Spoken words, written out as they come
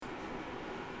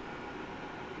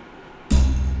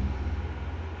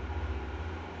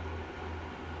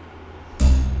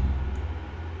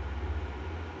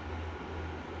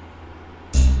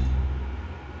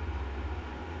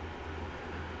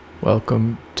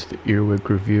Welcome to the Earwig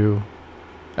Review,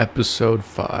 Episode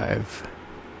 5,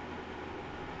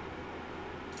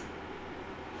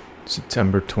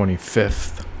 September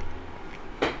 25th.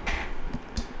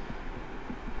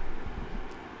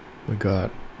 We got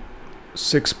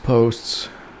 6 posts,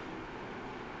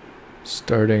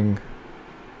 starting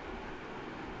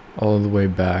all the way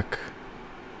back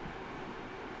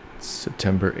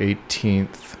September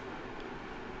 18th,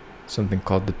 something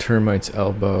called the Termite's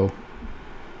Elbow.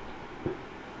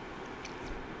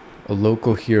 A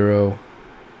local hero.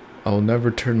 I'll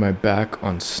never turn my back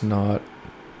on snot.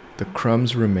 The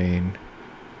crumbs remain.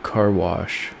 Car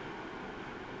wash.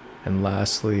 And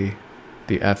lastly,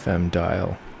 the FM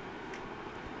dial.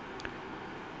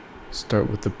 Start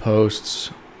with the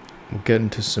posts. We'll get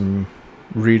into some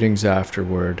readings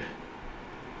afterward.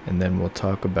 And then we'll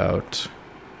talk about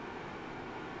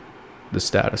the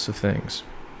status of things.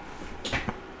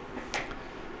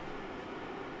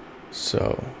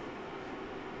 So,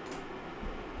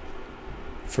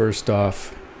 first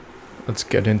off, let's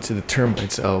get into the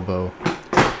Termite's Elbow.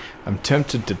 I'm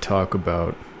tempted to talk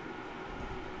about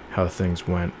how things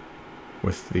went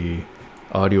with the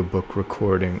audiobook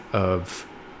recording of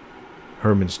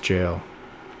Herman's Jail.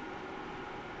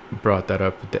 Brought that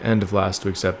up at the end of last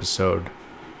week's episode.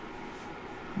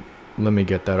 Let me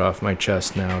get that off my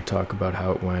chest now, talk about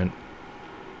how it went.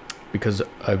 Because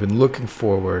I've been looking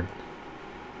forward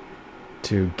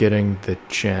to getting the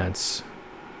chance,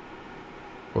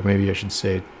 or maybe I should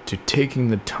say, to taking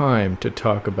the time to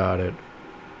talk about it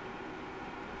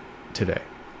today.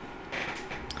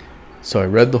 So I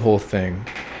read the whole thing,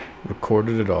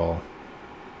 recorded it all,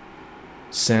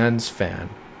 sans fan,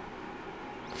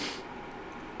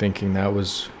 thinking that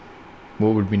was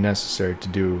what would be necessary to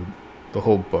do the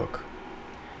whole book.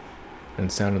 And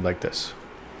it sounded like this.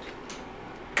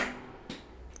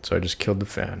 So I just killed the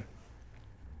fan.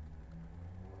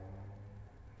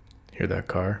 Hear that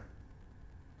car?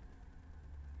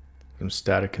 Some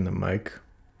static in the mic.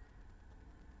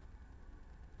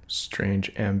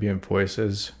 Strange ambient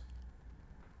voices.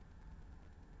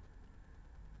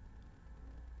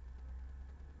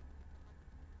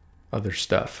 Other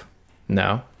stuff.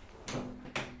 Now,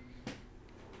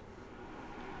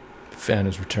 the fan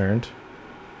is returned,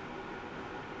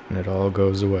 and it all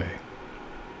goes away.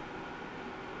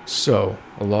 So,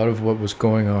 a lot of what was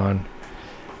going on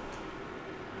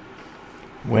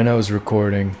when I was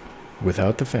recording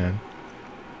without the fan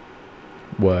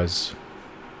was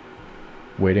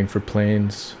waiting for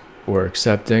planes, or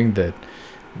accepting that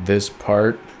this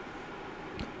part,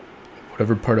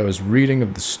 whatever part I was reading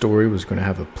of the story, was going to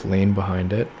have a plane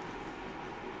behind it.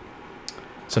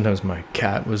 Sometimes my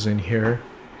cat was in here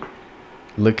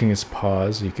licking his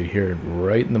paws. You could hear it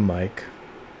right in the mic.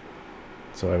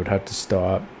 So I would have to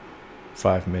stop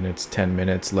 5 minutes, 10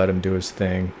 minutes, let him do his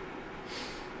thing.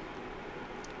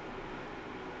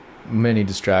 Many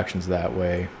distractions that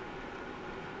way.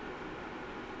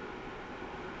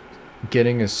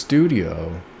 Getting a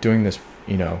studio, doing this,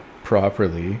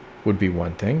 properly would be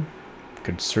one thing.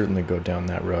 Could certainly go down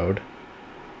that road.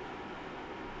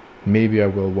 Maybe I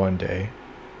will one day,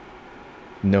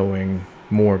 knowing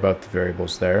more about the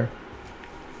variables there.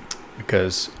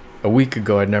 Because a week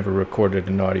ago I'd never recorded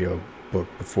an audio book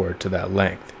before to that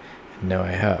length. And now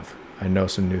I have. I know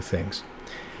some new things.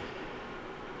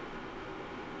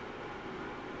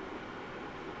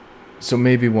 So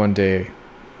maybe one day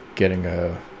getting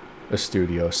a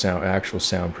studio, actual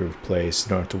soundproof place. You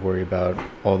don't have to worry about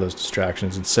all those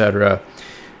distractions, etc.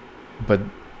 But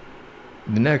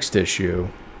the next issue,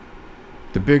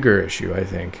 the bigger issue, I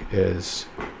think, is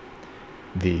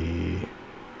the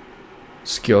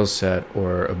skill set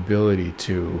or ability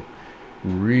to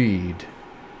read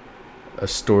a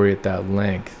story at that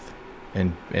length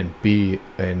and be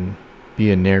a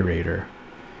narrator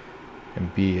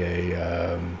and be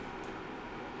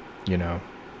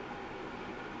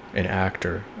an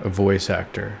actor, a voice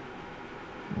actor.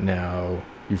 Now,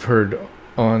 you've heard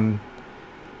on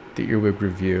the Earwig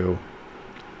Review,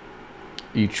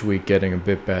 each week getting a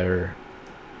bit better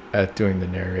at doing the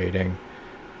narrating.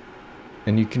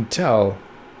 And you can tell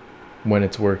when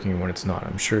it's working and when it's not.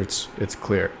 I'm sure it's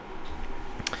clear.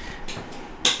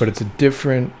 But it's a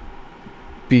different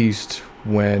beast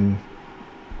when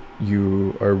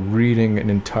you are reading an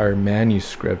entire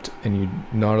manuscript and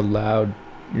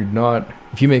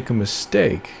if you make a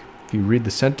mistake, if you read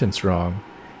the sentence wrong,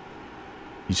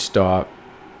 you stop,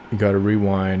 you gotta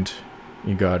rewind,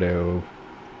 you gotta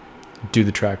do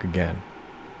the track again.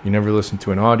 You never listen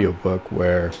to an audiobook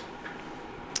where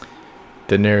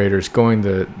the narrator's going,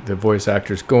 the voice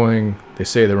actor's going, they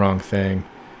say the wrong thing,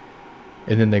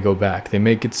 and then they go back. They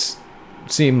make it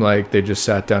seem like they just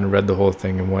sat down and read the whole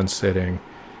thing in one sitting,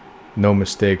 no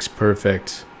mistakes,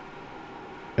 perfect.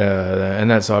 And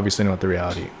that's obviously not the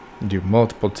reality. You do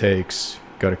multiple takes,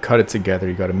 you got to cut it together,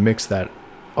 you got to mix that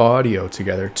audio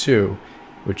together too,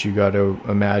 which you got to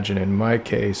imagine in my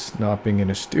case, not being in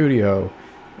a studio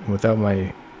and without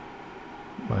my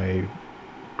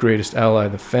greatest ally,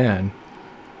 the fan,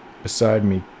 beside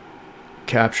me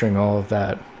capturing all of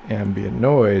that ambient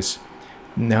noise.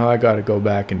 Now I got to go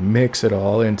back and mix it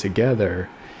all in together,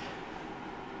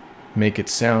 make it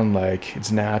sound like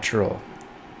it's natural,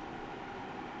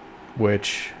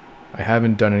 which I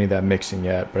haven't done any of that mixing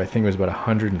yet, but I think it was about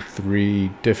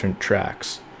 103 different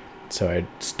tracks. So I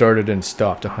started and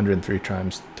stopped 103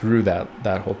 times through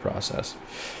that whole process.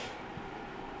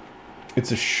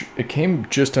 It came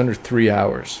just under 3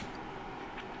 hours,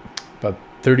 about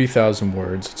 30,000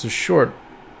 words. It's a short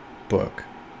book,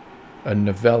 a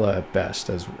novella at best,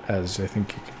 as I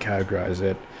think you could categorize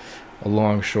it. A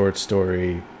long short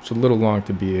story. It's a little long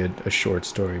to be a short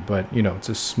story, but it's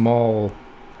a small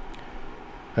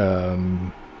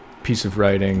piece of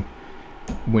writing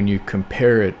when you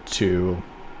compare it to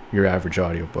your average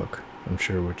audiobook, I'm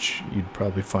sure, which you'd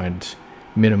probably find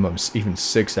minimum even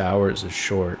 6 hours is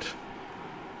short.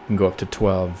 You can go up to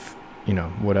 12,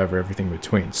 whatever, everything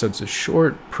between. So it's a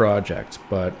short project,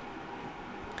 but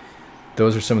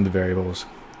those are some of the variables.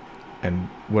 And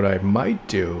what I might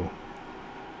do,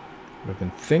 what I've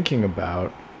been thinking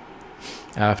about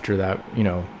after that,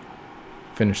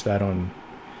 finish that on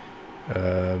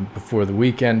before the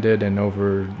week ended and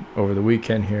over the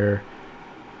weekend here,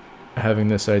 having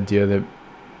this idea that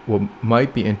what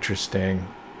might be interesting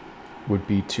would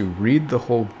be to read the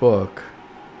whole book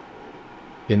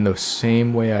in the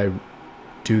same way I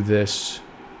do this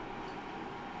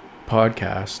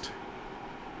podcast,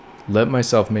 let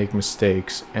myself make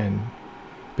mistakes, and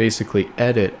basically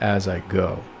edit as I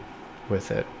go with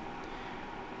it.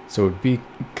 So it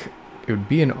would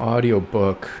be an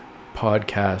audiobook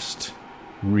podcast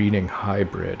reading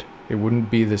hybrid. It wouldn't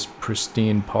be this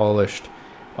pristine, polished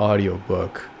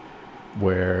audiobook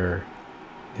where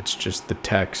it's just the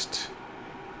text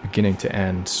beginning to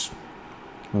end,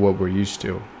 what we're used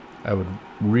to. I would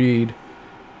read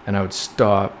and I would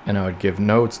stop and I would give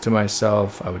notes to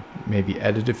myself. I would maybe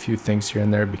edit a few things here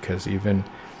and there, because even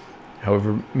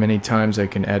however many times I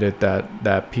can edit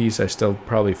that piece, I still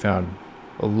probably found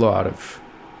a lot of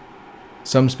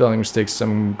some spelling mistakes,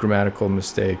 some grammatical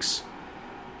mistakes,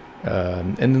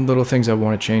 and then little things I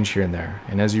want to change here and there.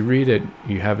 And as you read it,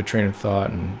 you have a train of thought.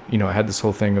 And I had this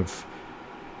whole thing of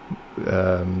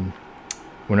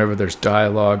whenever there's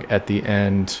dialogue at the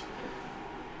end,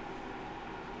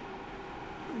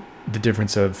 the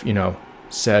difference of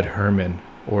said Herman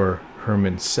or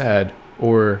Herman said,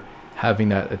 or having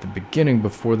that at the beginning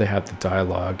before they have the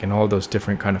dialogue, and all those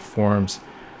different kind of forms.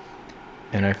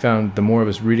 And I found the more I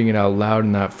was reading it out loud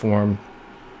in that form,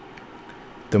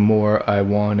 the more I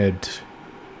wanted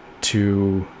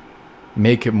to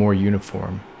make it more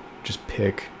uniform. Just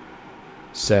pick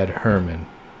said Herman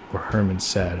or Herman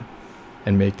said,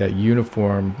 and make that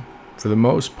uniform for the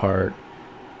most part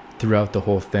throughout the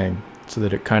whole thing, so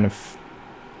that it kind of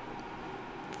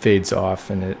fades off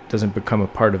and it doesn't become a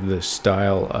part of the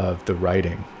style of the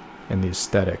writing and the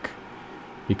aesthetic,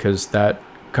 because that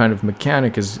kind of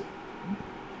mechanic is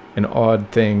an odd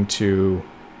thing to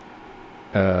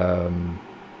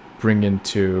bring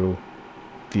into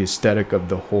the aesthetic of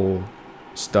the whole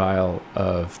style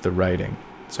of the writing.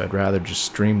 So I'd rather just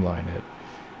streamline it,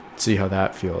 see how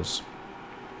that feels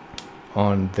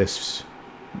on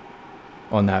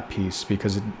that piece,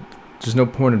 because there's no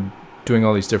point in doing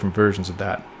all these different versions of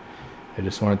that. I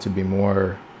just want it to be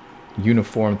more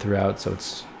uniform throughout, so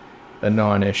it's a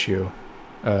non-issue.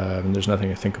 There's nothing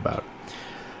to think about.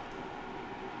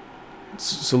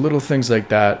 So little things like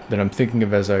that I'm thinking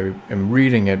of as I am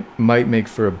reading it might make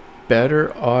for a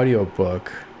better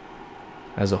audiobook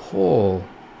as a whole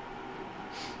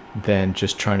than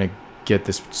just trying to get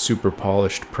this super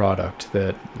polished product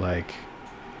that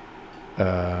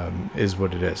is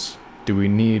what it is. Do we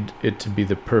need it to be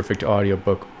the perfect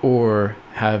audiobook, or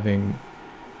having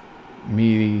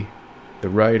me, the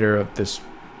writer of this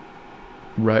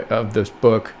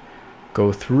book,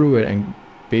 go through it and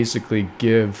basically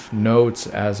give notes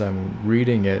as I'm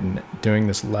reading it and doing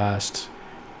this last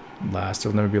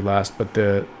it'll never be last, but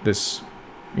this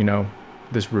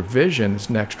revision, this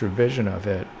next revision of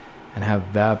it, and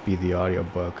have that be the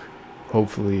audiobook.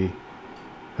 Hopefully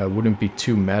wouldn't be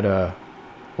too meta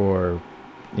or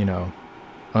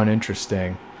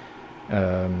uninteresting.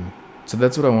 So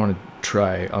that's what I want to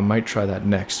try. I might try that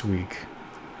next week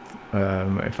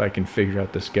if I can figure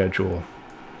out the schedule.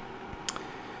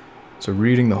 So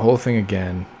reading the whole thing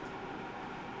again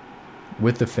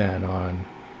with the fan on,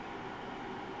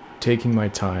 taking my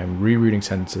time, rereading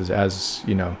sentences as,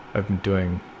 I've been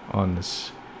doing on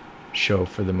this show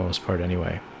for the most part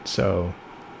anyway. So,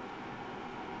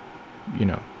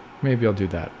 maybe I'll do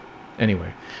that.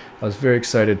 Anyway, I was very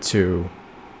excited to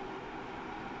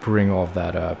bring all of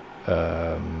that up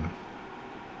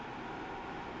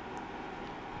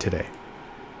today.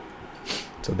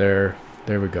 So there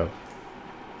we go.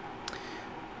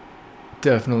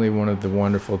 Definitely one of the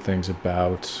wonderful things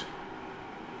about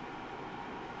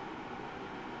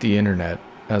the internet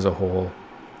as a whole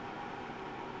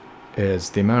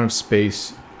is the amount of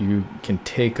space you can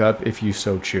take up if you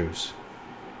so choose.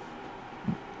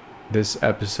 This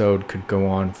episode could go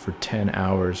on for 10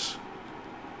 hours.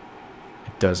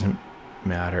 It doesn't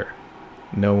matter.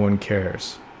 No one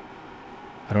cares.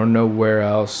 I don't know where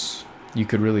else you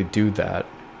could really do that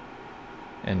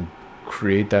and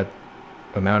create that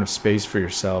amount of space for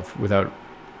yourself without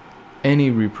any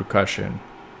repercussion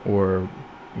or,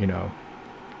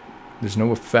 there's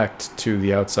no effect to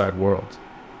the outside world.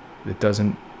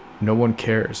 No one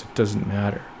cares. It doesn't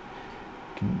matter.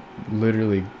 You can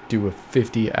literally do a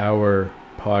 50-hour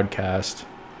podcast,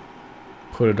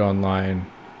 put it online,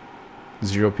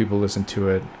 0 people listen to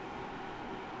it.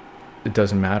 It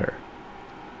doesn't matter.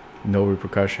 No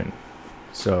repercussion.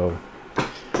 So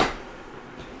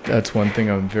that's one thing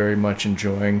I'm very much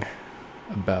enjoying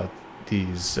about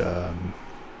these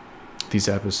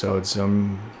episodes.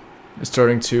 I'm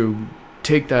starting to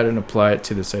take that and apply it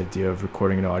to this idea of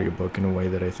recording an audiobook in a way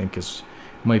that I think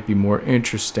might be more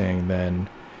interesting than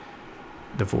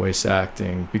the voice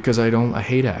acting, because I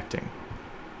hate acting.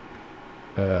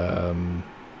 I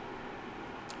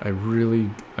really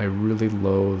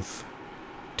loathe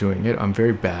doing it. I'm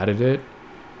very bad at it.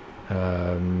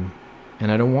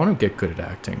 And I don't want to get good at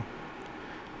acting.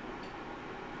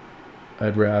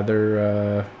 I'd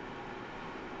rather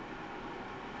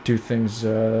do things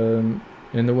in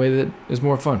the way that is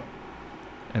more fun.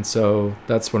 And so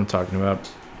that's what I'm talking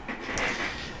about.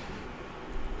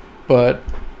 But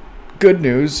good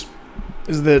news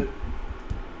is that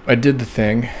I did the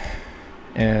thing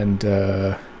and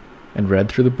read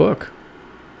through the book.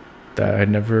 That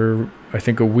I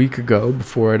think a week ago,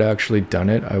 before I'd actually done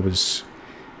it, I was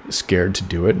scared to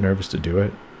do it, nervous to do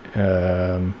it.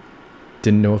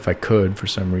 Didn't know if I could for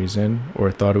some reason,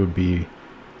 or thought it would be,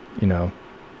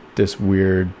 this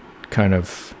weird kind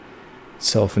of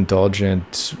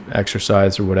self-indulgent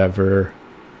exercise or whatever.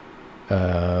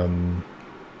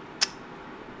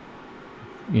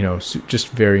 Just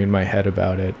very in my head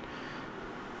about it.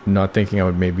 Not thinking I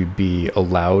would maybe be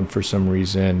allowed for some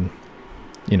reason,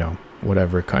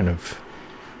 whatever kind of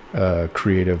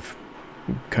creative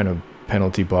kind of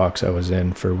penalty box I was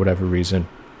in for whatever reason.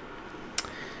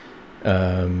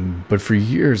 But for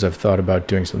years I've thought about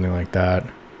doing something like that.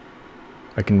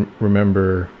 I can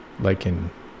remember like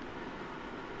in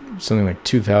something like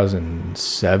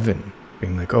 2007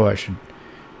 being like, oh, I should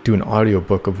do an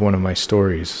audiobook of one of my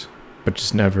stories, but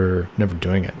just never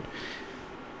doing it.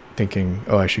 Thinking,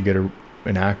 oh, I should get an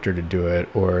actor to do it,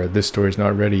 or this story's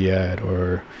not ready yet,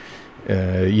 or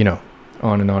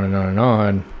on and on and on and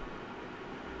on.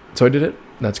 So I did it.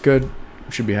 That's good.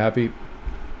 Should be happy.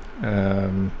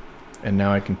 And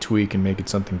now I can tweak and make it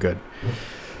something good.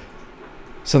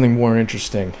 Something more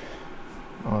interesting.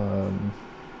 So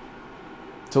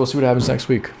we'll see what happens next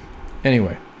week.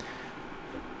 Anyway,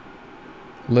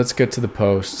 let's get to the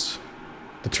posts.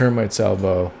 The Termite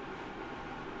Salvo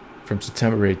from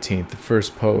September 18th, the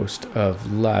first post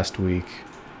of last week.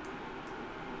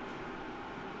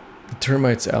 The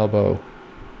termite's elbow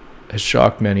has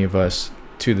shocked many of us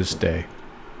to this day.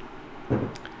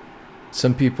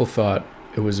 Some people thought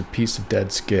it was a piece of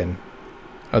dead skin.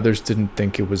 Others didn't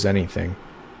think it was anything.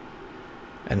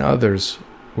 And others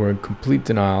were in complete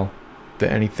denial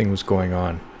that anything was going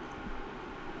on.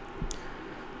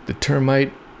 The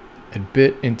termite had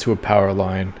bit into a power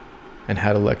line and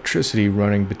had electricity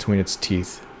running between its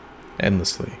teeth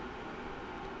endlessly.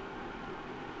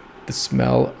 The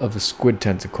smell of a squid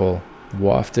tentacle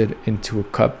wafted into a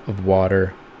cup of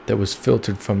water that was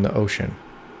filtered from the ocean.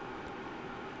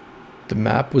 The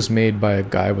map was made by a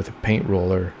guy with a paint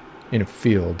roller in a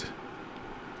field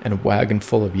and a wagon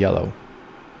full of yellow.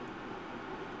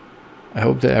 I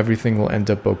hope that everything will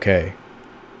end up okay,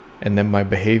 and that my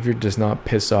behavior does not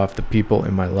piss off the people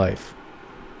in my life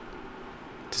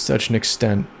to such an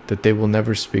extent that they will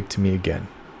never speak to me again.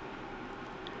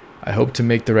 I hope to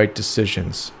make the right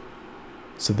decisions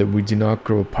so that we do not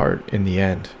grow apart in the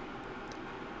end.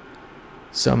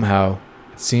 Somehow,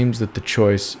 it seems that the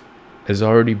choice has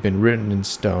already been written in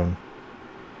stone,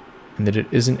 and that it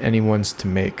isn't anyone's to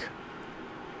make.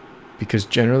 Because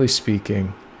generally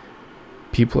speaking,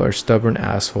 people are stubborn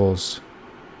assholes.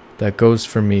 That goes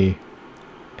for me,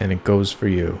 and it goes for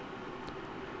you.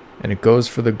 And it goes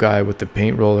for the guy with the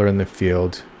paint roller in the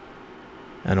field,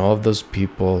 and all of those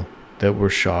people that were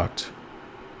shocked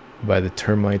by the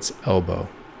termite's elbow.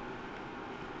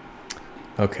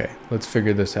 Okay, let's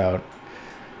figure this out.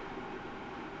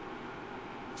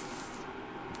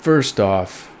 First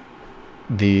off,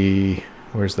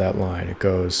 where's that line? It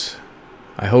goes,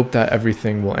 I hope that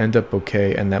everything will end up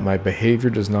okay and that my behavior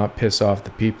does not piss off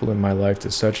the people in my life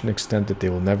to such an extent that they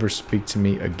will never speak to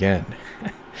me again.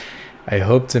 I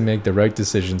hope to make the right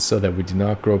decisions so that we do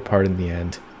not grow apart in the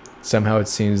end. Somehow it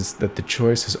seems that the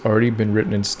choice has already been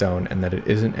written in stone and that it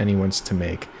isn't anyone's to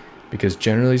make. Because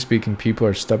generally speaking, people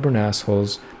are stubborn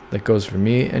assholes. That goes for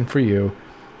me and for you.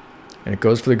 And it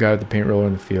goes for the guy with the paint roller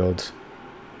in the field.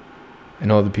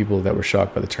 And all the people that were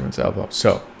shocked by the termite's elbow.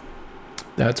 So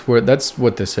that's what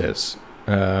this is.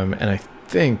 And I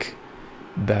think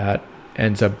that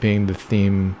ends up being the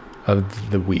theme of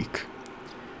the week.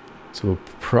 So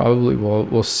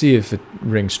we'll see if it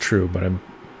rings true, but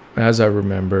as I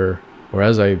remember, or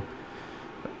as I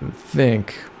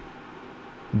think,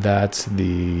 that's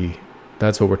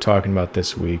what we're talking about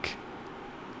this week.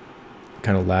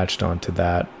 Kind of latched onto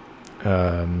that.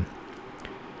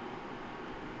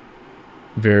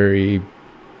 Very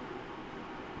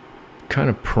kind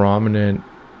of prominent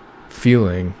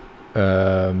feeling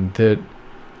that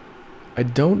I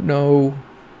don't know.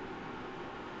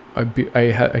 I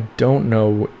don't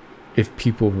know if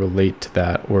people relate to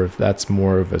that or if that's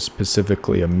more of a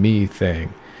specifically a me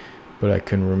thing, but I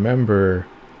can remember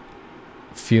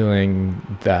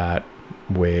feeling that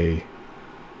way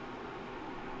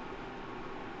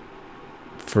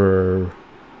for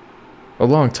a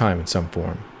long time in some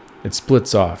form. It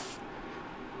splits off.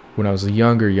 When I was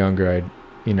younger, I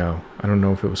don't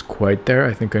know if it was quite there.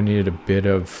 I think I needed a bit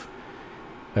of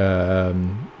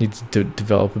needs to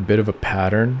develop a bit of a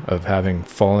pattern of having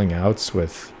falling outs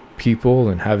with people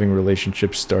and having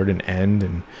relationships start and end,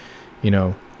 and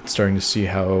starting to see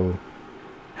how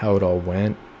it all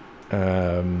went.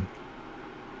 I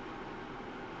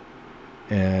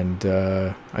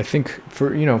think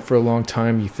for a long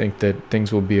time you think that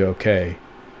things will be okay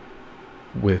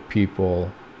with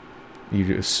people.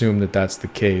 You assume that that's the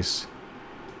case,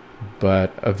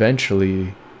 but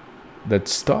eventually that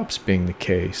stops being the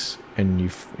case, and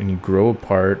you grow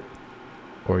apart,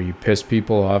 or you piss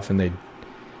people off and they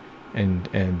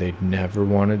never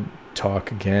want to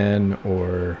talk again,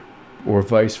 or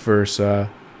vice versa.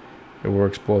 It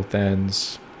works both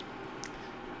ends.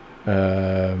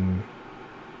 And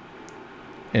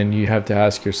you have to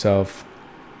ask yourself,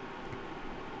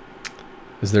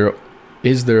 is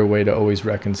there a way to always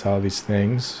reconcile these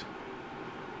things?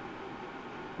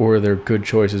 Or are there good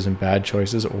choices and bad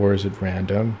choices? Or is it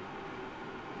random?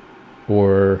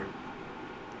 Or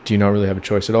do you not really have a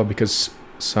choice at all? Because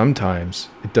sometimes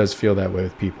it does feel that way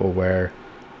with people, where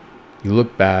you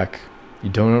look back, you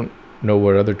don't know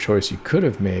what other choice you could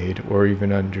have made, or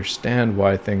even understand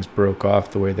why things broke off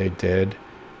the way they did.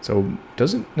 So it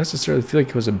doesn't necessarily feel like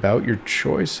it was about your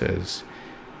choices.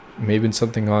 Maybe it's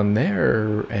something on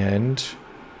their end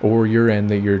or your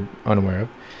end that you're unaware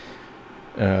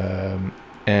of.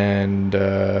 And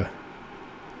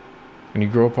you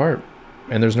grow apart,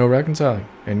 and there's no reconciling,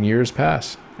 and years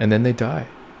pass, and then they die,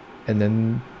 and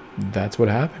then that's what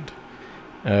happened.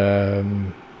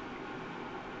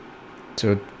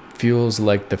 So it feels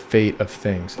like the fate of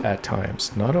things at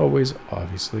times. Not always,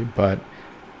 obviously, but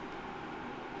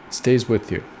it stays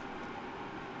with you.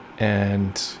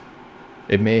 And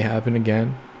it may happen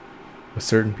again with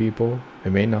certain people.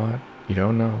 It may not. You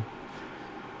don't know.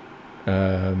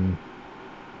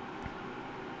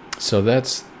 So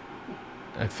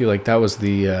I feel like that was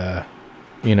the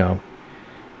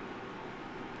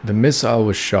missile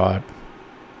was shot,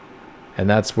 and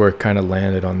that's where it kind of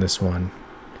landed on this one.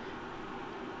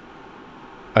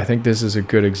 I think this is a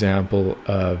good example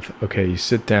of, okay, you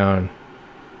sit down,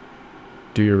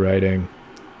 do your writing,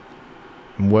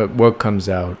 and what comes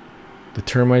out? The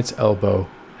termite's elbow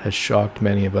has shocked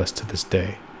many of us to this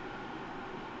day.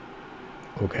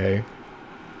 Okay.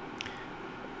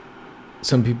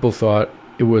 Some people thought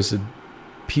it was a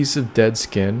piece of dead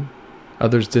skin.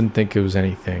 Others didn't think it was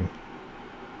anything.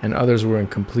 And others were in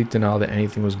complete denial that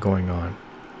anything was going on.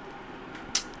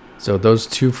 So those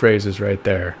two phrases right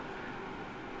there.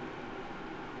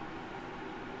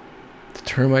 The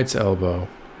termite's elbow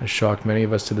has shocked many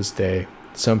of us to this day.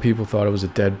 Some people thought it was a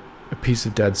piece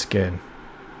of dead skin.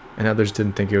 And others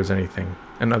didn't think it was anything.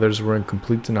 And others were in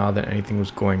complete denial that anything was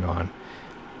going on.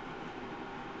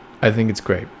 I think it's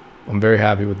great. I'm very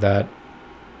happy with that.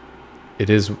 It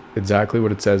is exactly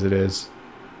what it says it is.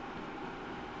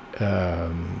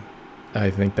 I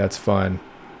think that's fun.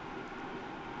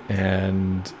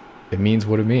 And it means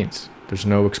what it means. There's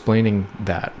no explaining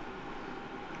that.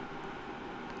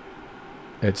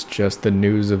 It's just the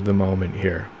news of the moment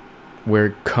here.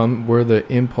 Where the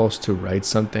impulse to write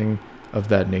something of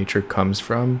that nature comes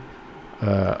from,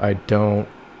 I don't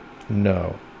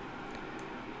know.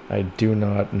 I do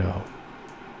not know.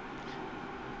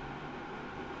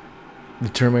 The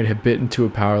termite had bit into a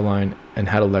power line and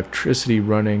had electricity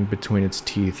running between its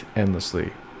teeth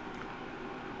endlessly.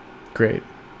 Great.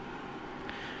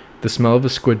 The smell of a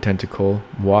squid tentacle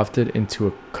wafted into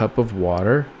a cup of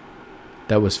water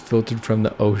that was filtered from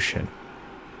the ocean.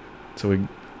 So we'd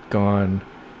gone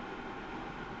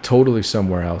totally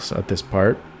somewhere else at this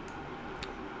part.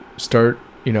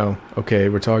 Okay,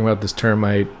 we're talking about this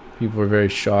termite. People were very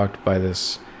shocked by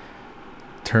this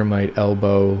termite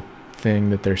elbow thing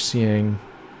that they're seeing,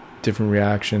 different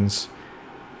reactions.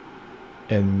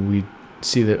 And we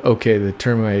see that, okay, the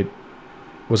termite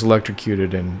was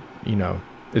electrocuted and,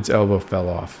 its elbow fell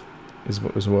off, is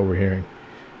what we're hearing.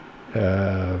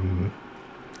 And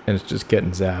it's just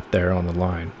getting zapped there on the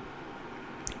line.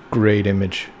 Great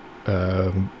image.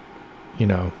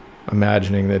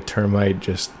 Imagining the termite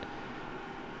just,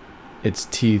 its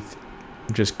teeth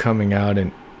just coming out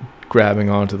and grabbing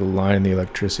onto the line, the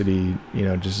electricity,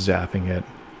 just zapping it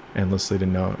endlessly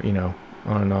on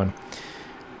and on.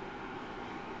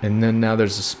 And then now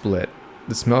there's a split.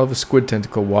 The smell of a squid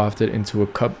tentacle wafted into a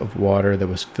cup of water that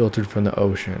was filtered from the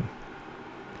ocean.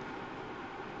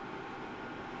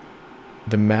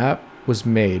 The map was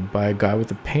made by a guy with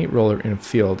a paint roller in a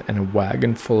field and a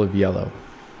wagon full of yellow.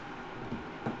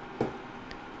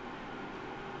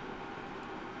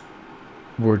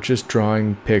 We're just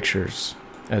drawing pictures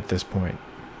at this point.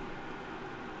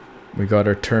 We got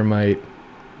our termite.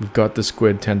 We've got the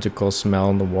squid tentacle smell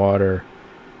in the water,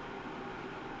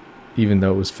 even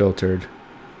though it was filtered.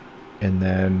 And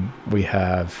then we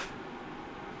have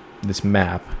this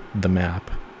map, the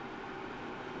map.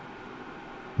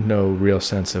 No real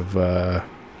sense of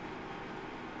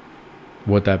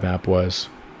what that map was.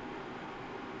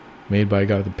 Made by a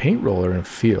guy with a paint roller in a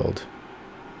field.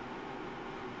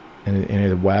 And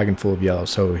a wagon full of yellow.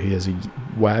 So he has a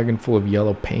wagon full of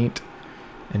yellow paint,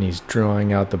 and he's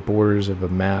drawing out the borders of a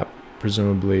map,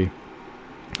 presumably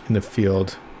in the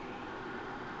field.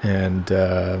 And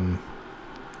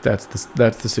that's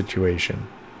the situation.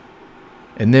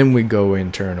 And then we go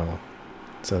internal.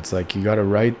 So it's like you got to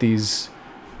write these.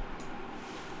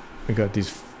 We got these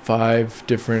 5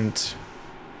 different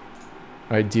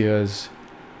ideas.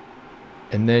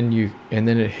 And then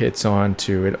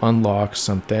it unlocks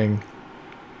something,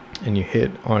 and you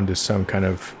hit onto some kind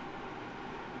of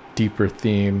deeper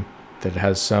theme that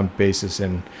has some basis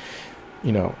in,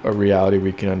 a reality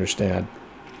we can understand.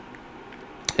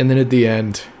 And then at the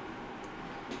end,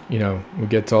 we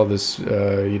get to all this,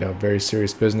 very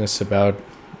serious business about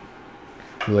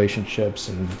relationships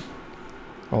and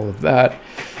all of that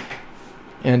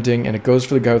ending, and it goes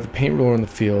for the guy with the paint roller in the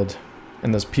field.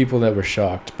 And those people that were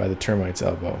shocked by the termite's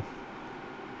elbow.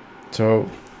 So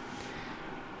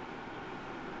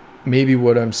maybe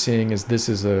what I'm seeing is this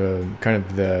is a kind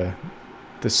of the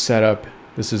setup.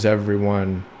 This is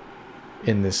everyone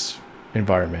in this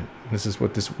environment. This is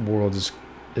what this world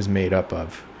is made up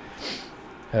of.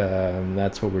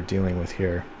 That's what we're dealing with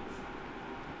here.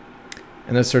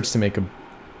 And that starts to make a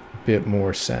bit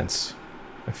more sense.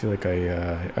 I feel like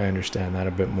I understand that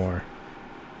a bit more.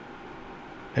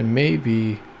 And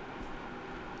maybe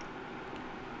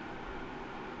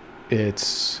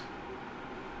it's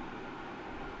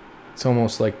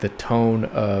almost like the tone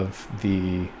of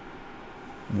the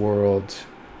world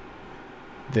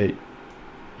that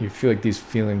you feel like these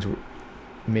feelings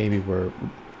maybe were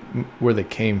where they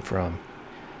came from.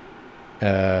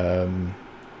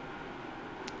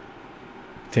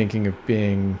 Thinking of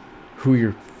being who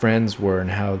your friends were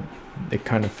and how it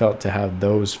kind of felt to have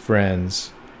those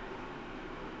friends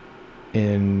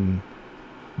in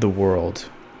the world.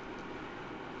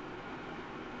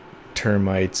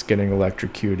 Termites getting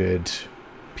electrocuted,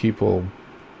 people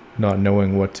not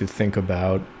knowing what to think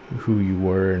about who you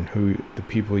were and who the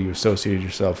people you associated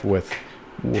yourself with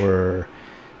were.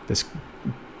 This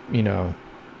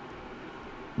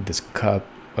cup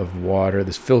of water,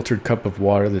 this filtered cup of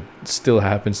water that still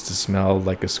happens to smell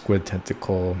like a squid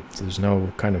tentacle. So there's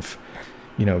no kind of,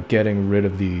 getting rid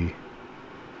of the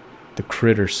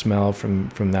critter smell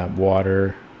from that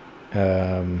water.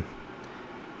 And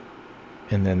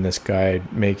then this guy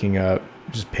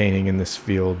just painting in this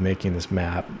field, making this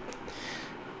map.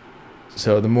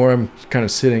 So the more I'm kind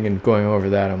of sitting and going over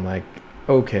that, I'm like,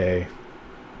 okay,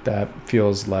 that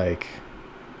feels like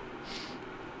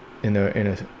in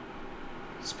a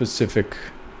specific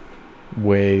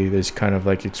way. There's kind of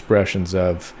like expressions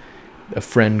of a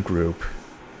friend group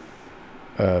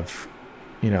of,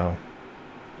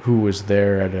 who was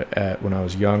there at when I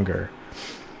was younger.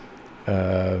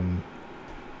 And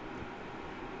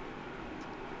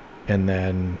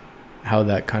then how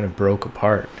that kind of broke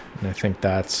apart. And I think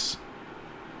that's,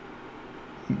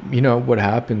 what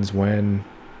happens when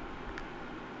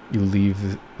you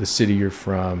leave the city you're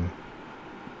from.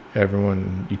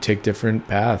 You take different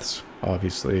paths,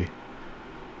 obviously,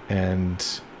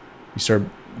 and you start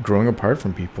growing apart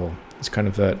from people. It's kind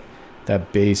of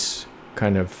that base,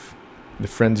 kind of the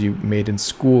friends you made in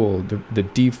school, the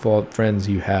default friends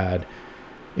you had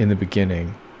in the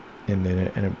beginning, and then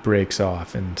it breaks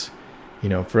off. And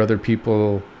for other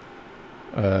people,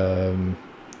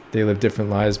 they live different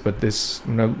lives. But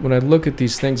when I look at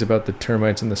these things about the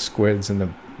termites and the squids and the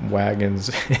wagons,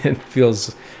 it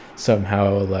feels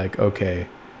somehow like, okay,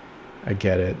 I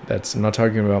get it. I'm not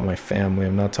talking about my family.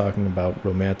 I'm not talking about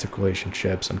romantic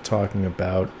relationships. I'm talking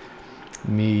about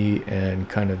me and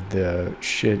kind of the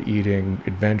shit-eating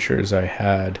adventures I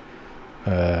had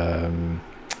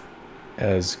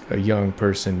as a young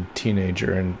person,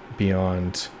 teenager, and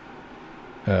beyond,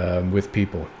 with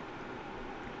people.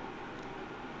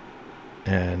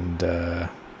 And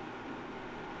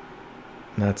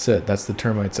that's it. That's the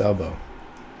Termites Elbow.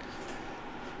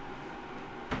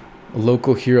 A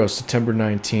local hero, September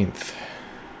 19th.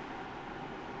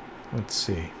 Let's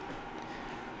see.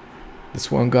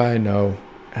 This one guy I know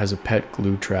has a pet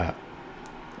glue trap,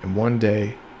 and one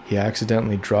day he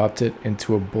accidentally dropped it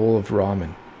into a bowl of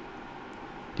ramen.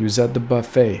 He was at the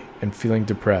buffet and feeling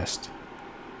depressed,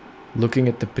 looking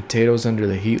at the potatoes under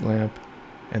the heat lamp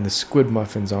and the squid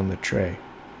muffins on the tray.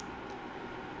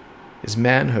 His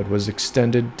manhood was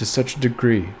extended to such a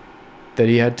degree that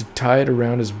he had to tie it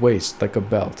around his waist like a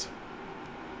belt,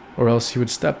 or else he would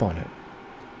step on it,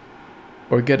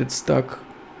 or get it stuck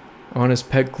on his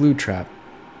pet glue trap,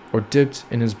 or dipped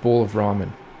in his bowl of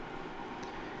ramen.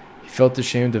 He felt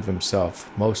ashamed of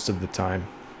himself most of the time,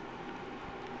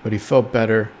 but he felt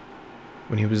better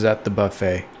when he was at the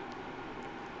buffet.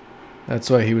 That's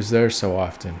why he was there so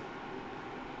often.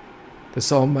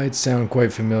 This all might sound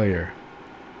quite familiar.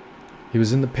 He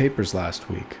was in the papers last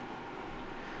week.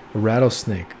 A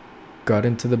rattlesnake got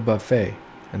into the buffet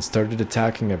and started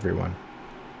attacking everyone.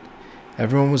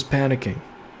 Everyone was panicking,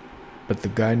 but the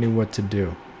guy knew what to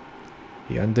do.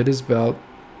 He undid his belt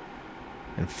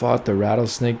and fought the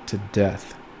rattlesnake to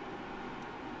death.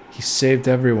 He saved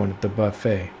everyone at the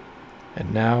buffet,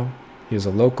 and now he is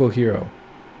a local hero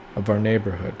of our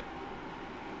neighborhood.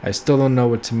 I still don't know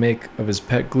what to make of his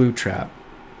pet glue trap,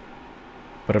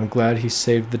 but I'm glad he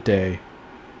saved the day,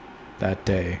 that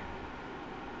day,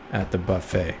 at the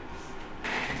buffet.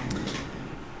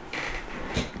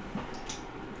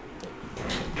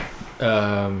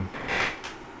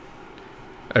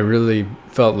 I really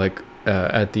felt like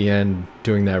at the end,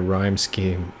 doing that rhyme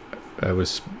scheme, I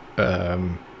was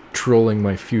trolling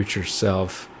my future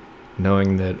self,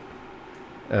 knowing that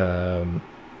I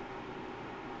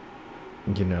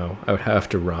would have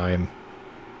to rhyme,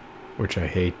 which I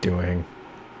hate doing,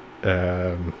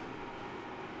 but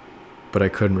I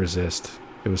couldn't resist.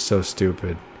 It was so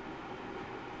stupid.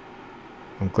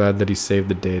 I'm glad that he saved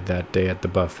the day that day at the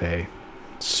buffet.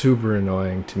 Super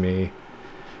annoying to me.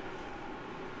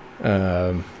 But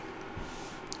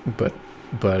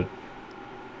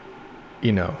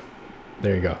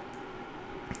there you go.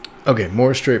 Okay,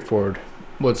 more straightforward.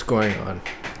 What's going on?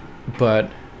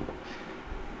 But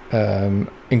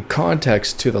in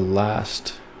context to the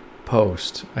last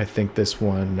post, I think this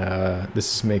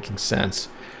is making sense.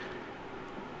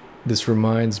 This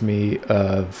reminds me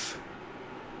of,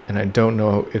 and I don't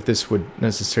know if this would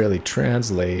necessarily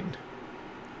translate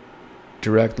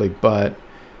directly, but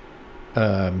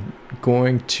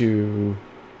going to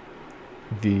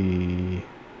the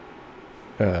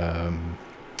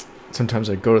sometimes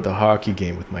I'd go to the hockey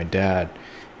game with my dad,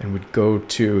 and we'd go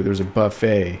to, there was a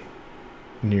buffet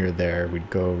near there. We'd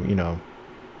go,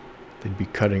 they'd be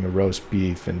cutting a roast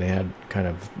beef, and they had kind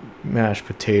of mashed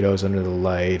potatoes under the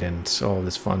light and all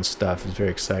this fun stuff. It was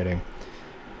very exciting.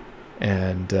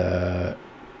 And it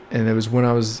was when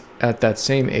I was at that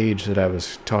same age that I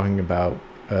was talking about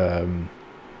in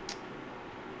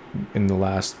the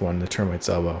last one, the Termites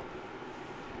Elbow,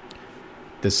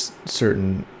 this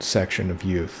certain section of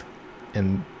youth.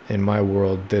 And in my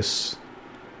world, those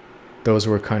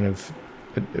were kind of,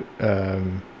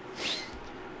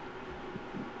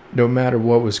 no matter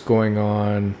what was going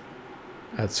on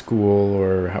at school,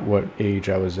 or what age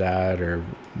I was at, or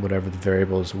whatever the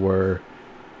variables were,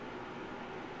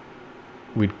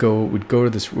 we went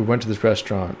to this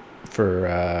restaurant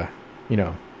for,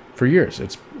 for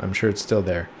years. I'm sure it's still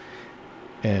there.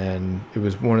 And it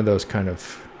was one of those kind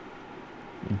of,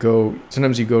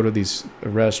 sometimes you go to these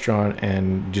restaurant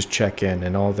and just check in,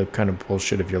 and all the kind of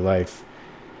bullshit of your life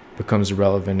becomes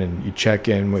irrelevant, and you check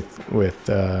in with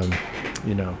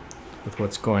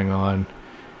what's going on,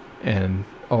 and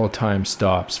all time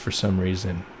stops for some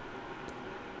reason.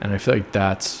 And I feel like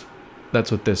that's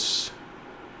what this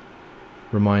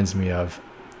reminds me of.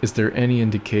 Is there any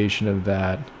indication of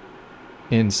that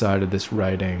inside of this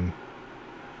writing?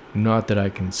 Not that I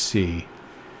can see,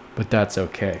 but that's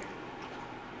okay.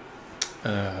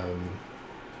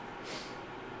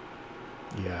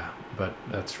 Yeah, but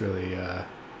that's really,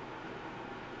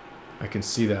 I can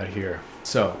see that here.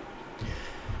 So,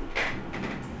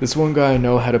 this one guy I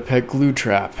know had a pet glue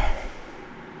trap.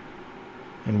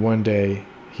 And one day,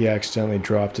 he accidentally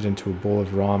dropped it into a bowl of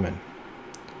ramen.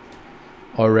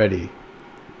 Already,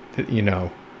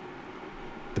 the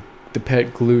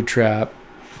pet glue trap,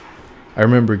 I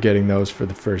remember getting those for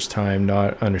the first time,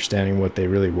 not understanding what they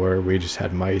really were. We just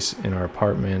had mice in our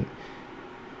apartment.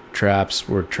 Traps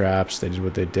were traps. They did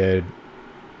what they did.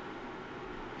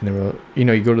 And they were,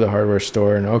 you go to the hardware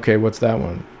store and, okay, what's that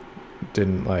one?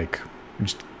 Didn't like,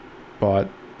 just bought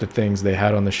the things they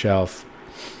had on the shelf.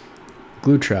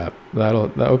 Glue trap.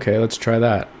 Okay, let's try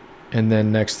that. And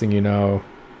then next thing you know,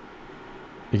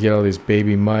 you get all these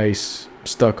baby mice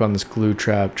stuck on this glue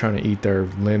trap trying to eat their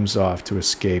limbs off to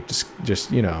escape.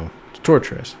 Just it's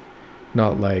torturous.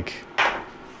 Not like,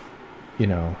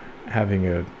 having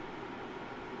a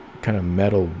kind of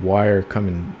metal wire come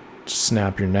and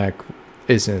snap your neck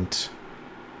isn't,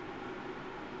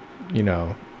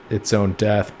 its own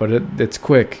death, but it's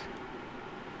quick.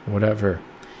 Whatever.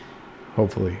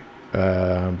 Hopefully.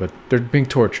 But they're being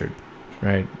tortured,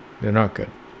 right? They're not good.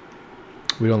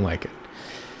 We don't like it.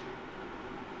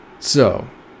 So,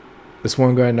 this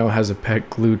one guy I know has a pet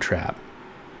glue trap.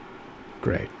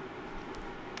 Great.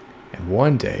 And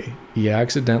one day, he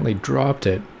accidentally dropped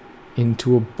it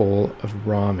into a bowl of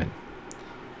ramen.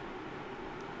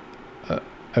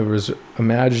 I was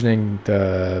imagining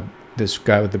this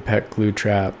guy with the pet glue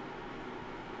trap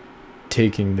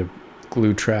taking the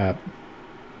glue trap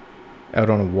out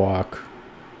on a walk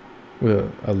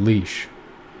with a leash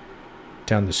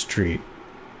down the street,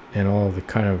 and all the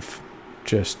kind of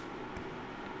just,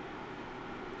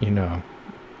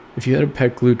 if you had a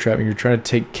pet glue trap and you're trying to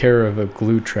take care of a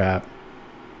glue trap,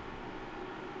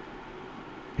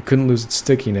 it couldn't lose its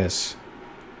stickiness.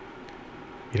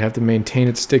 You'd have to maintain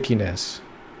its stickiness.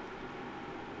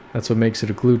 That's what makes it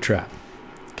a glue trap.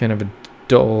 You can't have a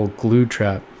dull glue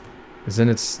trap, because then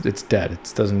it's dead.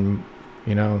 It doesn't,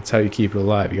 it's how you keep it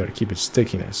alive. You got to keep its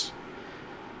stickiness.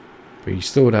 But you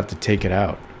still would have to take it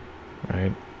out,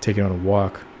 right? Take it on a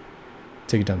walk,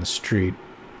 take it down the street.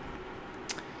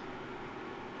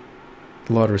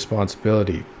 A lot of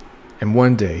responsibility. And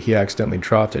one day he accidentally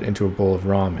dropped it into a bowl of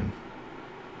ramen.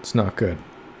 It's not good.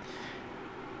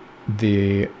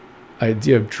 The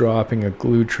idea of dropping a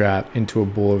glue trap into a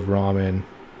bowl of ramen,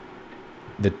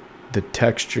 the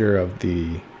texture of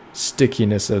the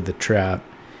stickiness of the trap,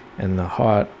 and the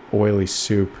hot oily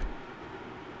soup,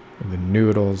 and the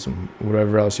noodles and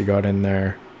whatever else you got in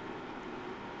there,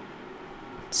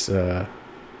 it's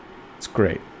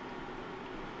great.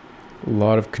 A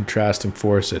lot of contrasting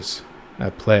forces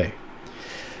at play.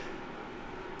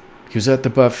 He was at the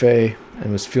buffet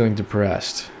and was feeling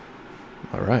depressed.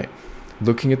 All right.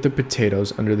 Looking at the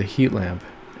potatoes under the heat lamp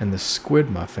and the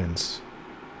squid muffins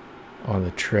on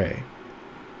the tray.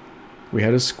 We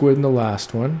had a squid in the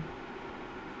last one.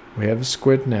 We have a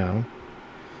squid now.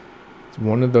 It's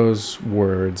one of those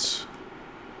words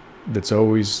that's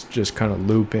always just kind of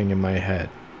looping in my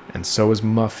head. And so is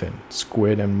muffin.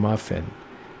 Squid and muffin.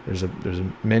 There's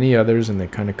many others, and they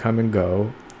kind of come and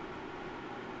go.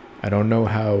 I don't know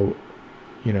how,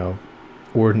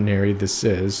 ordinary this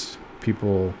is.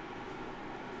 People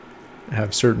have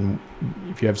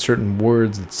if you have certain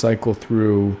words that cycle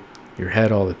through your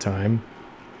head all the time,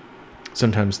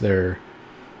 sometimes there's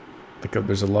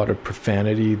a lot of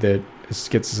profanity that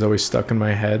gets always stuck in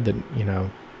my head that,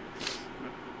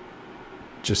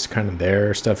 just kind of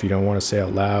there, stuff you don't want to say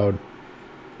out loud,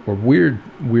 or weird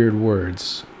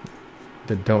words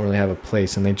that don't really have a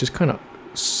place, and they just kind of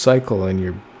cycle in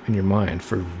your mind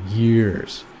for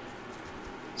years.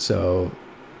 So,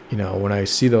 when I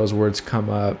see those words come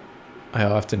up, I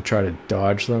often try to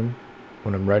dodge them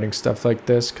when I'm writing stuff like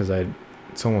this, because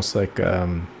it's almost like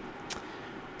you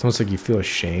feel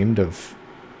ashamed of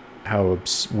how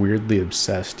weirdly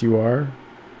obsessed you are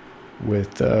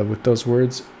with those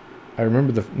words. I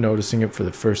remember noticing it for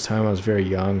the first time. I was very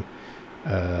young,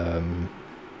 and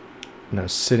I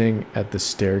was sitting at the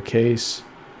staircase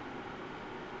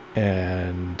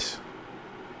and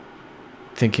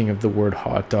thinking of the word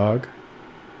hot dog,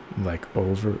 like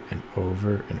over and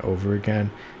over and over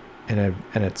again, and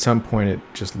at some point it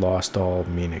just lost all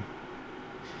meaning.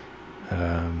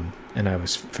 And I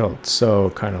felt so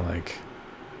kind of like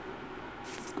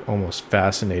almost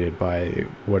fascinated by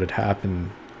what had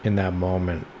happened in that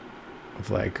moment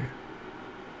of like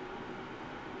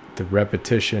the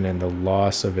repetition and the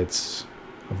loss of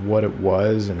what it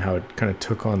was, and how it kind of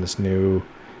took on this new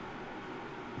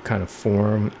kind of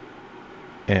form.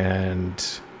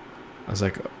 And I was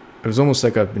like, it was almost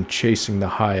like I've been chasing the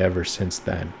high ever since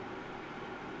then.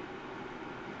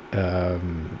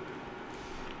 And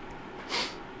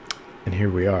here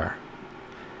we are.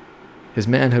 His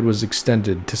manhood was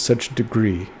extended to such a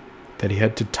degree that he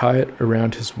had to tie it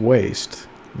around his waist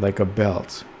like a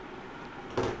belt,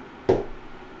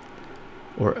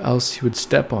 or else he would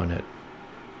step on it,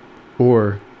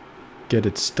 or get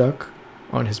it stuck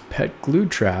on his pet glue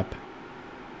trap,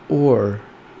 or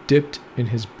dipped in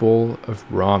his bowl of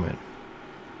ramen.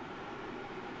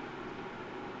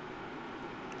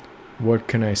 What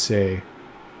can I say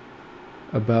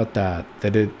about that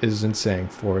it isn't saying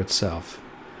for itself?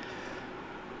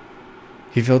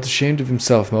 He felt ashamed of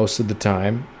himself most of the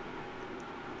time,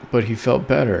 but he felt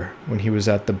better when he was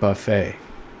at the buffet.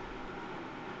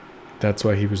 That's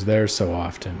why he was there so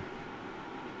often.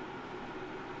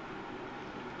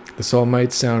 This all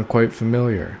might sound quite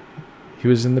familiar. He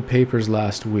was in the papers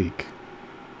last week.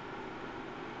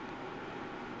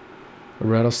 A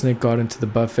rattlesnake got into the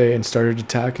buffet and started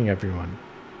attacking everyone.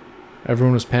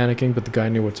 Everyone was panicking, but the guy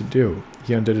knew what to do.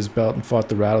 He undid his belt and fought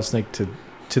the rattlesnake to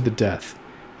the death.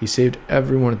 He saved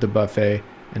everyone at the buffet,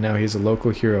 and now he's a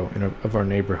local hero of our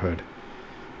neighborhood.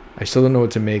 I still don't know what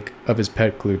to make of his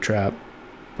pet glue trap,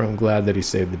 but I'm glad that he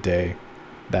saved the day,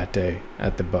 that day,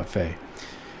 at the buffet.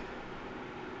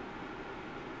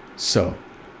 So,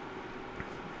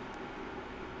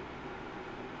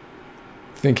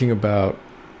 thinking about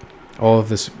all of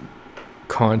this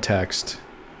context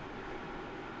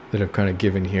that I've kind of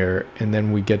given here, and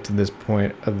then we get to this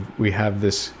point of we have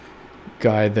this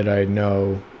guy that I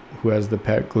know who has the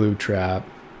pet glue trap,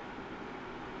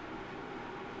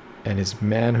 and his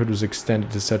manhood was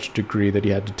extended to such a degree that he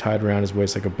had to tie it around his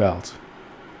waist like a belt.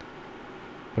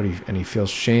 But he feels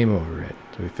shame over it.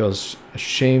 So he feels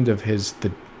ashamed of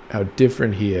how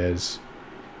different he is.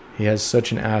 He has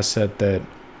such an asset that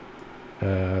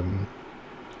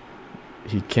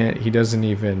he doesn't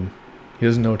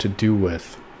know what to do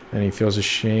with, and he feels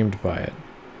ashamed by it.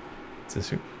 It's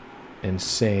this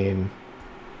insane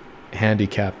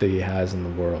handicap that he has in the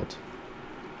world.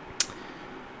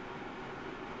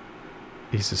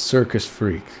 He's a circus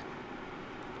freak,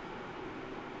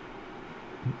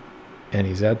 and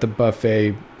he's at the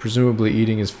buffet, presumably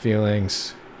eating his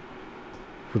feelings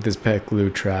with his pet glue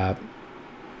trap,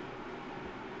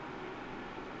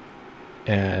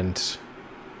 and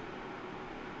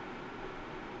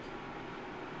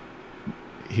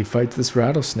he fights this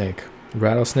rattlesnake. The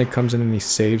rattlesnake comes in and he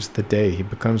saves the day. He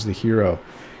becomes the hero.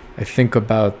 I think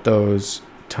about those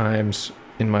times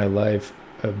in my life.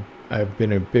 I've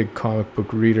been a big comic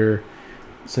book reader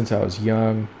since I was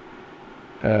young.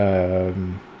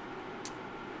 And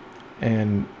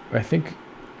I think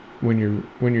when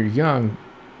you're young,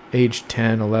 age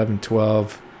 10, 11,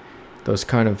 12, those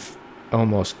kind of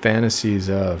almost fantasies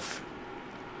of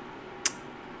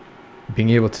being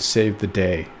able to save the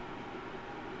day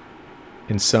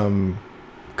in some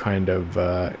kind of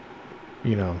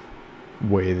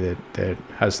way that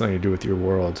has something to do with your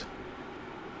world,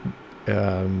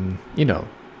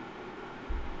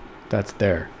 that's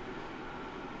there.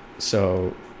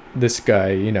 So this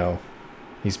guy,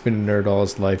 he's been a nerd all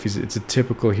his life. It's a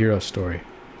typical hero story.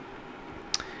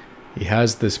 He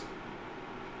has this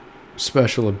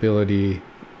special ability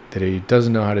that he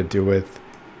doesn't know how to do with,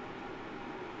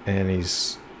 and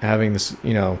he's having this,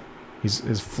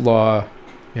 his flaw.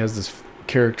 He has this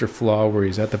character flaw where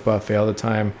he's at the buffet all the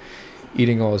time,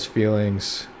 eating all his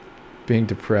feelings, being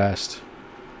depressed,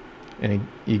 and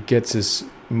he gets this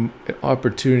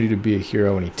opportunity to be a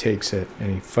hero, and he takes it,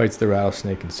 and he fights the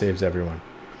rattlesnake and saves everyone.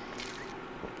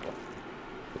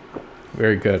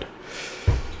 Very good.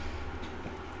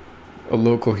 A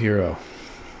local hero.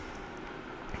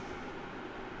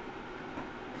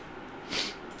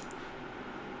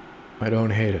 I don't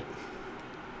hate it.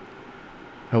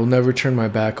 I will never turn my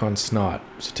back on Snot,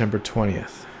 September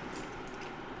 20th.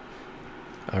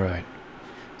 All right.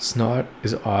 Snot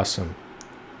is awesome,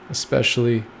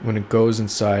 especially when it goes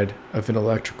inside of an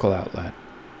electrical outlet.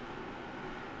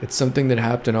 It's something that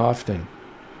happened often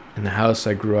in the house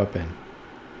I grew up in.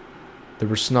 There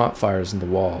were snot fires in the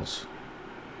walls.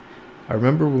 I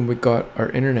remember when we got our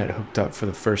internet hooked up for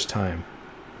the first time.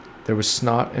 There was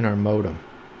snot in our modem,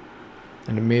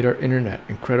 and it made our internet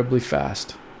incredibly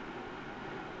fast.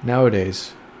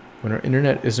 Nowadays, when our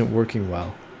internet isn't working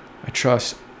well, I try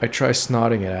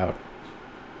snotting it out.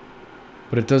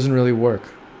 But it doesn't really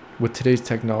work with today's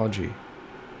technology.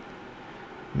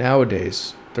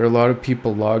 Nowadays, there are a lot of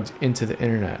people logged into the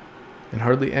internet, and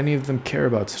hardly any of them care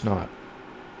about snot.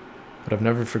 But I've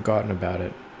never forgotten about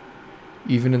it.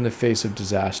 Even in the face of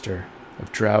disaster,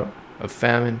 of drought, of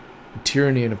famine, of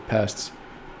tyranny, and of pests,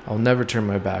 I'll never turn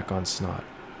my back on snot.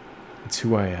 It's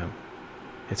who I am.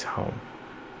 It's home.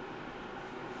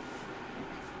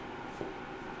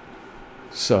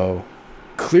 So,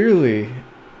 clearly,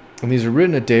 and these are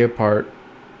written a day apart,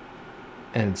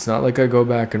 and it's not like I go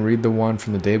back and read the one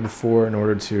from the day before in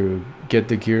order to get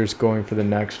the gears going for the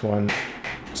next one.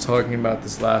 I was talking about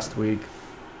this last week.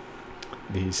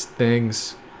 These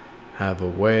things have a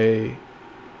way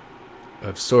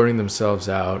of sorting themselves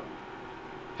out,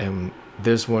 and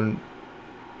this one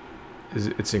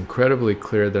it's incredibly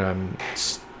clear that I'm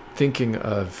thinking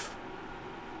of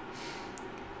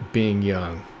being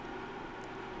young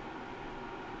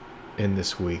in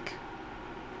this week.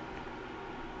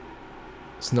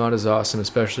 It's not as awesome,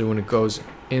 especially when it goes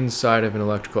inside of an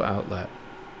electrical outlet.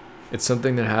 It's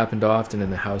something that happened often in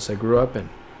the house I grew up in.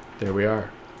 There we are.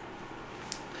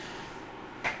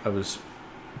 I was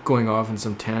going off on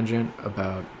some tangent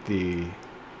about the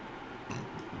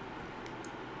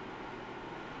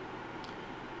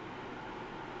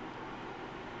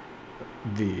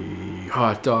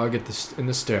hot dog in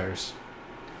the stairs,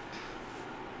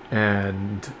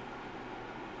 and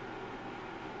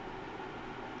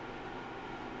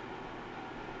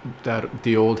that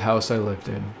the old house I lived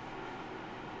in.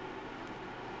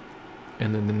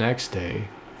 And then the next day,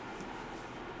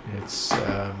 it's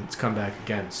come back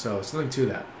again. So it's nothing to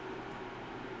that.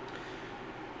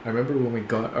 I remember when we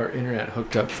got our internet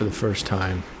hooked up for the first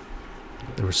time,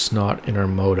 there was snot in our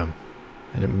modem,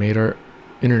 and it made our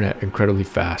internet incredibly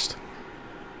fast.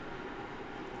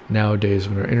 Nowadays,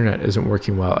 when our internet isn't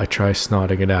working well, I try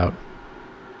snotting it out,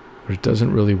 but it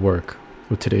doesn't really work.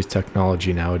 With today's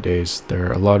technology nowadays, there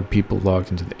are a lot of people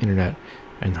logged into the internet,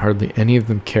 and hardly any of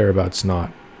them care about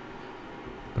snot.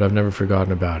 But I've never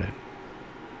forgotten about it.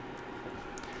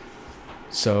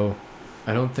 So,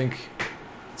 I don't think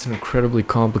it's an incredibly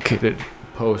complicated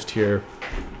post here.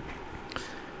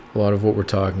 A lot of what we're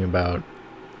talking about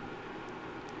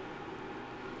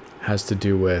has to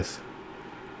do with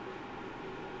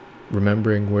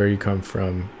remembering where you come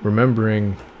from,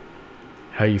 remembering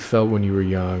how you felt when you were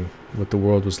young, what the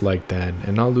world was like then,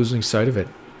 and not losing sight of it,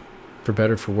 for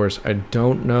better or for worse. I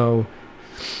don't know.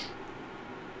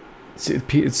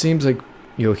 It seems like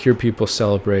you'll hear people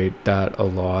celebrate that a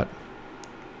lot.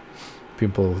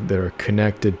 People that are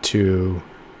connected to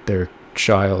their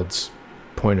child's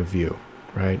point of view,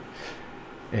 right?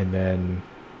 And then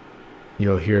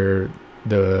you'll hear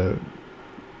when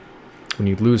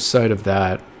you lose sight of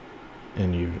that,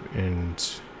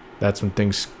 and that's when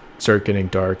things start getting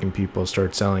dark and people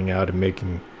start selling out and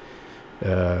making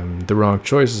the wrong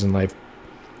choices in life.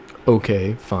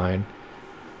 Okay, fine.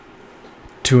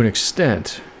 To an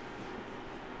extent,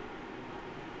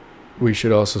 we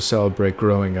should also celebrate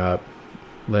growing up,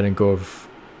 letting go of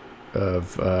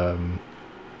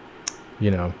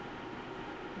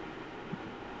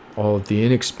all of the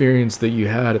inexperience that you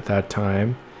had at that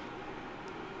time.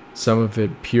 Some of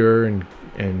it pure and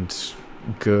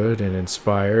good and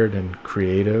inspired and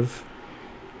creative,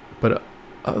 but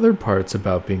other parts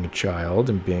about being a child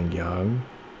and being young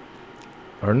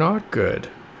are not good.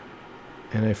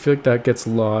 And I feel like that gets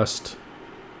lost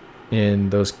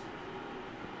in those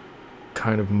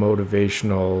kind of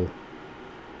motivational,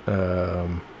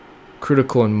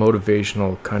 critical and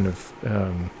motivational kind of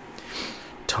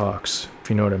talks, if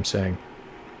you know what I'm saying.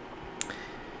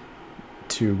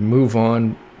 To move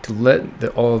on, to let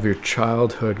all of your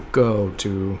childhood go,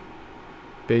 to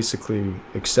basically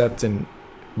accept and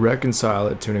reconcile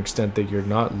it to an extent that you're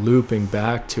not looping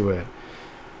back to it,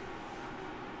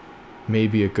 may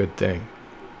be a good thing.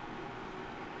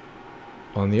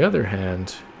 On the other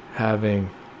hand,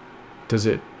 when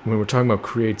we're talking about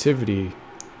creativity,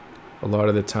 a lot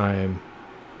of the time,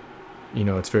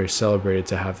 it's very celebrated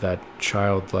to have that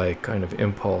childlike kind of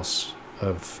impulse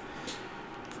of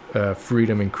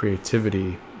freedom and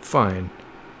creativity. Fine.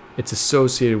 It's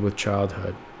associated with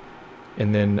childhood.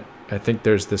 And then I think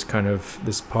there's this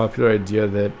popular idea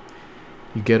that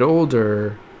you get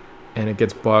older and it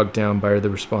gets bogged down by the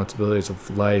responsibilities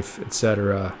of life,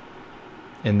 etc.,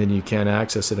 and then you can't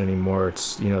access it anymore.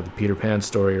 It's, the Peter Pan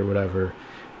story or whatever.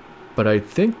 But I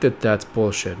think that that's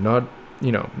bullshit. Not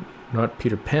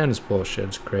Peter Pan is bullshit.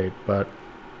 It's great, but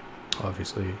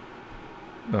obviously,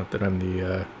 not that I'm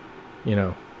the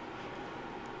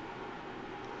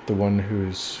one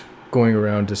who's going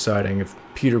around deciding if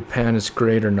Peter Pan is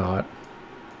great or not.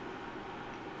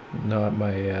 Not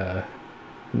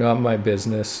my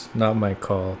business, not my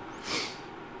call.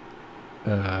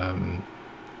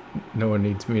 No one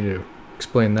needs me to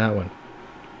explain that one.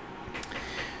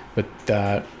 But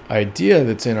that idea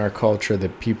that's in our culture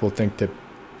that people think that,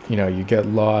 you get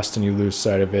lost and you lose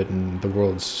sight of it and the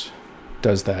world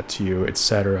does that to you,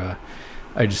 etc.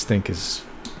 I just don't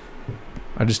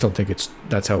think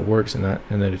that's how it works and that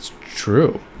it's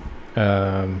true.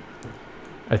 I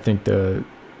think the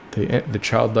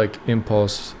childlike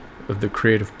impulse of the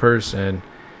creative person,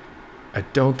 I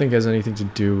don't think has anything to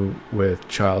do with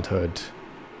childhood.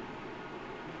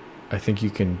 I think you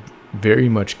can very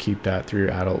much keep that through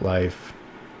your adult life.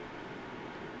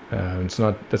 That's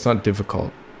not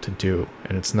difficult to do,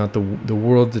 and it's not the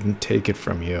world didn't take it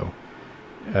from you.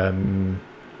 And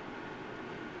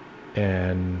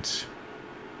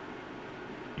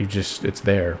it's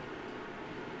there.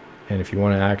 And if you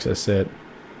want to access it,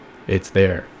 it's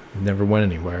there. It never went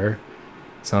anywhere.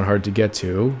 It's not hard to get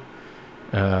to.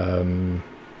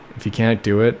 If you can't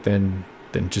do it, then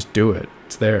just do it.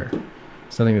 It's there.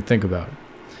 It's nothing to think about.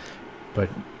 But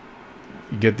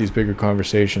you get these bigger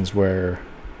conversations where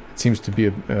it seems to be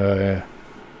a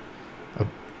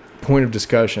point of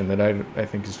discussion that I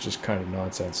think is just kind of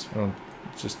nonsense. It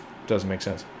just doesn't make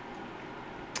sense.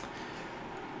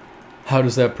 How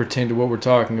does that pertain to what we're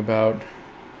talking about?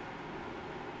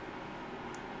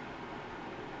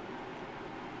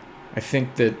 I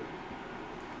think that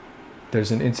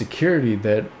there's an insecurity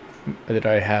that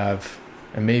I have,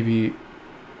 and maybe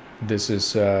this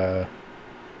is I'm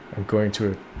going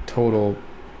to a total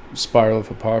spiral of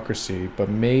hypocrisy, but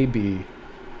maybe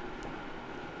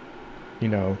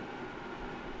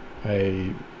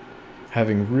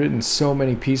having written so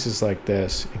many pieces like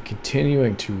this and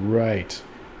continuing to write,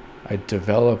 I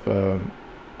develop a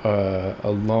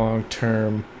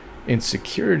long-term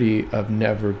insecurity of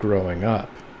never growing up.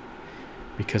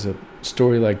 Because a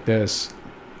story like this,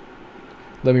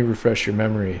 let me refresh your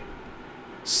memory.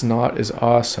 Snot is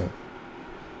awesome.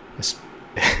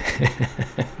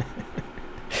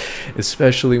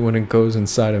 Especially when it goes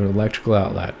inside of an electrical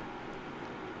outlet.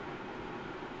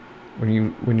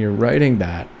 When you're writing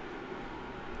that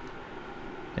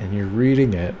and you're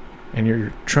reading it and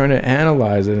you're trying to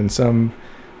analyze it in some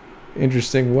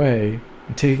interesting way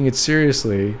and taking it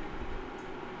seriously,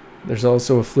 there's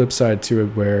also a flip side to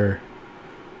it where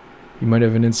you might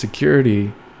have an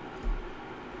insecurity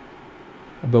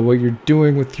about what you're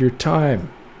doing with your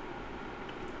time.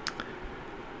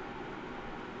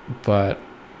 But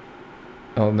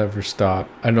I'll never stop,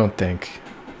 I don't think.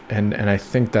 And I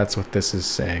think that's what this is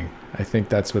saying. I think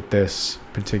that's what this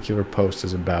particular post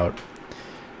is about.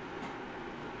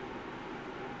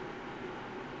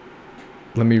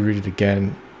 Let me read it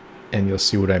again and you'll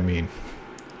see what I mean.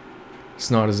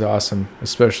 Snot is awesome,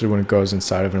 especially when it goes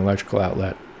inside of an electrical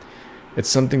outlet. It's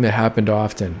something that happened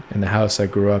often in the house I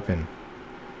grew up in.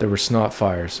 There were snot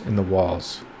fires in the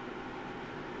walls.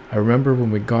 I remember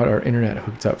when we got our internet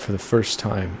hooked up for the first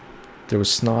time, there was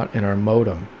snot in our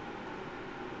modem.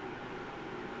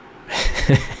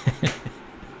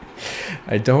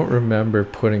 I don't remember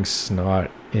putting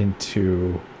snot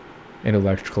into an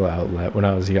electrical outlet when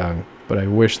I was young, but I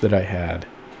wish that I had.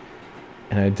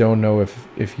 And I don't know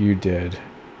if you did,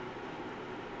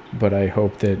 but I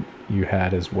hope that you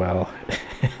had as well.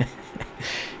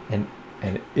 and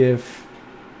if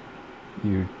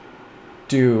you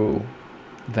do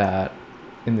that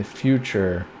in the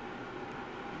future,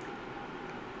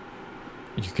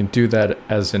 you can do that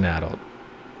as an adult.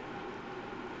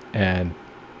 And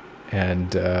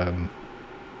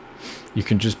you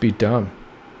can just be dumb,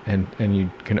 and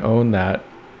you can own that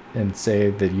and say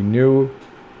that you knew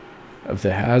of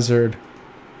the hazard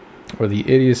or the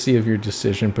idiocy of your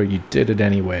decision, but you did it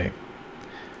anyway.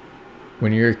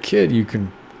 When you're a kid, you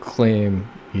can claim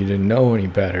you didn't know any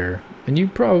better, and you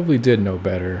probably did know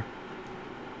better.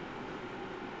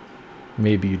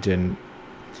 Maybe you didn't.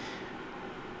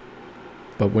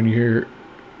 But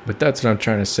that's what I'm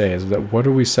trying to say, is that what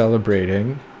are we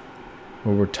celebrating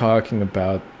when we're talking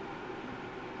about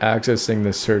accessing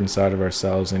this certain side of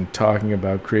ourselves and talking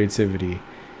about creativity,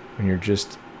 when you're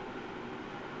just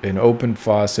an open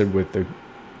faucet with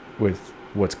with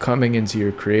what's coming into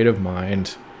your creative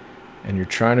mind, and you're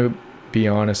trying to be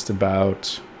honest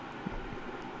about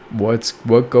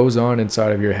what goes on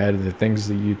inside of your head, the things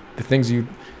you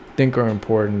think are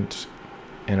important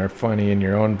and are funny in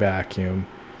your own vacuum.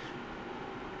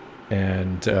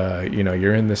 And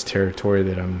you're in this territory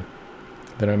that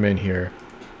I'm in here.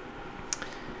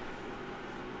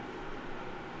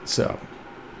 So,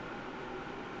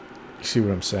 you see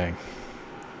what I'm saying?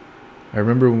 I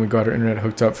remember when we got our internet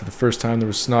hooked up for the first time, there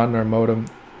was snot in our modem,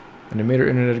 and it made our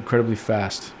internet incredibly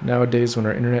fast. Nowadays, when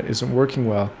our internet isn't working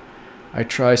well, I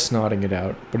try snotting it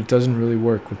out, but it doesn't really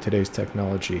work with today's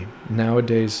technology.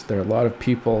 Nowadays, there are a lot of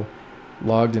people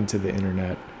logged into the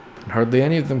internet, and hardly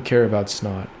any of them care about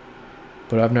snot,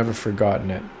 but I've never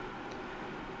forgotten it.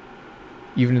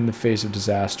 Even in the face of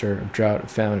disaster, of drought,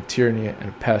 of famine, of tyranny,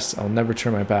 and pests, I'll never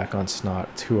turn my back on snot.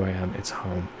 It's who I am. It's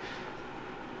home.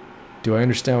 Do I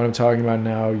understand what I'm talking about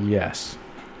now? Yes.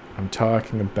 I'm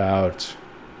talking about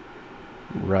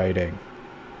writing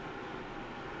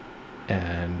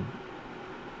and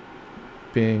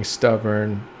being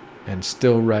stubborn and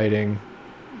still writing,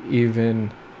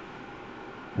 even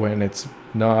when it's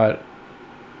not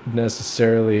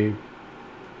necessarily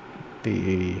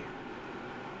the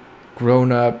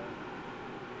grown-up,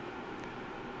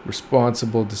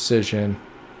 responsible decision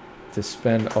to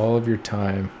spend all of your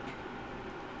time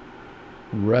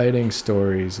writing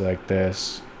stories like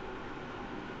this,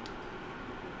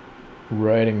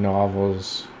 writing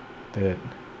novels that,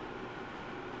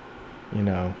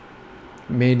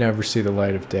 may never see the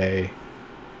light of day.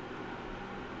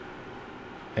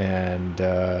 And,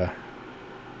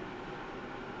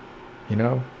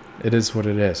 it is what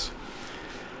it is.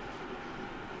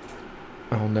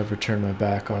 I'll never turn my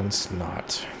back on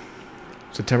snot.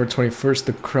 September 21st,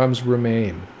 the crumbs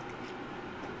remain.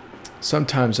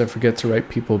 Sometimes I forget to write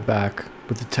people back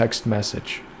with a text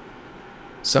message.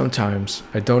 Sometimes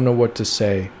I don't know what to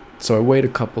say, so I wait a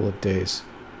couple of days.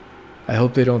 I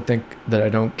hope they don't think that I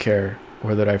don't care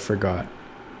or that I forgot.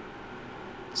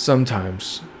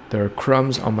 Sometimes there are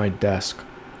crumbs on my desk.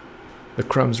 The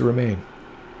crumbs remain,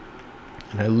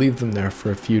 and I leave them there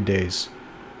for a few days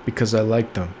because I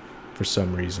like them for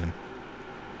some reason.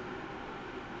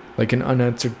 Like an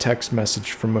unanswered text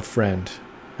message from a friend.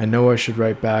 I know I should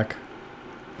write back,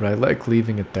 but I like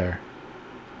leaving it there.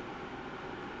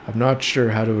 I'm not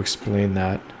sure how to explain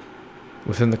that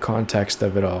within the context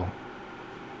of it all.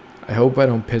 I hope I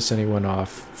don't piss anyone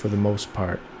off for the most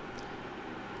part,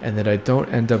 and that I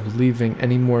don't end up leaving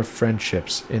any more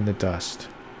friendships in the dust.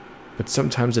 But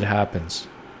sometimes it happens,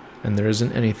 and there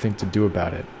isn't anything to do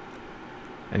about it.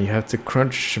 And you have to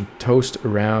crunch some toast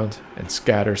around and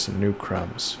scatter some new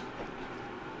crumbs.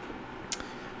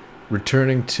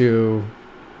 Returning to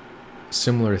a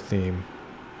similar theme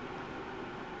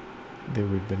that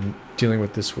we've been dealing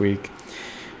with this week.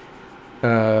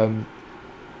 When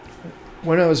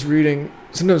I was reading,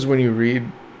 sometimes when you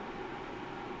read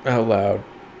out loud,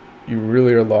 you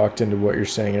really are locked into what you're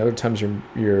saying. And other times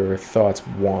your thoughts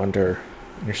wander.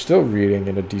 And you're still reading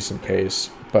at a decent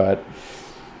pace, but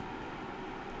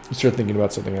you start thinking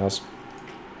about something else.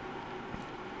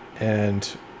 And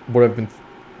what I've been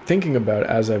thinking about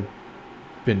as I've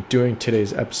been doing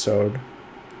today's episode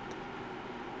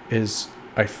is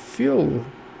I feel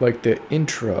like the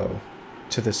intro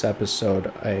to this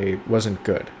episode I wasn't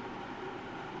good.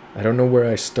 I don't know where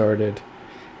I started,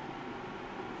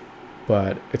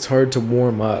 but it's hard to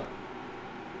warm up.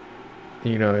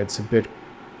 It's a bit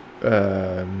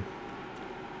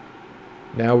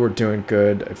now we're doing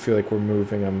good. I feel like we're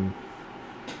moving. I'm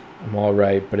all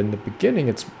right. But in the beginning,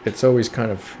 it's always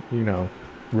kind of,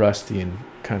 rusty and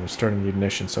kind of starting the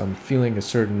ignition. So I'm feeling a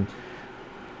certain,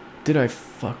 did I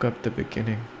fuck up the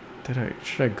beginning?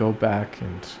 Should I go back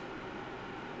and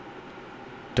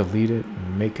delete it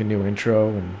and make a new intro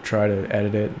and try to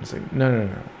edit it? It's like, no.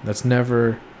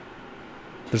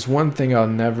 There's one thing I'll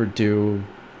never do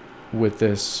with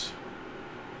this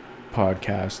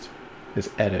podcast is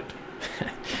edit.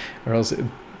 Or else it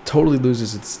totally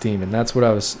loses its steam. And that's what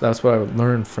I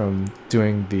learned from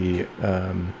doing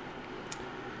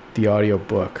the audio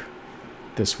book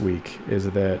this week,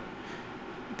 is that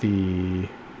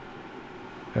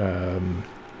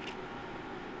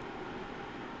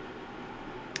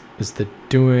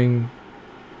doing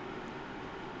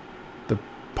the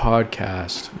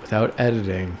podcast without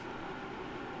editing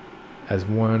as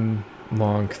one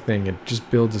long thing, it just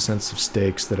builds a sense of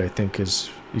stakes that I think it's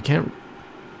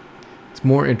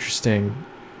more interesting,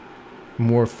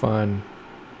 more fun,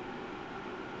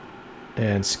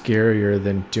 and scarier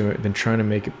than trying to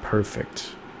make it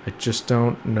perfect. I just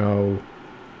don't know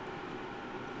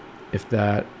if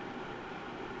that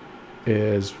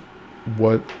is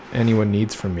what anyone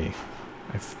needs from me.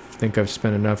 I think I've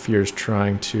spent enough years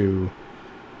trying to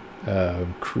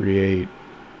create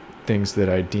things that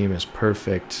I deem as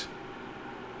perfect,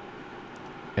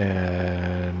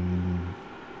 and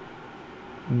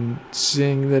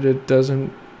seeing that it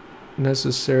doesn't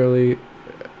necessarily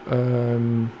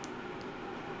it's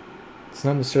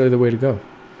not necessarily the way to go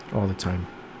all the time.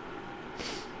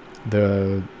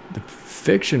 The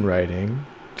fiction writing,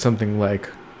 something like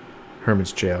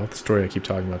Hermit's Jail, the story I keep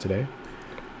talking about today,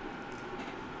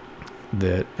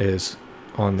 that is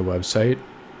on the website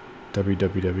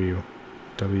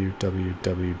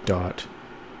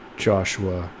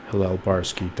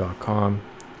www.joshuahillelbarsky.com.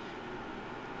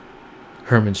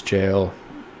 Hermit's Jail,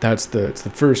 it's the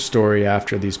first story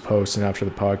after these posts and after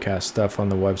the podcast stuff on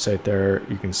the website there.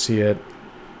 You can see it.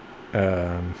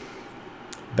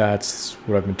 That's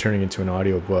what I've been turning into an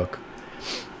audiobook,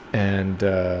 and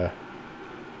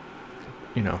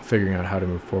figuring out how to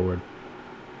move forward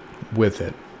with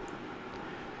it.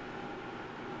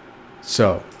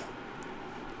 So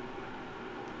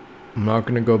I'm not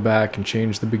going to go back and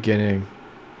change the beginning,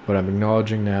 but I'm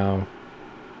acknowledging now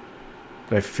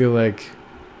that I feel like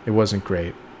it wasn't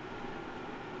great.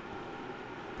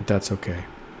 But that's okay.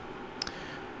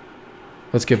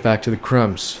 Let's get back to the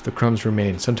crumbs. The crumbs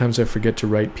remain. Sometimes I forget to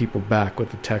write people back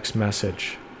with a text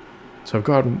message. So I've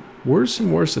gotten worse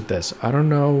and worse at this. I don't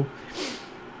know.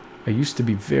 I used to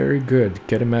be very good.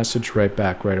 Get a message, write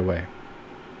back right away.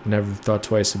 Never thought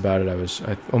twice about it. I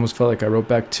almost felt like I wrote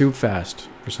back too fast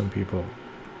for some people.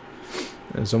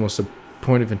 It's almost a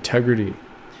point of integrity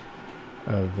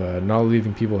of not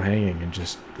leaving people hanging and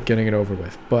just getting it over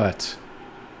with. But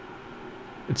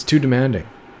it's too demanding.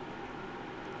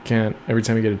 Can't, every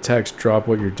time you get a text, drop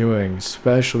what you're doing,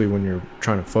 especially when you're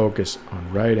trying to focus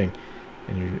on writing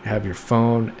and you have your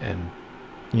phone and,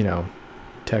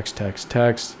 text.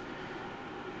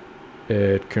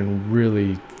 It can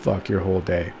really fuck your whole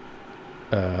day.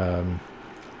 So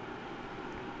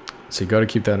you got to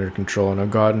keep that under control, and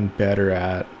I've gotten better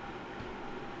at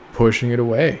pushing it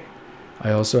away.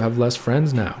 I also have less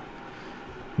friends now.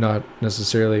 Not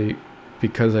necessarily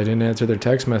because I didn't answer their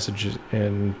text messages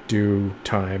in due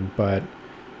time, but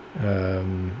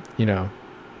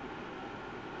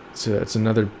it's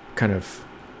another kind of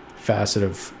facet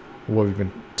of what we've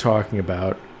been talking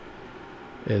about.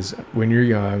 Is when you're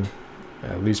young,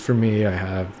 at least for me, you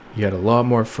had a lot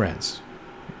more friends,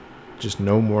 just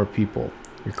no more people.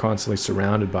 You're constantly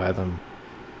surrounded by them,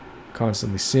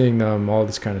 constantly seeing them, all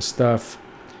this kind of stuff.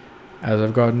 As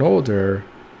I've gotten older,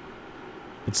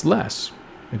 it's less.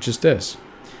 It just is.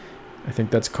 I think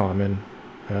that's common.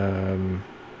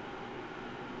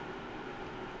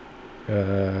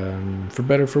 For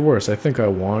better, for worse. I think I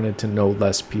wanted to know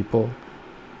less people.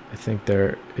 I think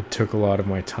it took a lot of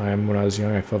my time when I was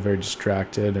young. I felt very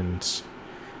distracted and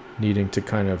needing to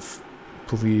kind of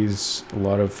please a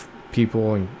lot of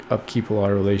people and upkeep a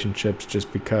lot of relationships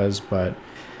just because. But,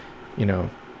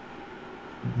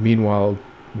 meanwhile,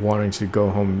 wanting to go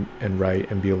home and write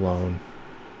and be alone,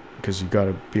 because you got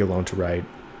to be alone to write.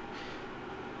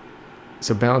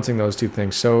 So balancing those two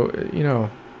things. So,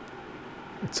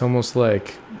 it's almost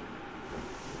like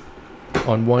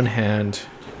on one hand,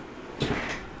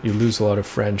 you lose a lot of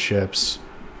friendships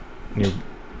and you're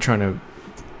trying to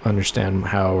understand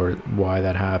how or why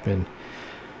that happened.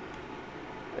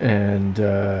 And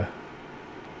if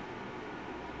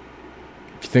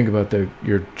you think about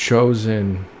your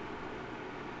chosen,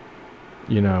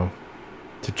 to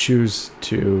choose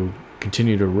to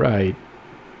continue to write,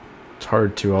 it's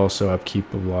hard to also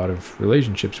upkeep a lot of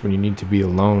relationships when you need to be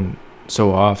alone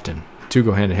so often. Two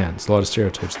go hand in hand. There's a lot of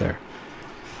stereotypes there.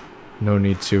 No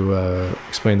need to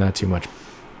explain that too much.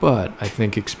 But I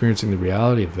think experiencing the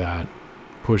reality of that,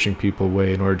 pushing people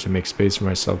away in order to make space for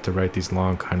myself to write these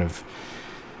long kind of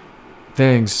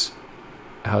things,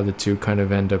 how the two kind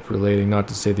of end up relating. Not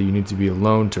to say that you need to be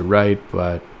alone to write,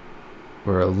 but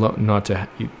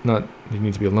you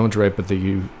need to be alone to write, but that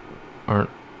you aren't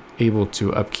able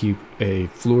to upkeep a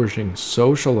flourishing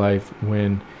social life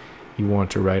when you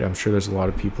want to write. I'm sure there's a lot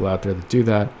of people out there that do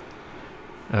that.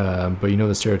 But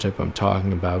the stereotype I'm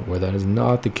talking about, where that is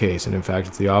not the case, and in fact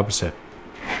it's the opposite.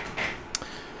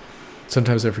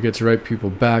 Sometimes I forget to write people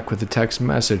back with a text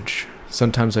message.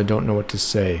 Sometimes I don't know what to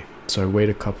say, so I wait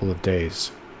a couple of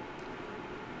days.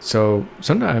 So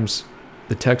sometimes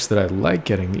the texts that I like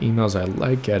getting, the emails I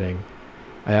like getting,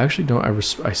 I actually don't,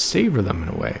 I savor them in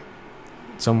a way.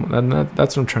 That's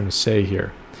what I'm trying to say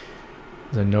here.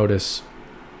 As I notice,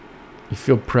 you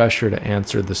feel pressure to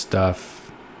answer the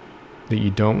stuff that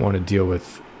you don't want to deal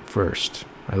with first.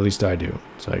 At least I do.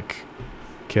 It's like,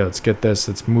 okay, let's get this.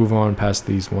 Let's move on past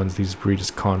these ones. These breed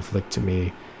just conflict to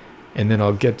me. And then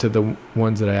I'll get to the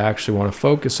ones that I actually want to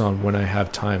focus on when I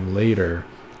have time later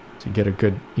to get a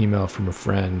good email from a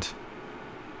friend.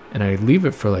 And I leave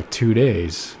it for like 2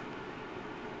 days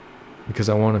because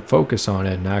I want to focus on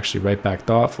it and actually write back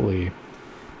thoughtfully.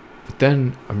 But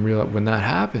then when that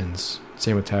happens,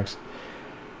 same with text,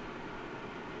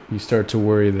 you start to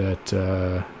worry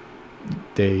that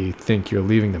they think you're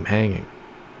leaving them hanging.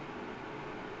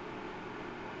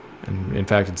 And in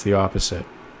fact, it's the opposite.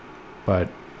 But,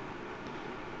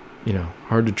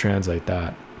 hard to translate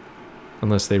that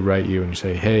unless they write you and you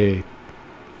say, hey,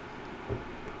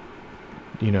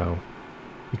 you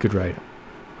could write,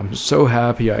 I'm so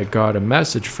happy I got a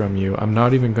message from you. I'm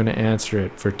not even going to answer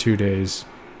it for 2 days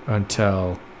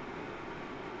until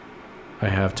I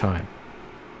have time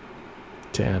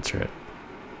to answer it.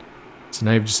 So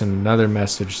now you've just sent another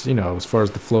message, as far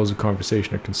as the flows of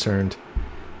conversation are concerned,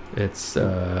 it's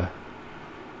a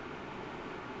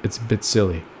bit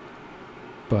silly.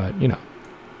 But,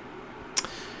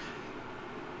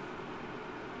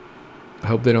 I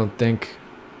hope they don't think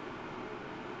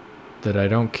that I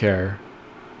don't care.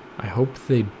 I hope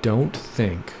they don't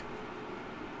think.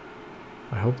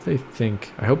 I hope they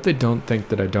don't think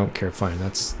that I don't care. Fine,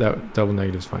 that double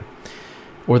negative is fine.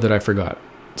 Or that I forgot.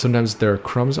 Sometimes there are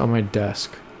crumbs on my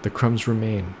desk. The crumbs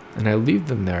remain, and I leave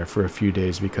them there for a few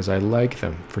days because I like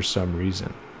them for some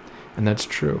reason. And that's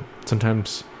true.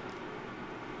 Sometimes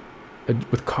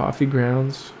with coffee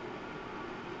grounds,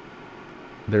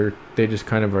 they just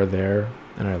kind of are there,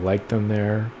 and I like them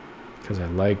there because I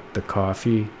like the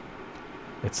coffee.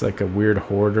 It's like a weird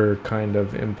hoarder kind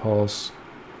of impulse.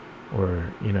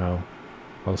 Or,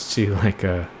 I'll see like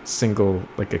a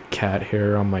cat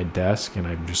hair on my desk, and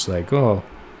I'm just like, oh,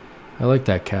 I like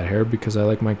that cat hair because I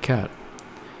like my cat.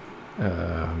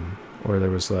 Or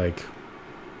there was like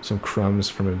some crumbs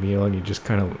from a meal, and you just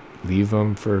kind of leave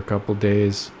them for a couple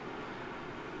days.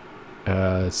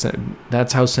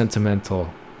 That's how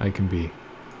sentimental I can be,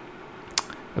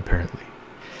 apparently.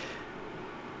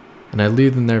 And I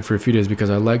leave them there for a few days because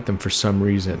I like them for some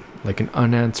reason, like an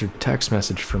unanswered text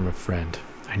message from a friend.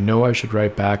 I know I should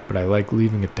write back, but I like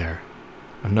leaving it there.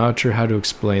 I'm not sure how to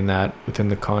explain that within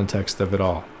the context of it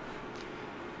all.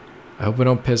 I hope I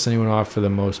don't piss anyone off for the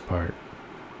most part,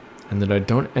 and that I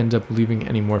don't end up leaving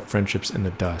any more friendships in the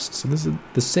dust. So this is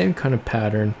the same kind of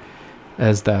pattern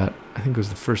as that, I think it was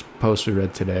the first post we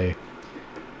read today.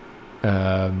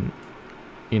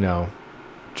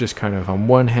 Just kind of on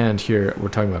one hand here, we're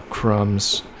talking about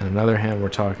crumbs, and on the other hand, we're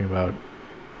talking about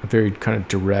a very kind of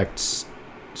direct,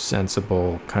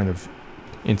 sensible kind of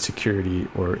insecurity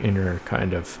or inner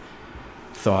kind of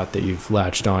thought that you've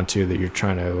latched onto that you're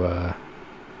trying to,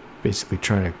 basically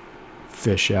trying to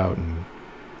fish out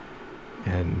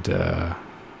and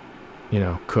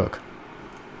cook.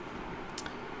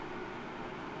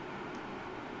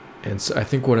 And so I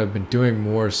think what I've been doing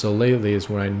more so lately is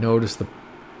when I notice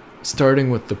starting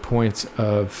with the points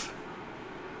of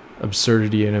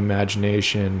absurdity and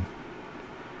imagination,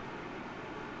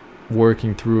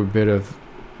 working through a bit of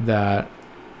that,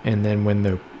 and then when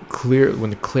the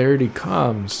clarity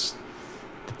comes,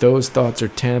 that those thoughts are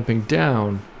tamping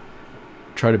down,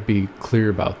 try to be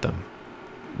clear about them,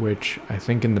 which I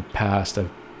think in the past I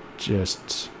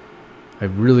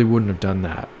really wouldn't have done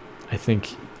that. I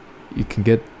think you can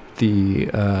get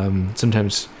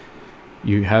sometimes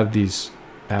you have these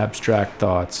abstract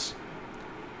thoughts,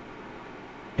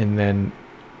 and then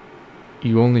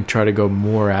you only try to go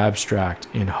more abstract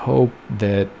in hope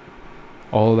that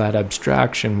all that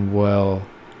abstraction will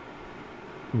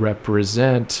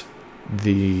represent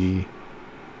the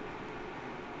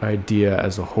idea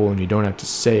as a whole, and you don't have to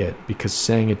say it because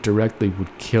saying it directly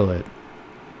would kill it.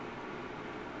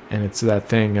 And it's that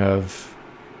thing of,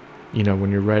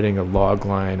 when you're writing a log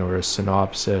line or a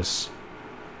synopsis,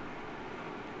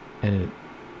 and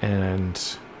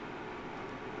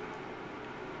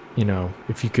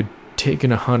if you could take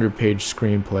an 100-page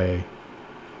screenplay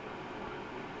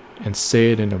and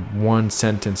say it in a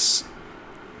 1-sentence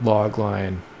log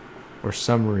line or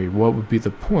summary, what would be the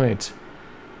point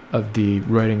of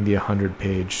writing the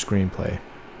 100-page screenplay?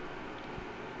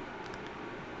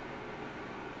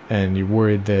 And you're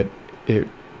worried that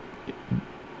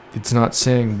it's not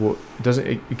saying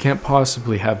you can't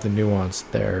possibly have the nuance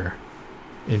there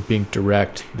in being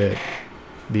direct that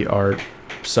the art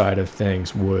side of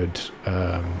things would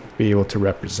be able to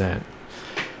represent.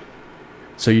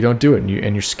 So you don't do it, and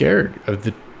you're scared of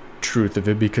the truth of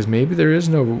it because maybe there is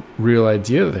no real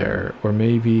idea there, or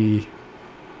maybe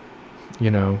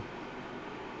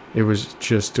it was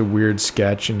just a weird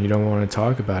sketch and you don't want to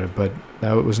talk about it. But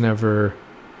that was never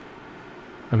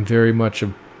I'm very much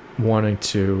wanting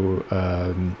to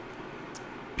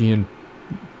be in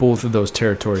both of those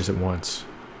territories at once.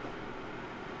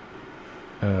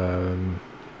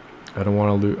 I don't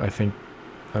want to lose. I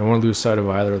don't want to lose sight of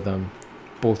either of them.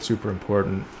 Both super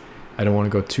important. I don't want to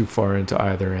go too far into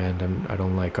either end. I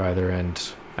don't like either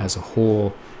end as a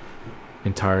whole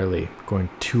entirely. Going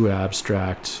too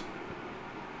abstract,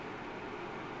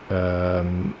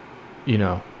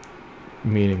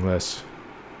 meaningless.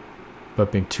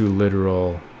 But being too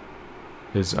literal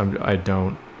is I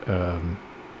don't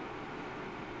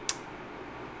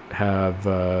have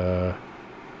I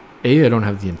don't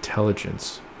have the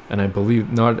intelligence, and I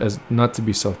believe not to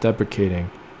be self-deprecating.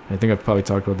 I think I've probably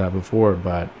talked about that before,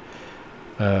 but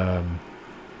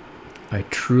I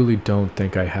truly don't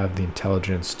think I have the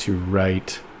intelligence to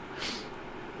write,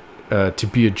 to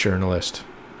be a journalist,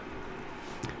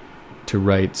 to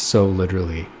write so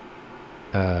literally.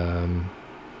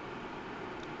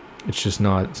 It's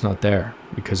not there,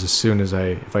 because as soon as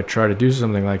if I try to do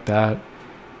something like that,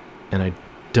 and I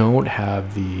don't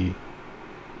have the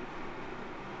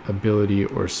ability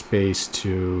or space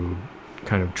to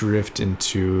kind of drift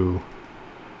into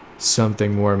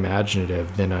something more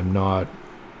imaginative, then I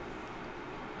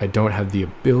don't have the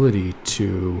ability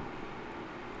to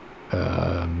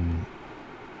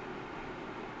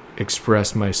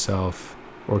express myself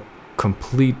or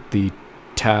complete the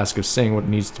task of saying what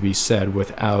needs to be said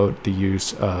without the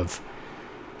use of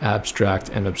abstract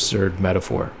and absurd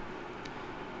metaphor.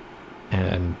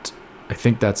 And I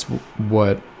think that's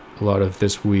what a lot of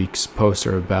this week's posts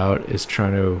are about, is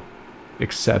trying to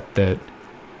accept that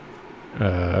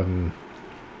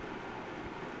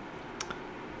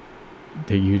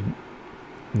that you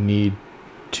need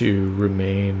to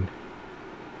remain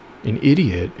an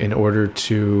idiot in order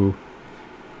to,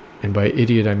 and by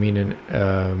idiot I mean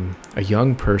a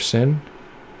young person,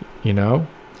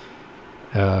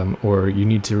 or you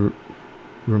need to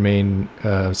remain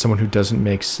someone who doesn't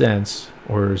make sense,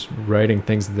 or is writing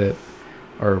things that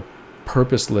are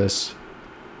purposeless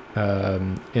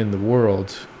in the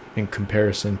world in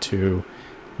comparison to,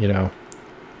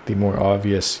 the more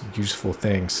obvious, useful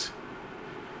things,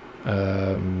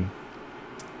 and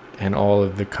all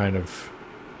of the kind of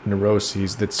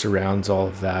neuroses that surrounds all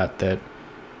of that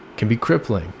can be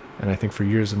crippling, and I think for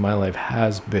years of my life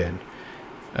has been.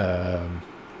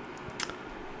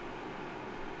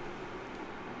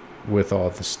 With all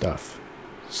the stuff.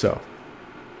 So,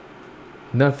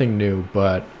 nothing new,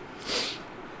 but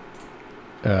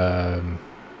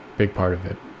big part of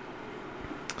it.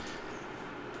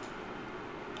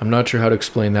 I'm not sure how to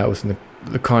explain that within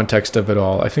the context of it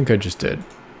all. I think I just did.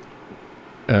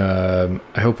 I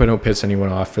hope I don't piss anyone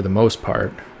off for the most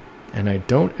part, and I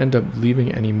don't end up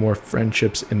leaving any more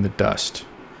friendships in the dust.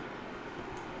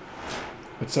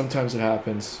 But sometimes it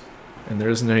happens, and there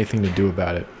isn't anything to do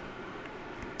about it.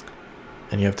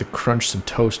 And you have to crunch some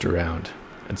toast around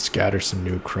and scatter some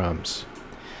new crumbs.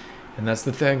 And that's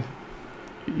the thing.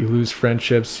 You lose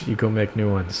friendships, you go make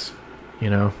new ones,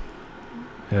 And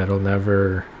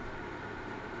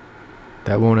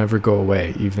that won't ever go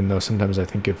away, even though sometimes I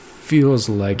think it feels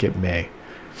like it may.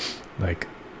 Like,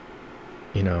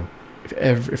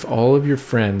 if all of your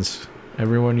friends,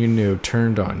 everyone you knew,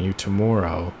 turned on you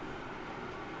tomorrow,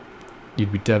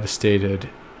 you'd be devastated.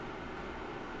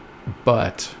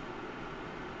 But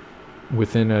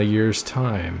within a year's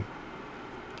time,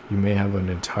 you may have an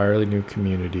entirely new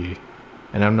community.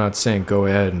 And I'm not saying go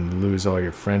ahead and lose all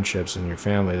your friendships and your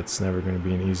family. That's never going to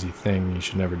be an easy thing. You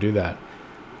should never do that.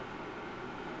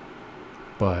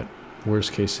 But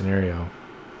worst case scenario,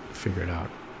 figure it out.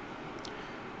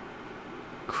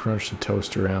 Crunch some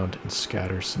toast around and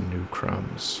scatter some new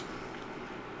crumbs.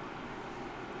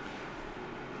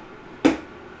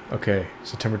 Okay,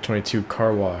 September 22,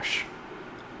 car wash.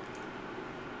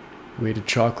 We ate a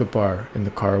chocolate bar in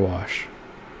the car wash.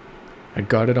 I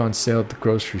got it on sale at the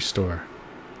grocery store.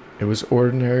 It was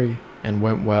ordinary and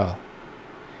went well.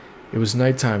 It was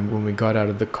nighttime when we got out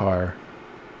of the car,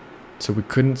 so we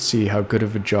couldn't see how good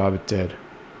of a job it did,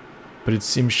 but it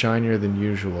seemed shinier than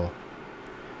usual.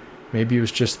 Maybe it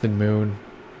was just the moon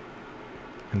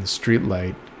and the street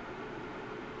light.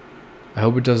 I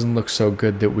hope it doesn't look so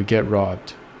good that we get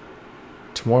robbed.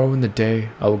 Tomorrow in the day,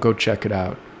 I will go check it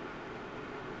out.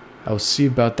 I will see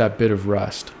about that bit of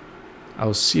rust. I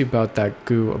will see about that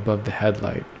goo above the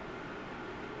headlight.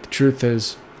 The truth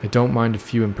is, I don't mind a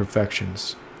few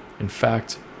imperfections. In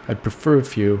fact, I'd prefer a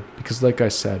few because, like I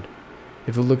said,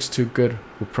 if it looks too good,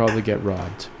 we'll probably get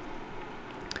robbed.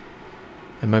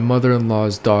 And my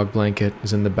mother-in-law's dog blanket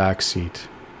is in the back seat.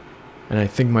 And I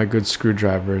think my good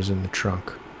screwdriver is in the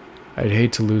trunk. I'd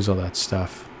hate to lose all that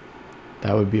stuff.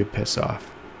 That would be a piss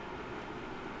off.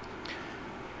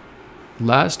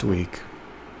 Last week,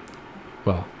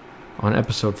 well, on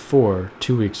episode 4,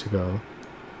 2 weeks ago,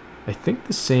 I think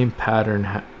the same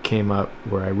pattern came up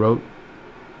where I wrote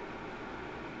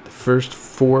the first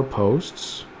 4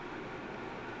 posts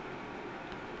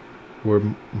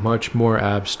were much more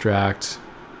abstract,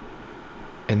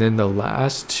 and then the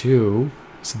last 2,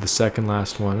 this is the second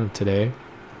last one of today,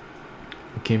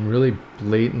 became really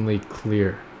blatantly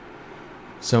clear.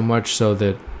 So much so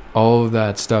that all of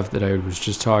that stuff that I was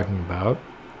just talking about,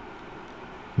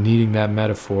 needing that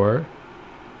metaphor,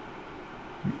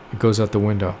 it goes out the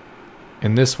window.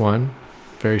 And this one,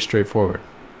 very straightforward.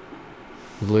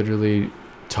 Literally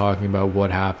talking about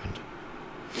what happened.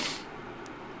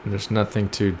 And there's nothing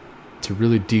to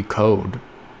really decode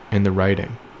in the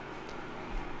writing.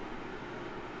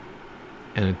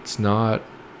 And it's not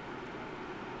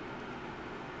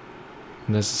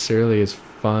necessarily as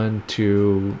fun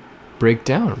to break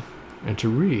down and to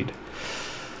read.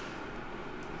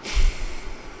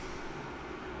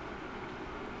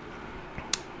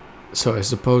 So I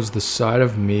suppose the side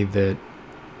of me that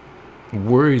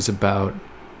worries about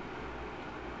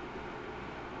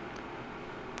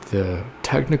the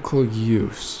technical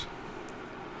use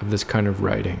of this kind of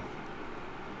writing,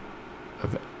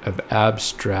 of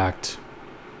abstract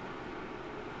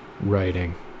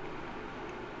writing,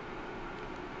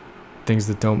 things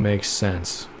that don't make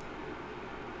sense.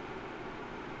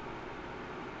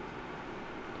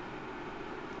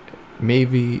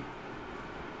 Maybe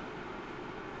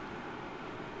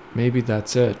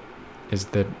that's it, is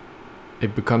that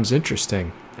it becomes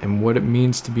interesting. And what it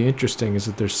means to be interesting is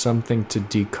that there's something to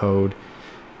decode,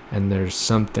 and there's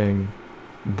something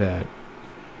that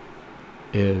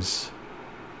is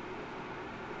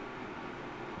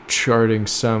charting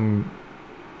some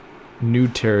new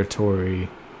territory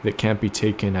that can't be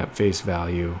taken at face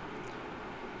value,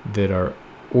 that our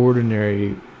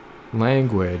ordinary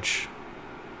language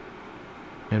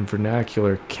and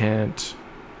vernacular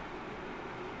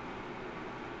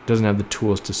doesn't have the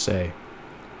tools to say.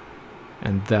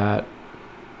 And that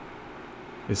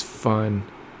is fun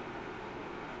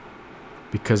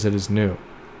because it is new.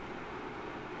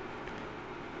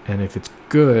 And if it's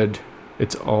good,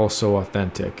 it's also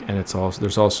authentic, and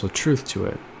there's also truth to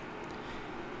it.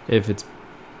 If it's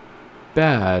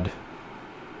bad,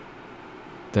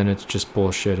 then it's just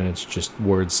bullshit, and it's just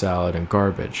word salad and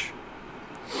garbage.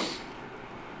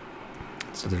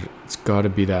 So it's got to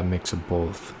be that mix of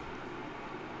both.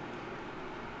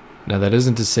 Now, that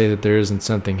isn't to say that there isn't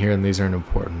something here and these aren't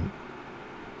important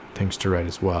things to write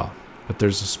as well. But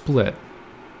there's a split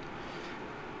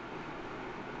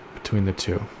between the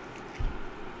two.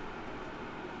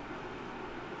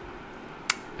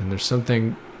 And there's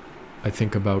something I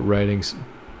think about writing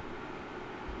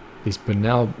these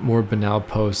more banal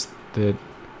posts that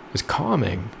is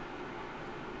calming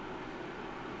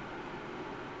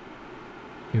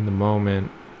in the moment.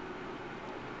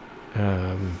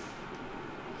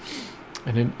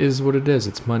 And it is what it is.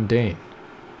 It's mundane.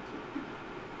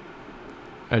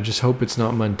 I just hope it's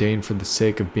not mundane for the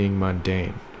sake of being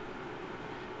mundane.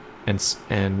 And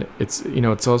it's,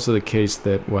 it's also the case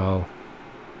that, well,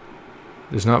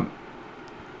 there's not,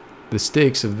 the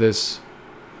stakes of this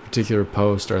particular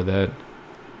post are that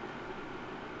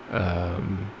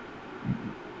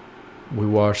we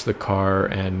wash the car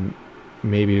and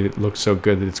maybe it looks so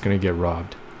good that it's going to get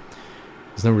robbed.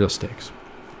 There's no real stakes.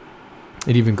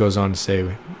 It even goes on to say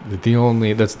that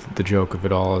that's the joke of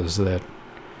it all, is that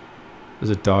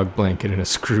there's a dog blanket and a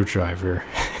screwdriver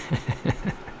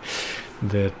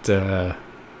that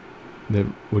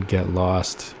would get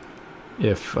lost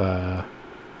if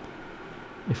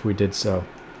we did so.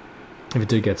 If it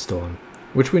did get stolen,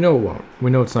 which we know it won't.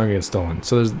 We know it's not going to get stolen.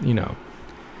 So there's,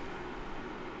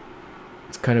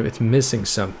 it's missing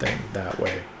something that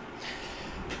way.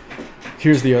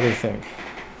 Here's the other thing.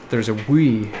 There's a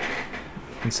we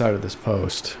inside of this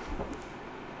post.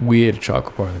 We ate a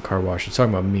chocolate bar in the car wash. It's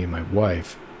talking about me and my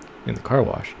wife in the car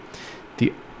wash.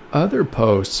 The other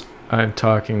posts I'm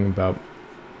talking about,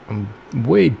 I'm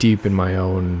way deep in my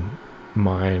own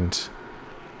mind.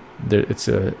 It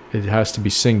has to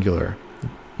be singular,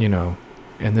 and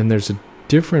then there's a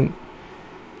different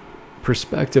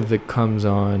perspective that comes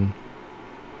on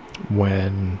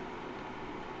when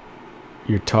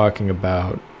you're talking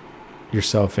about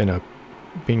yourself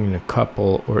being in a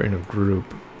couple or in a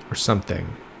group or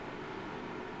something,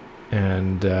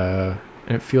 and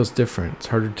it feels different. It's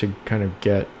harder to kind of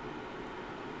get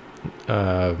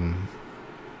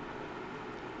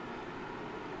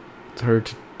it's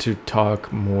hard to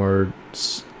talk more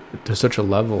to such a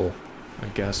level, I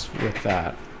guess, with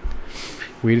that.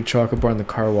 We ate a chocolate bar in the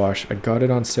car wash. I got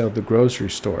it on sale at the grocery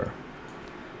store.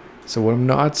 So what I'm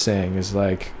not saying is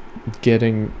like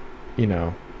getting, you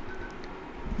know,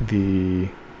 the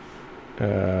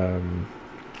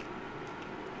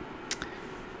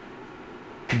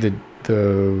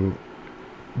the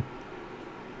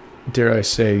dare I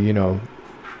say, you know,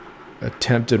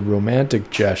 attempted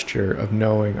romantic gesture of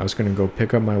knowing I was going to go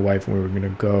pick up my wife and we were going to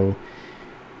go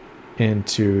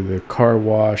into the car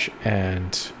wash,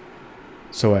 and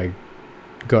so I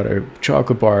got a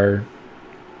chocolate bar,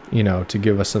 you know, to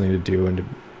give us something to do and to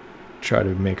try to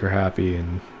make her happy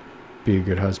and be a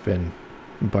good husband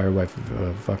and buy her wife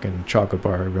a fucking chocolate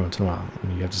bar every once in a while,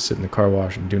 and you have to sit in the car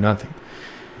wash and do nothing.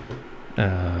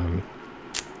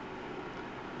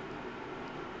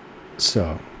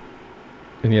 So,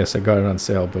 and yes, I got it on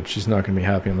sale, but she's not going to be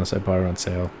happy unless I bought it on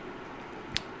sale.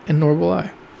 And nor will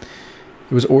I.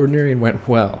 It was ordinary and went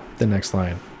well, the next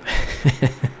line.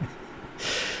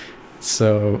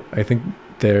 So, I think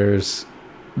there's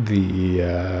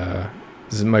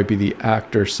this might be the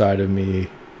actor side of me,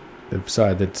 the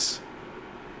side that's,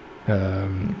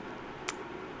 you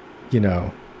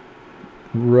know,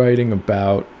 writing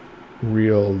about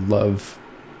real love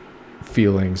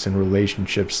feelings and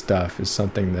relationship stuff is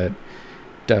something that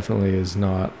definitely is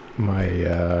not my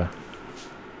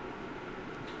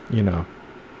you know,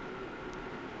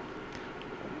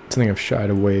 something I've shied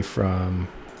away from.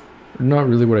 Not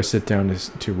really what I sit down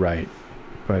to write,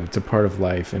 but it's a part of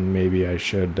life, and maybe I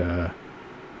should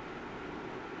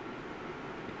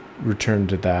return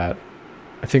to that.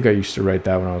 I think I used to write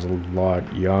that when I was a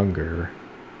lot younger.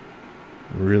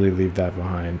 Really leave that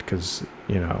behind, because,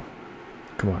 you know,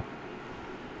 come on.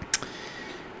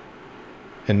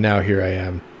 And now here I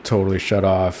am, totally shut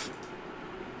off.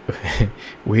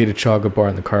 We ate a chocolate bar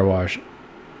in the car wash.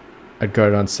 I got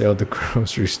it on sale at the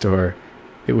grocery store.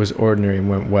 It was ordinary and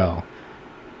went well.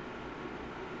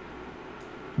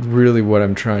 Really what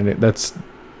I'm trying to... That's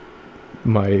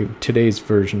my today's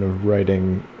version of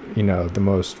writing, you know, the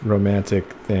most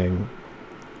romantic thing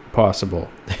possible.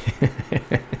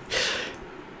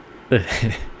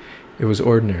 It was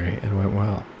ordinary and went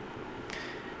well.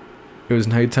 It was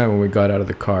nighttime when we got out of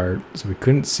the car, so we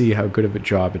couldn't see how good of a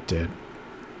job it did.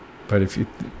 But if you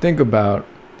think about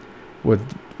what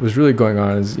was really going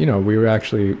on is, you know, we were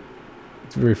actually...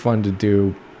 It's very fun to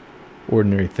do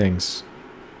ordinary things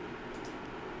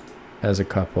as a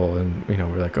couple, and, you know,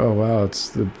 we're like, oh wow,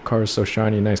 the car is so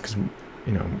shiny and nice, because,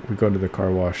 you know, we go to the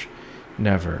car wash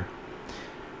never.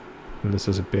 And this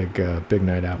was a big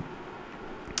night out.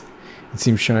 It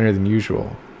seemed shinier than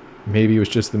usual. Maybe it was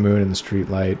just the moon and the street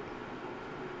light.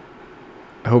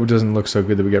 I hope it doesn't look so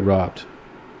good that we get robbed.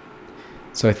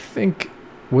 So I think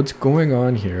what's going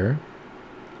on here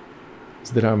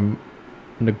is that I'm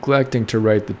neglecting to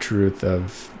write the truth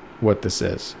of what this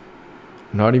is.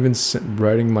 I'm not even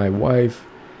writing my wife.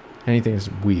 Anything is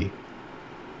we.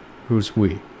 Who's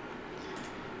we?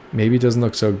 Maybe it doesn't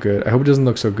look so good. I hope it doesn't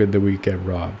look so good that we get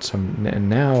robbed. So and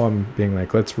now I'm being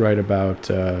like, let's write about,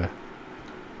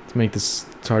 let's make this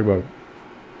talk about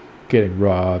getting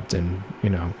robbed, and, you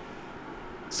know,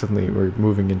 suddenly we're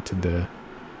moving into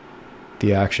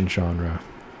the action genre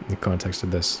in the context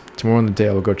of this. Tomorrow on the day,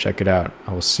 I will go check it out.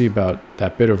 I will see about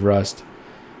that bit of rust.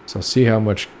 So I'll see how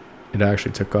much it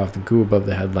actually took off the goo above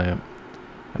the headlamp.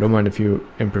 I don't mind a few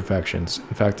imperfections.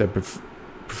 In fact, I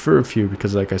prefer a few,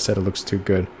 because, like I said, it looks too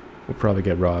good. We'll probably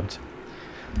get robbed.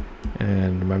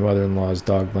 And my mother-in-law's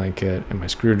dog blanket and my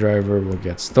screwdriver will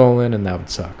get stolen, and that would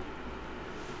suck.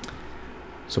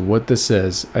 So what this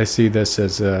is, I see this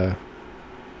as a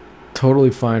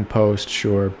totally fine post,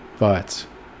 sure, but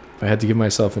if I had to give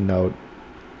myself a note,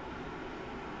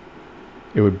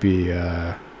 it would be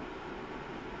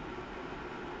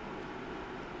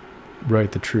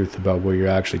write the truth about what you're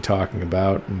actually talking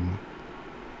about, and,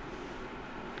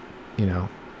 you know,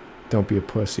 don't be a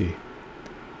pussy.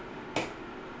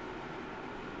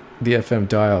 The FM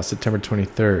dial, September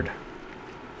 23rd.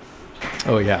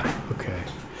 Oh yeah, okay.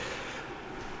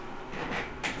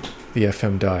 The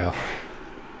FM dial.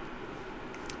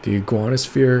 The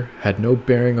iguanosphere had no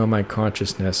bearing on my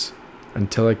consciousness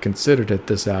until I considered it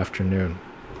this afternoon.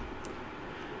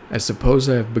 I suppose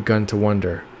I have begun to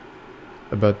wonder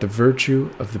about the virtue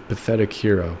of the pathetic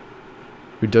hero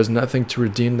who does nothing to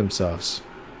redeem themselves.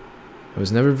 I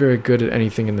was never very good at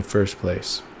anything in the first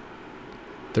place.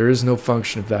 There is no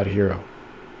function of that hero.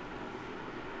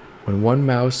 When one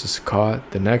mouse is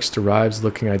caught, the next arrives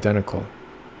looking identical.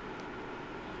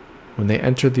 When they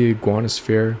enter the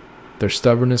iguanosphere, their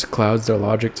stubbornness clouds their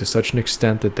logic to such an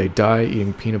extent that they die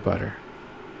eating peanut butter.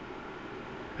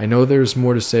 I know there is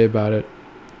more to say about it,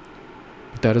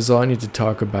 but that is all I need to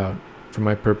talk about for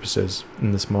my purposes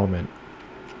in this moment.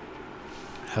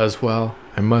 As well,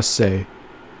 I must say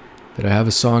that I have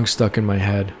a song stuck in my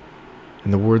head,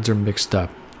 and the words are mixed up.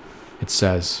 It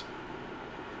says,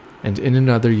 "And in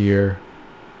another year,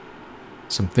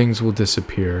 some things will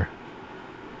disappear,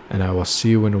 and I will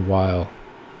see you in a while,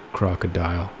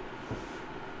 crocodile."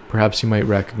 Perhaps you might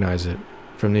recognize it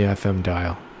from the FM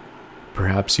dial.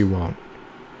 Perhaps you won't.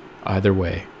 Either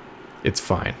way, it's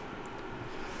fine.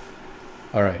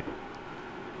 All right.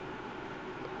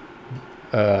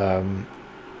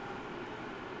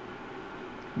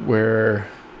 Where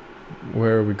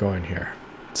are we going here?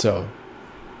 So,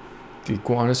 the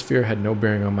iguanosphere had no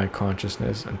bearing on my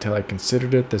consciousness until I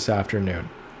considered it this afternoon.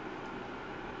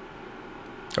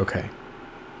 Okay.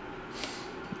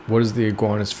 What is the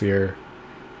iguanosphere?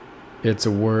 It's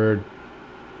a word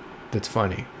that's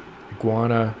funny.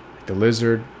 Iguana, like the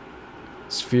lizard,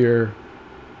 sphere,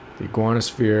 the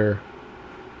iguanosphere.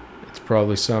 It's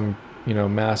probably some,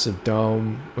 massive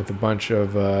dome with a bunch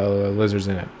of lizards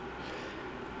in it.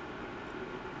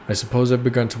 I suppose I've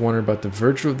begun to wonder about the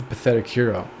virtue of the pathetic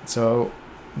hero. So,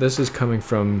 this is coming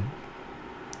from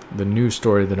the new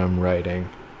story that I'm writing,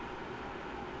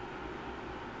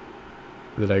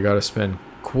 that I got to spend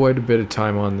quite a bit of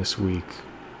time on this week.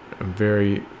 I'm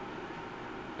very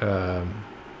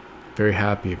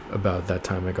happy about that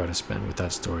time I got to spend with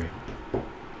that story.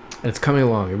 And it's coming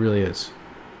along, it really is.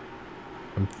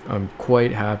 I'm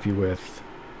quite happy with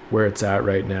where it's at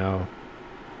right now.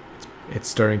 It's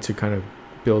starting to kind of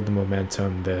build the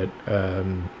momentum that that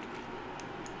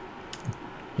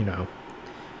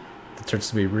starts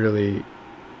to be really,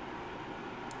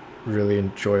 really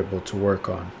enjoyable to work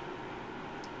on.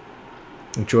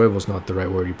 Enjoyable is not the right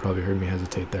word. You probably heard me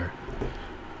hesitate there.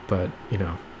 But,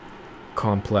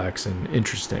 complex and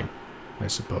interesting, I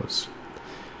suppose.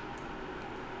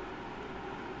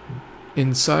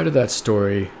 Inside of that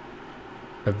story,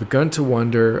 I've begun to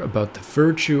wonder about the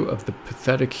virtue of the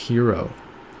pathetic hero.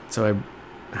 So I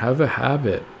have a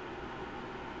habit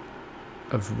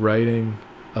of writing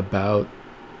about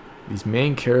these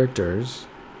main characters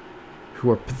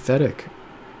who are pathetic,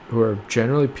 who are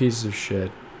generally pieces of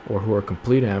shit, or who are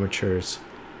complete amateurs,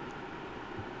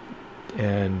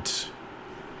 and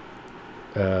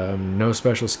no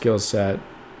special skill set,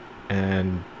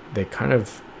 and they kind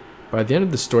of, by the end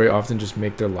of the story, often just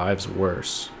make their lives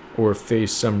worse, or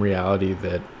face some reality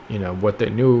that, what they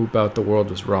knew about the world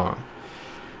was wrong.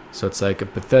 So it's like a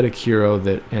pathetic hero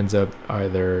that ends up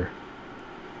either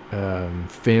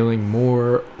failing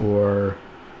more or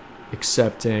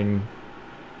accepting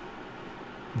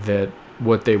that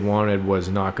what they wanted was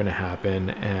not going to happen,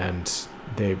 and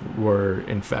they were,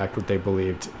 in fact, what they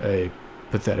believed, a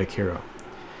pathetic hero.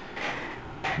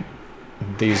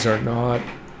 These are not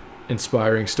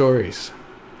inspiring stories.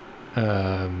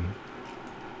 But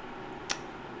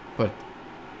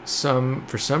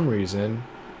for some reason,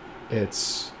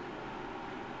 it's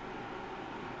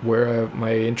where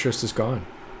my interest is gone.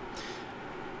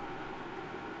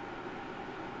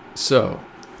 So,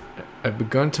 I've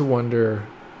begun to wonder,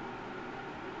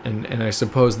 and I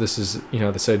suppose this is,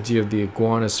 this idea of the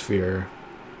iguanosphere.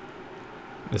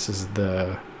 This is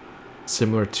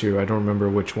similar to, I don't remember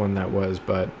which one that was,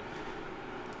 but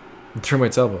the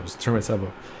Termite's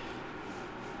Elbow,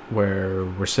 where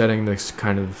we're setting this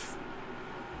kind of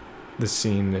the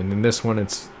scene, and in this one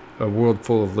it's a world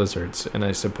full of lizards, and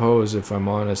I suppose, if I'm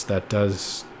honest, that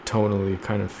does tonally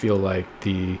kind of feel like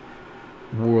the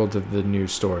world of the new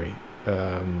story.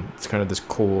 It's kind of this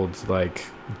cold, like,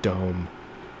 dome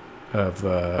of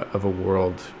a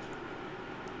world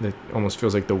that almost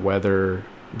feels like the weather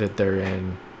that they're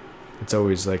in. It's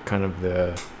always like kind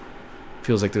of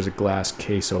feels like there's a glass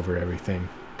case over everything,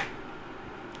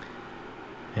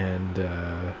 and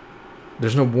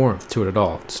there's no warmth to it at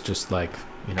all. It's just like,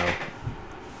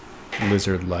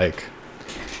 lizard-like.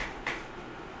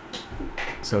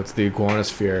 So it's the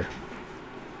iguanosphere. It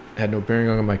had no bearing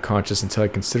on my conscience until I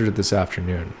considered it this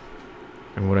afternoon.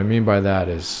 And what I mean by that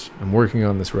is I'm working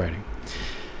on this writing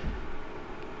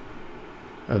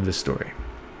of this story.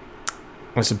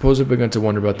 I suppose I've begun to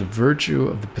wonder about the virtue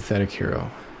of the pathetic hero.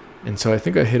 And so I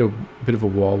think I hit a bit of a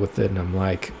wall with it, and I'm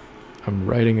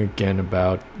writing again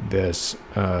about this.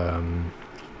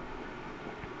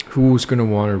 Who's going to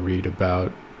want to read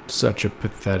about such a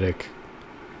pathetic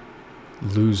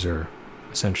loser,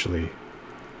 essentially?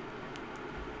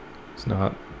 It's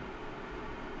not,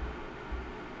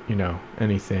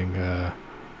 anything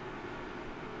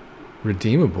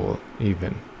redeemable,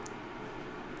 even.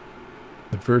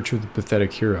 The virtue of the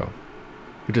pathetic hero,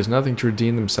 who does nothing to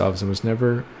redeem themselves and was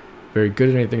never very good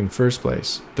at anything in the first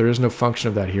place. There is no function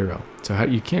of that hero. So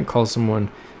you can't call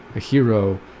someone a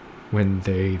hero when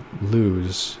they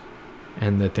lose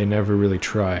and that they never really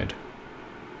tried.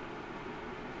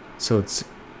 So it's,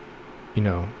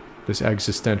 this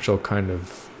existential kind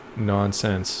of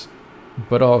nonsense,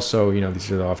 but also,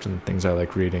 these are often things I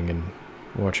like reading and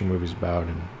watching movies about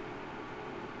and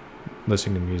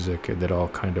listening to music that all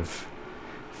kind of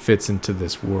fits into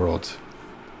this world.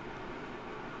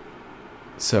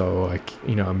 So,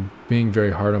 I'm being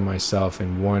very hard on myself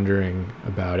and wondering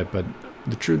about it, but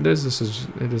the truth is,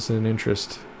 it is an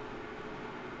interest.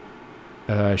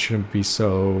 I shouldn't be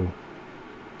so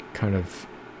kind of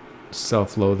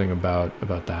self-loathing about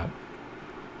that.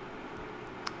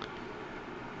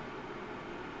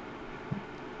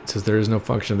 It says there is no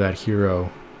function of that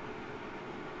hero,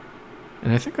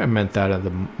 and I think I meant that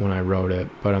when I wrote it,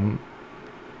 but I'm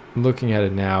looking at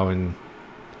it now, and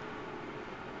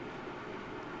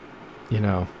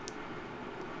it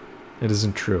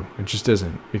isn't true. It just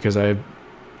isn't, because I'm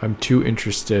too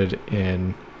interested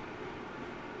in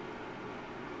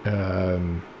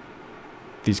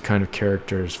these kind of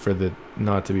characters for the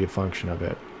not to be a function of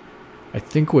it. I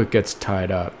think what gets tied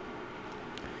up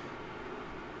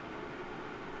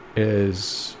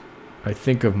is, I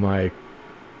think of my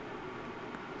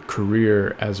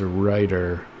career as a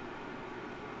writer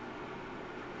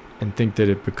and think that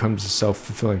it becomes a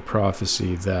self-fulfilling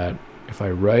prophecy that if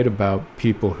I write about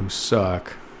people who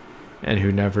suck and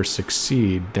who never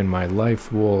succeed, then my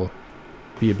life will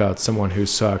be about someone who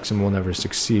sucks and will never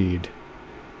succeed.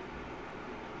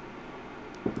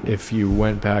 If you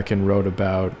went back and wrote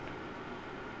about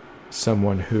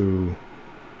someone who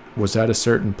was at a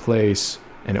certain place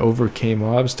and overcame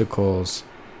obstacles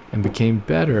and became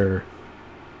better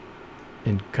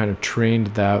and kind of trained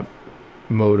that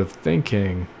mode of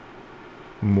thinking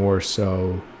more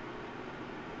so,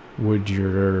 would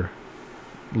your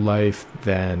life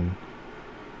then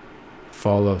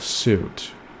follow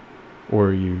suit? Or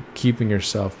are you keeping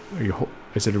yourself,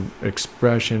 is it an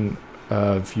expression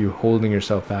of you holding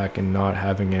yourself back and not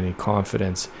having any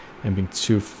confidence and being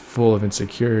too full of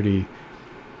insecurity,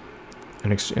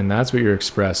 and that's what you're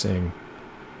expressing,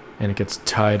 and it gets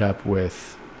tied up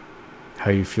with how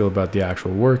you feel about the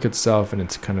actual work itself, and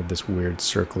it's kind of this weird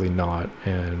circly knot,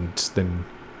 and then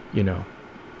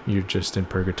you're just in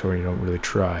purgatory, you don't really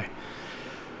try,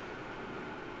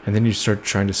 and then you start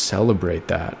trying to celebrate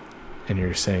that, and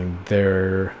you're saying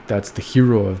that's the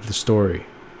hero of the story,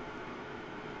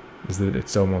 is that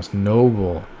it's almost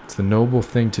noble. It's the noble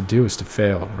thing to do, is to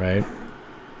fail, right?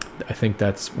 I think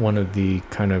that's one of the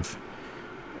kind of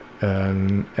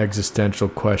existential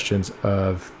questions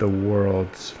of the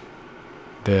world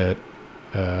that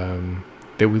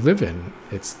we live in.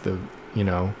 It's the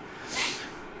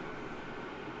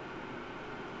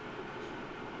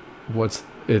what's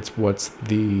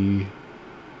the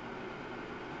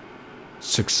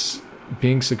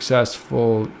being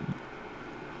successful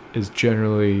is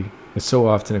so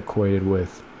often equated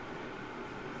with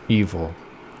evil.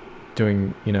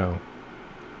 Doing, you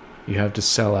have to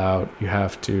sell out, you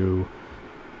have to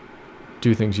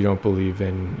do things you don't believe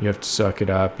in, you have to suck it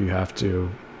up, you have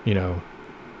to, there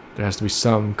has to be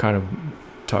some kind of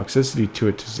toxicity to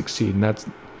it to succeed, and that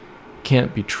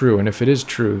can't be true. And if it is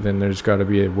true, then there's got to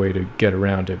be a way to get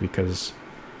around it, because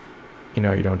you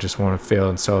don't just want to fail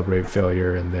and celebrate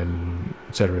failure and then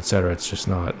et cetera, et cetera. It's just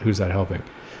not, who's that helping?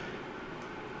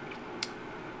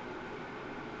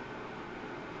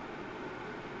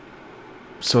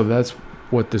 So that's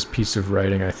what this piece of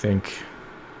writing, I think,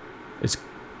 it's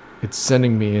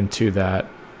sending me into that,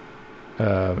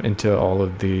 into all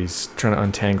of these, trying to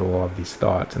untangle all of these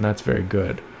thoughts, and that's very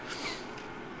good.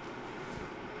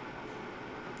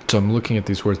 So I'm looking at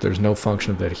these words, there's no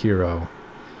function of that hero.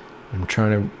 I'm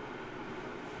trying to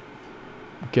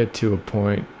get to a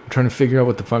point, I'm trying to figure out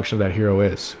what the function of that hero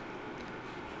is.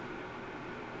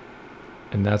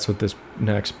 And that's what this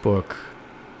next book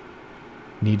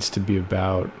needs to be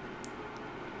about.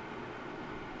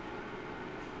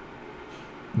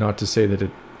 Not to say that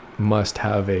it must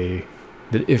have that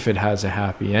if it has a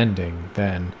happy ending,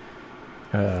 then,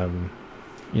 there's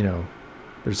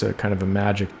a kind of a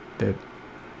magic that,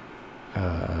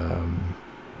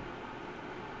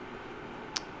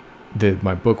 that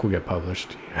my book will get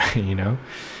published,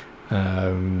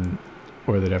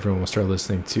 or that everyone will start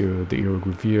listening to the Earwig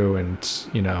Review and,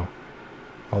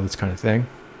 all this kind of thing.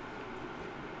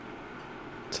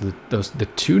 So the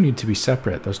two need to be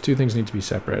separate. Those two things need to be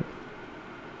separate.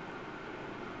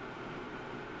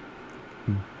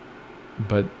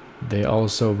 But they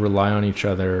also rely on each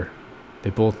other.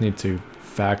 They both need to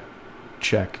fact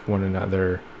check one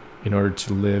another in order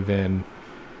to live in,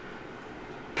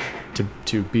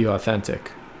 to be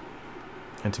authentic.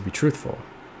 and to be truthful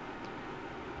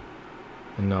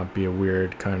and not be a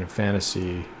weird kind of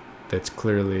fantasy that's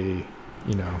clearly,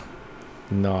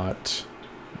 not,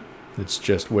 it's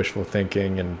just wishful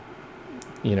thinking and,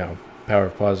 power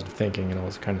of positive thinking and all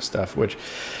this kind of stuff, which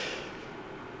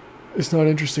is not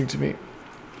interesting to me.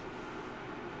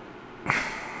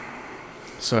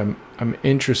 So I'm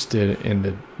interested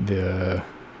in the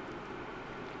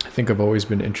I think I've always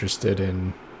been interested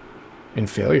in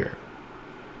failure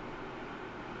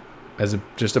as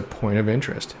just a point of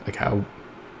interest. Like, how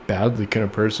badly can a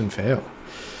person fail?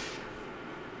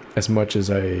 As much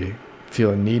as I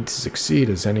feel a need to succeed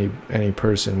as any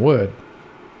person would,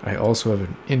 I also have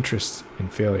an interest in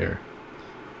failure.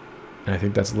 And I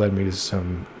think that's led me to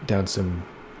some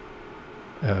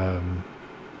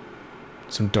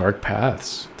dark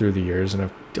paths through the years, and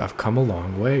I've come a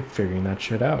long way figuring that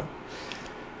shit out.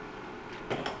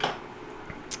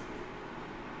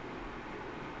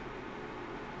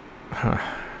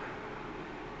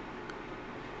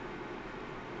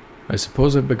 I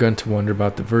suppose I've begun to wonder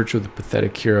about the virtue of the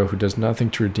pathetic hero who does nothing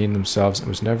to redeem themselves and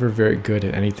was never very good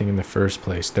at anything in the first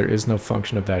place. There is no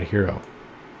function of that hero.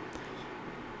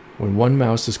 When one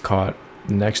mouse is caught,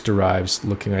 the next arrives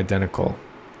looking identical.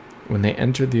 When they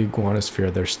enter the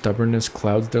iguanosphere, their stubbornness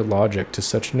clouds their logic to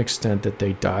such an extent that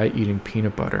they die eating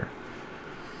peanut butter.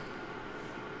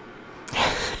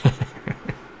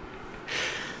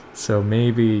 So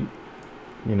maybe,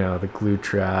 the glue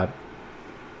trap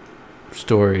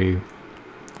story,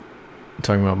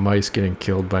 talking about mice getting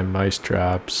killed by mouse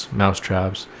traps.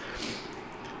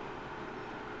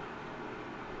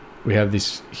 We have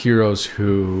these heroes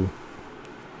who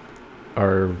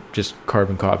are just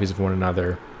carbon copies of one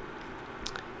another.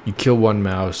 You kill one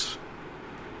mouse,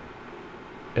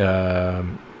 get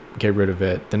rid of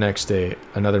it. The next day,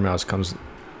 another mouse comes,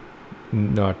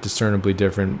 not discernibly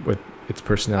different with its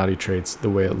personality traits, the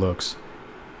way it looks,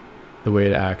 the way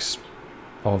it acts,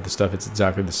 all of the stuff. It's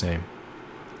exactly the same.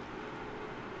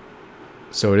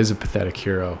 So it is a pathetic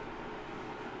hero.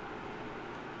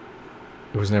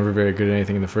 It was never very good at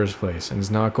anything in the first place and is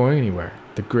not going anywhere.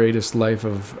 The greatest life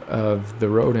of the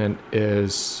rodent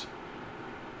is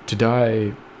to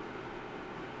die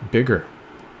bigger.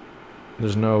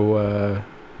 There's no,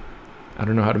 I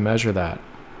don't know how to measure that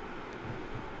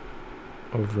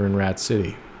over in Rat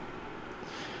City.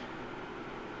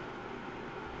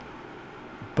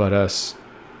 But us,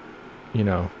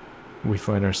 we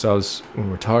find ourselves, when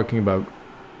we're talking about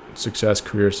success,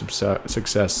 career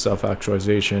success,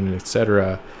 self-actualization,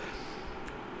 etc.,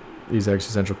 these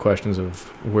existential questions of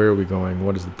where are we going,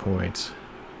 what is the point,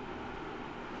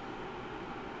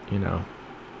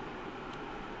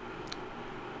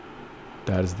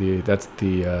 that's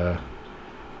the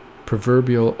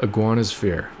proverbial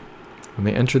iguanosphere. When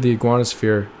they enter the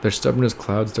iguanosphere, their stubbornness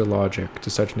clouds their logic to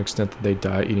such an extent that they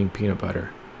die eating peanut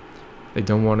butter. They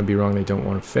don't want to be wrong, they don't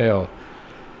want to fail.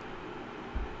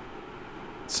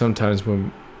 Sometimes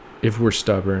if we're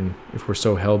stubborn, if we're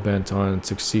so hell-bent on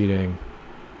succeeding,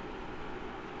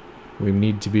 we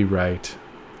need to be right,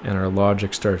 and our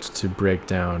logic starts to break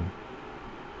down,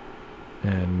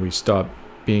 and we stop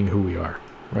being who we are,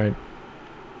 right?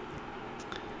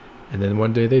 And then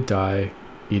one day they die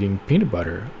eating peanut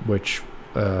butter, which,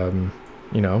 was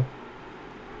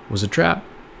a trap.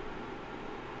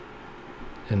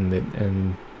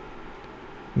 And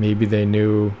maybe they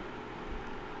knew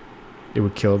it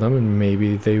would kill them, and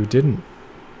maybe they didn't.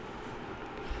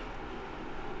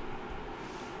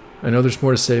 I know there's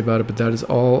more to say about it, but that is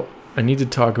all I need to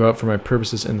talk about for my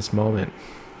purposes in this moment.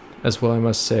 As well, I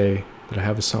must say that I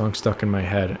have a song stuck in my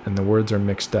head, and the words are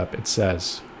mixed up. It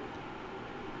says,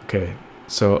 okay,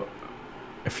 so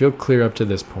I feel clear up to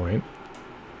this point,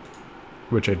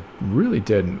 which I really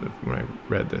didn't when I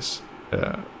read this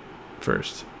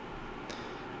first.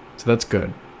 So that's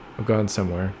good. I've gone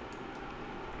somewhere.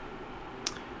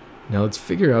 Now let's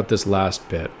figure out this last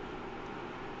bit.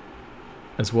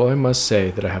 As well, I must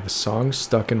say that I have a song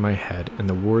stuck in my head and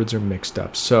the words are mixed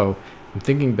up. So I'm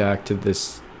thinking back to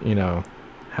this,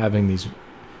 having these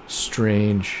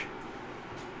strange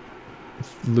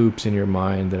loops in your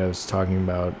mind that I was talking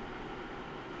about,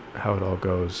 how it all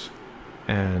goes.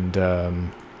 And,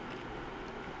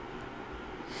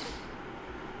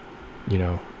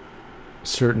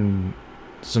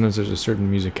 sometimes there's a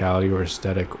certain musicality or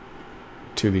aesthetic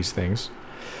to these things.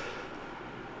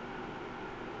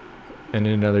 And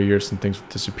in another year, some things will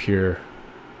disappear.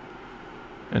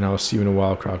 And I'll see you in a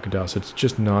wild crocodile. So it's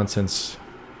just nonsense.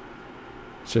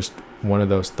 It's just one of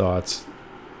those thoughts.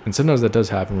 And sometimes that does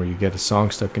happen where you get a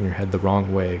song stuck in your head the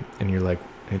wrong way. And you're like,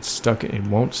 it's stuck, it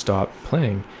won't stop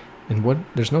playing. And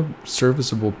there's no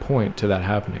serviceable point to that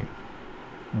happening.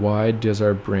 Why does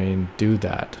our brain do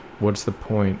that? What's the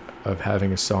point of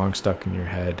having a song stuck in your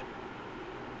head?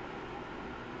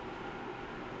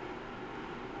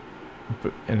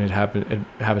 And it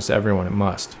happens to everyone. It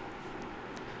must.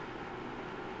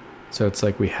 So it's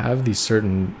like we have these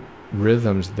certain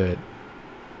rhythms that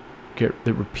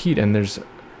repeat, and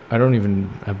I don't even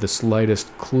have the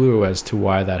slightest clue as to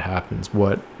why that happens.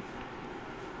 What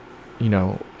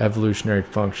evolutionary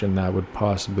function that would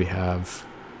possibly have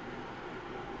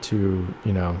to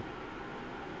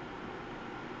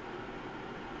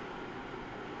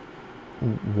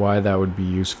why that would be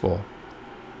useful.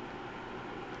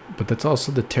 But that's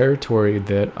also the territory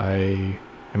that I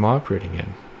am operating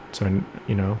in. So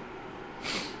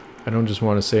I don't just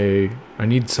want to say I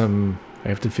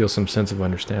have to feel some sense of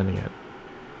understanding it.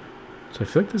 So I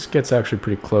feel like this gets actually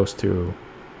pretty close to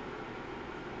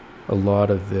a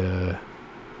lot of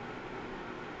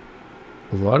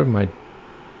my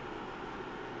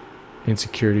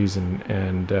insecurities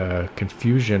and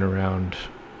confusion around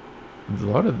a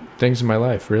lot of things in my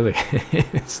life, really.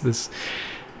 It's this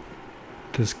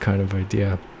kind of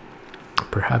idea.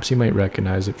 Perhaps you might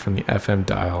recognize it from the FM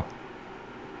dial.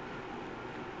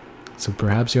 So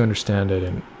perhaps you understand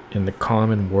it in the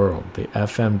common world, the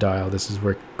FM dial. This is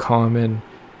where common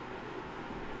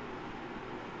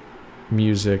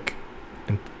music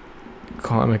and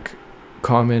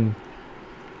common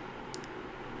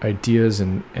ideas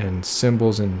and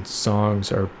symbols and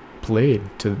songs are played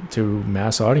to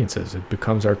mass audiences. It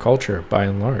becomes our culture by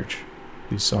and large.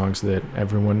 These songs that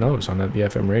everyone knows on the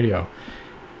FM radio.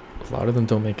 A lot of them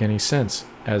don't make any sense,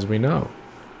 as we know.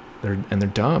 They're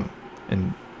dumb.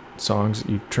 And songs,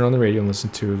 you turn on the radio and listen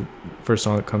to the first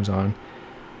song that comes on,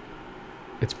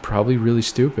 it's probably really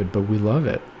stupid, but we love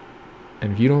it.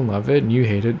 And if you don't love it and you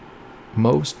hate it,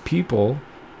 most people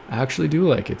actually do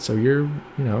like it. So you're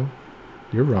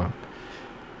wrong.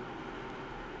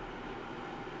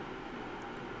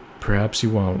 Perhaps you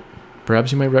won't.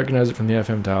 Perhaps you might recognize it from the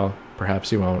FM dial.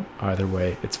 Perhaps you won't. Either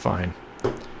way, it's fine.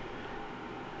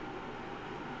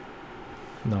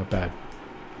 Not bad.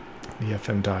 The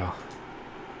FM dial.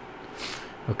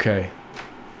 Okay.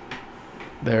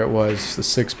 There it was, the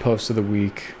 6th post of the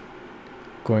week,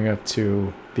 going up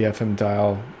to the FM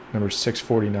dial, number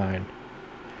 649.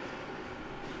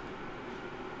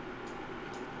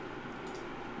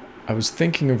 I was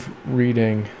thinking of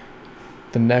reading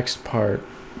the next part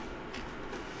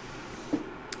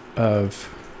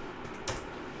of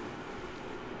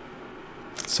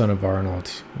Son of Arnold,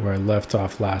 where I left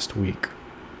off last week.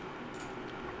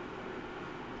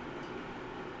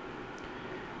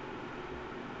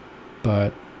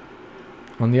 But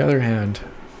on the other hand,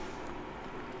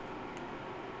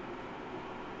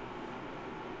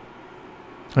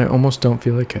 I almost don't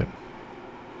feel like it.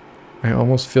 I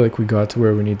almost feel like we got to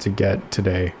where we need to get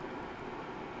today.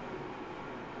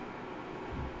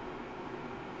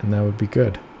 And that would be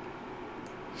good.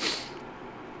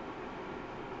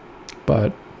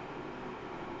 But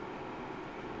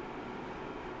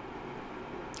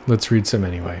let's read some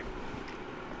anyway.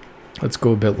 Let's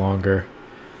go a bit longer.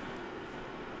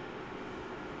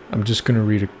 I'm just going to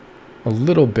read a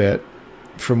little bit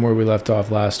from where we left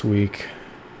off last week.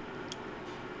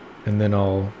 And then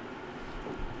I'll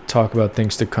talk about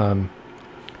things to come.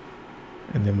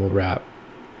 And then we'll wrap.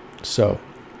 So,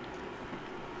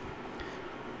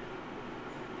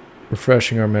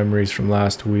 refreshing our memories from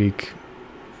last week.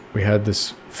 We had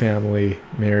this family,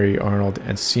 Mary, Arnold,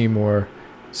 and Seymour.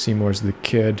 Seymour's the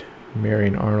kid, Mary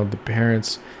and Arnold the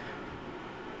parents.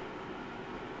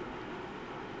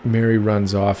 Mary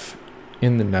runs off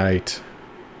in the night,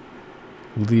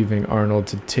 leaving Arnold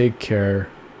to take care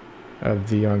of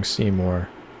the young Seymour,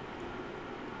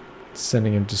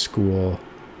 sending him to school,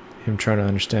 him trying to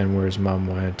understand where his mom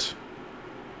went,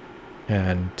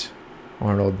 and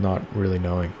Arnold not really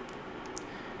knowing.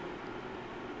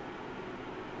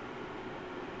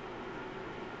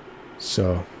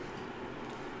 So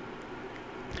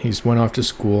he's went off to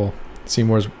school.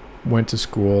 Seymour's went to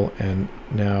school, and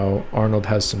now Arnold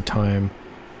has some time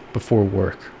before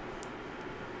work.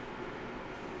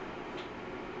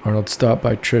 Arnold stopped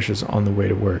by Trisha's on the way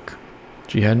to work.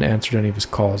 She hadn't answered any of his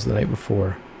calls the night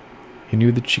before. He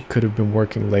knew that she could have been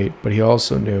working late, but he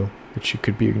also knew that she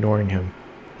could be ignoring him.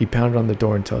 He pounded on the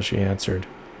door until she answered.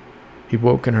 He'd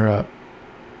woken her up.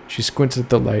 She squinted at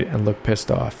the light and looked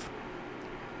pissed off.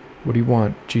 "What do you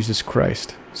want, Jesus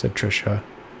Christ?" said Trisha.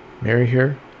 "Mary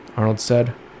here?" Arnold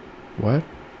said. "What?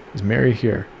 Is Mary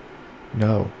here?"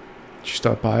 "No." "Did she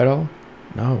stop by at all?"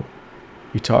 "No."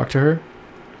 "You talked to her?"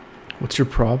 "What's your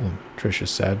problem?" Trisha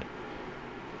said.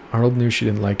 Arnold knew she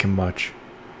didn't like him much.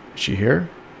 "Is she here?"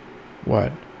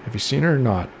 "What?" Have you seen her or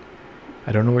not?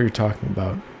 I don't know what you're talking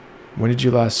about. When did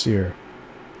you last see her?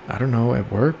 I don't know,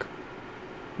 at work?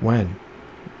 When?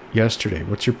 Yesterday.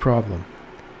 What's your problem?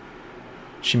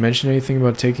 She mentioned anything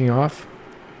about taking off?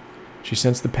 She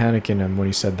sensed the panic in him when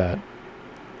he said that.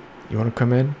 You want to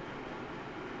come in?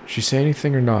 She say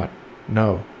anything or not?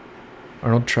 No.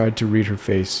 Arnold tried to read her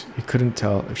face. He couldn't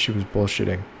tell if she was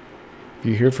bullshitting. If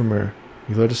you hear from her,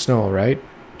 you let us know, alright?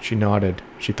 She nodded.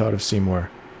 She thought of Seymour.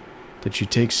 Did she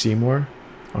take Seymour?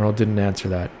 Arnold didn't answer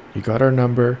that. You got our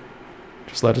number.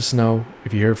 Just let us know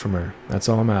if you hear from her. That's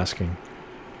all I'm asking.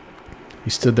 He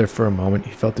stood there for a moment.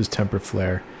 He felt his temper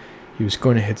flare. He was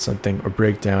going to hit something or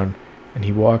break down, and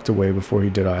he walked away before he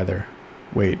did either.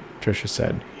 Wait, Trisha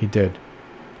said. He did.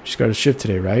 She's got a shift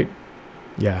today, right?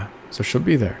 Yeah, so she'll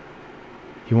be there.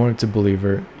 He wanted to believe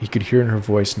her. He could hear in her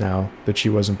voice now that she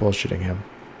wasn't bullshitting him.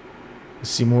 Is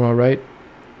Seymour all right?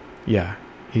 Yeah,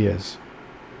 he is.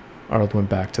 Arnold went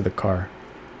back to the car.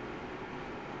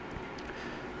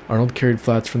 Arnold carried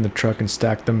flats from the truck and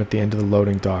stacked them at the end of the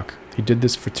loading dock. He did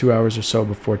this for 2 hours or so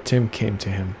before Tim came to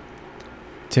him.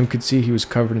 Tim could see he was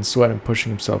covered in sweat and pushing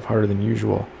himself harder than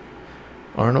usual.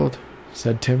 Arnold,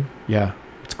 said Tim. Yeah,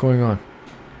 what's going on?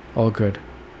 All good.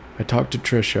 I talked to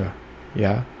Trisha.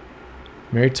 Yeah?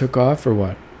 Mary took off or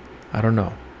what? I don't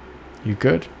know. You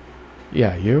good?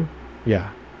 Yeah, you?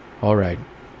 Yeah. All right,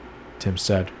 Tim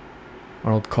said.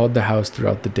 Arnold called the house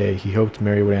throughout the day. He hoped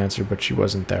Mary would answer, but she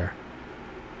wasn't there.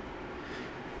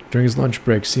 During his lunch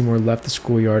break, Seymour left the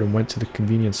schoolyard and went to the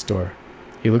convenience store.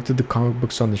 He looked at the comic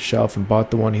books on the shelf and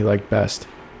bought the one he liked best.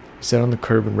 He sat on the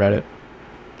curb and read it.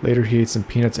 Later, he ate some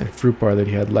peanuts and a fruit bar that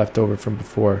he had left over from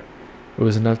before. It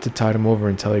was enough to tide him over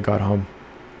until he got home.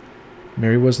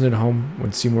 Mary wasn't at home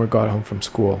when Seymour got home from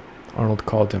school. Arnold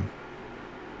called him.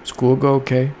 School go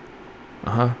okay?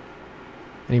 Uh-huh.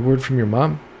 Any word from your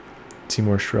mom?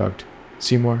 Seymour shrugged.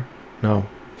 Seymour? No.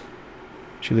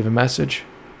 She leave a message?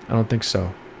 I don't think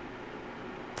so.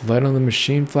 The light on the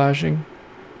machine flashing?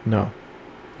 No.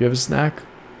 You have a snack?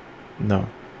 No.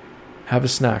 Have a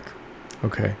snack.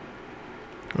 Okay.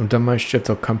 When I'm done my shift,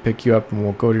 I'll come pick you up and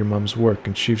we'll go to your mom's work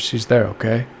and see if she's there,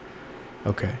 okay?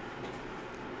 Okay.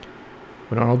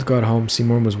 When Arnold got home,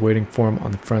 Seymour was waiting for him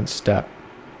on the front step.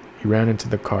 He ran into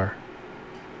the car.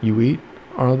 You eat?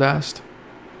 Arnold asked.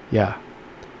 Yeah.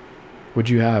 What'd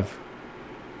you have?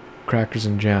 Crackers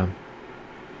and jam.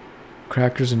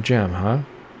 Crackers and jam, huh?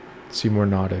 Seymour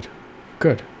nodded.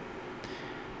 Good.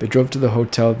 They drove to the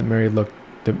hotel that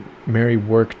Mary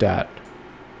worked at.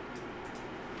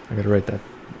 I gotta write that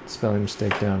spelling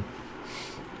mistake down.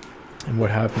 And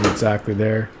what happened exactly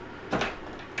there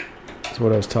is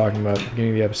what I was talking about at the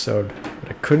beginning of the episode. What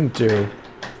I couldn't do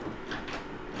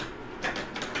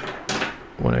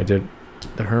when I did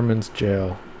the Herman's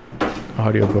Jail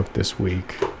audiobook this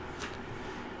week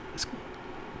is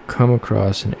come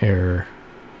across an error,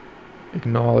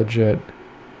 acknowledge it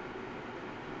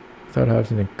without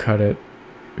having to cut it,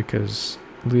 because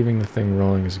leaving the thing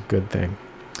rolling is a good thing.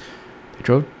 They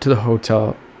drove to the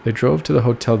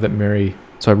hotel that Mary,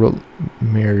 so I wrote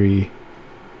Mary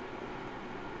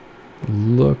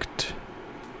looked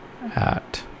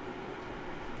at.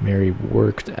 Mary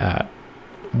worked at.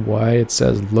 Why it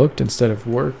says looked instead of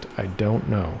worked, I don't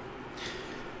know.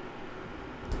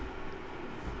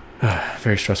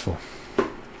 Very stressful.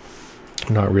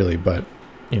 Not really, but,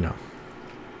 you know.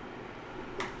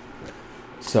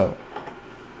 So,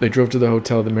 they drove to the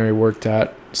hotel that Mary worked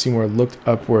at. Seymour looked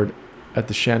upward at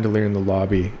the chandelier in the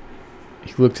lobby.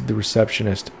 He looked at the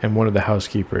receptionist and one of the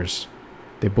housekeepers.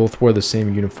 They both wore the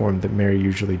same uniform that Mary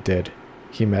usually did.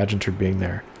 He imagined her being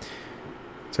there.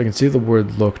 So I can see the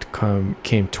word looked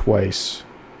came twice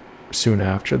soon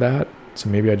after that. So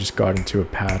maybe I just got into a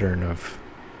pattern of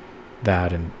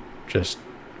that and just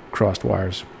crossed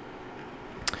wires.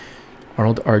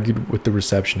 Arnold argued with the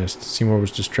receptionist. Seymour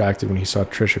was distracted when he saw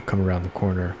Trisha come around the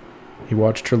corner. He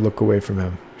watched her look away from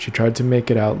him. She tried to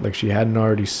make it out like she hadn't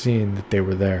already seen that they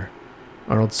were there.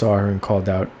 Arnold saw her and called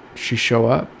out, "She show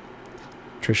up?"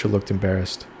 Trisha looked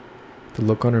embarrassed. The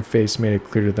look on her face made it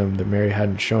clear to them that Mary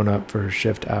hadn't shown up for her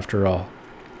shift after all.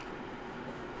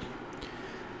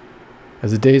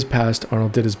 As the days passed,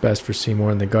 Arnold did his best for Seymour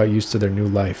and they got used to their new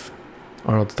life.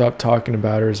 Arnold stopped talking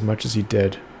about her as much as he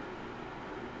did.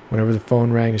 Whenever the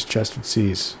phone rang, his chest would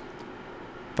seize.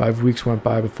 5 weeks went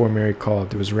by before Mary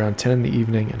called. It was around 10 in the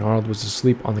evening and Arnold was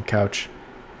asleep on the couch.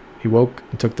 He woke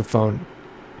and took the phone.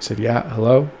 He said, "Yeah,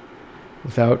 hello?"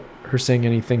 Without her saying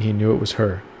anything, he knew it was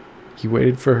her. He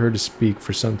waited for her to speak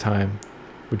for some time,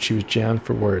 but she was jammed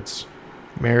for words.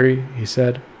 "Mary," he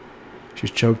said. She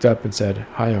was choked up and said,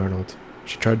 "Hi, Arnold."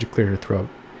 She tried to clear her throat.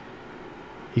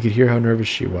 He could hear how nervous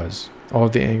she was. All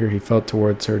of the anger he felt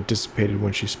towards her dissipated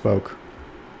when she spoke.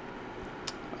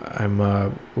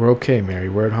 We're okay, Mary.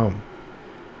 We're at home.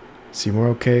 Seymour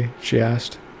okay? She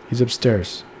asked. He's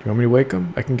upstairs. Do you want me to wake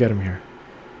him? I can get him here.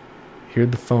 He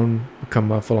heard the phone become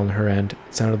muffled on her end.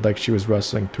 It sounded like she was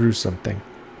rustling through something.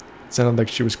 It sounded like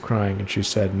she was crying, and she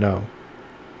said, No.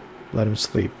 Let him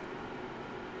sleep.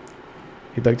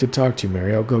 He'd like to talk to you,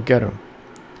 Mary. I'll go get him.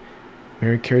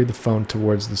 Mary carried the phone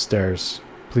towards the stairs.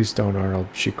 Please don't, Arnold,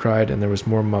 she cried, and there was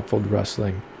more muffled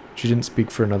rustling. She didn't speak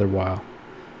for another while.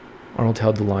 Arnold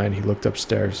held the line. He looked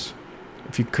upstairs.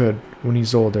 If you could, when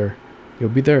he's older, you'll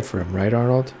be there for him, right,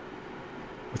 Arnold?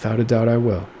 Without a doubt I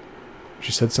will.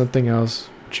 She said something else,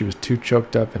 but she was too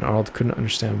choked up and Arnold couldn't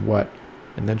understand what,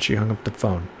 and then she hung up the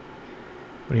phone.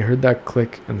 When he heard that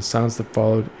click and the silence that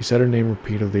followed, he said her name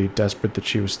repeatedly, desperate that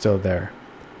she was still there.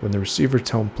 When the receiver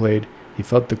tone played, he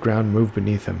felt the ground move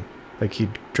beneath him, like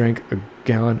he'd drank a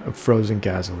gallon of frozen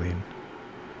gasoline.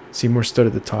 Seymour stood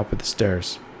at the top of the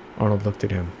stairs. Arnold looked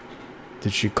at him.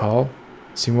 Did she call?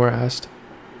 Seymour asked.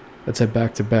 Let's head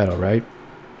back to bed, all right?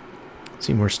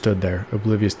 Seymour stood there,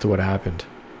 oblivious to what happened.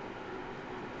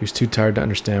 He was too tired to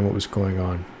understand what was going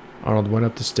on. Arnold went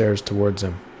up the stairs towards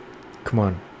him. Come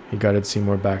on, he guided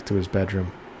Seymour back to his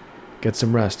bedroom. Get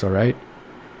some rest, all right?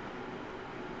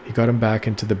 He got him back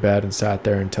into the bed and sat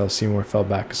there until Seymour fell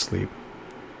back asleep.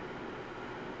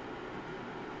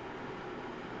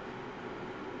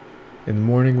 In the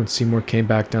morning, when Seymour came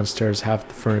back downstairs, half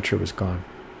the furniture was gone.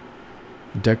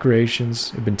 The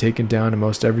decorations had been taken down and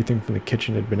most everything from the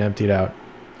kitchen had been emptied out.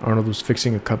 Arnold was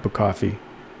fixing a cup of coffee.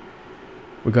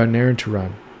 We got an errand to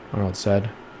run, Arnold said.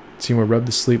 Seymour rubbed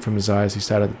the sleep from his eyes. He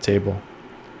sat at the table.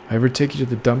 I ever take you to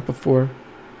the dump before?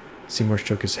 Seymour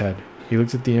shook his head. He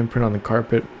looked at the imprint on the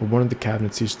carpet where one of the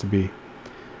cabinets used to be.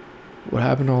 What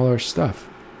happened to all our stuff?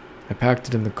 I packed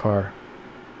it in the car.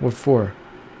 What for?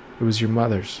 It was your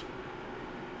mother's.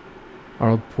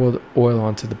 Arnold poured oil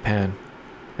onto the pan.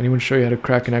 Anyone show you how to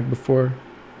crack an egg before?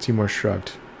 Seymour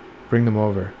shrugged. Bring them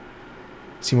over.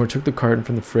 Seymour took the carton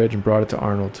from the fridge and brought it to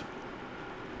Arnold.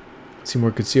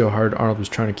 Seymour could see how hard Arnold was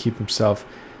trying to keep himself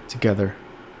together.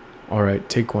 All right,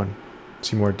 take one.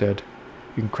 Seymour did.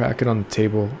 You can crack it on the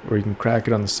table, or you can crack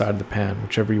it on the side of the pan,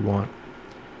 whichever you want.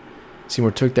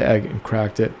 Seymour took the egg and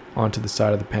cracked it onto the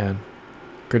side of the pan.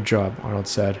 Good job, Arnold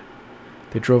said.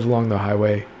 They drove along the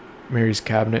highway. Mary's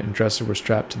cabinet and dresser were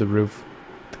strapped to the roof.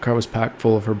 The car was packed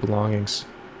full of her belongings.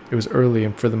 It was early,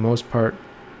 and for the most part,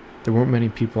 there weren't many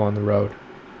people on the road.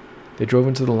 They drove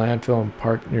into the landfill and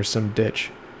parked near some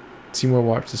ditch. Seymour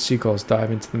watched the seagulls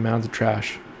dive into the mounds of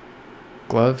trash.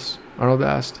 Gloves? Arnold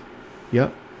asked.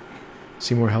 Yep.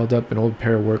 Seymour held up an old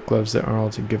pair of work gloves that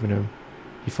Arnold had given him.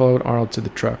 He followed Arnold to the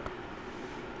truck.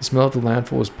 The smell of the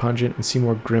landfill was pungent, and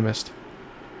Seymour grimaced.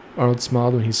 Arnold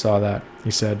smiled when he saw that.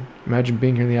 He said, Imagine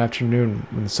being here in the afternoon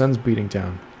when the sun's beating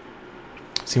down.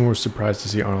 Seymour was surprised to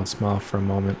see Arnold smile for a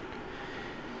moment.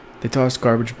 They tossed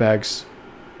garbage bags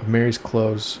of Mary's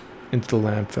clothes into the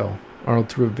landfill. Arnold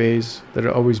threw a vase that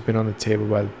had always been on the table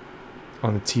by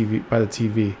the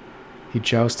TV. He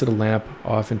jousted a lamp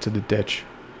off into the ditch.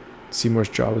 Seymour's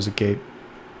jaw was agape.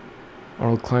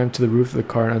 Arnold climbed to the roof of the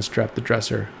car and unstrapped the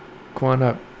dresser. Come on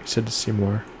up, he said to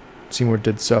Seymour. Seymour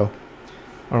did so.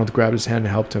 Arnold grabbed his hand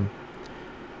and helped him.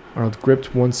 Arnold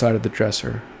gripped one side of the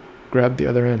dresser. Grab the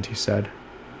other end, he said.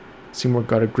 Seymour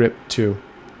got a grip, too.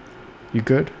 You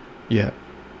good? Yeah.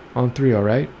 On three, all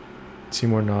right?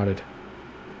 Seymour nodded.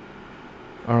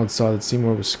 Arnold saw that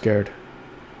Seymour was scared.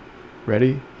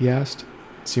 Ready? He asked.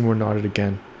 Seymour nodded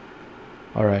again.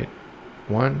 All right.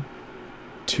 1,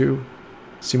 2.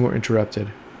 Seymour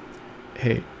interrupted.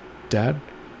 Hey, Dad?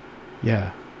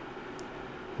 Yeah.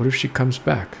 What if she comes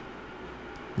back?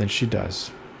 Then she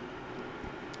does.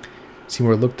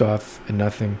 Seymour looked off at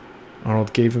nothing.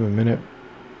 Arnold gave him a minute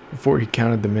before he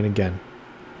counted them in again.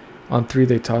 On 3,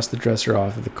 they tossed the dresser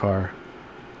off of the car.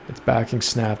 Its backing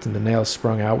snapped and the nails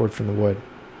sprung outward from the wood.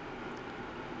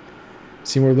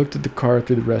 Seymour looked at the car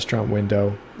through the restaurant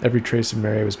window. Every trace of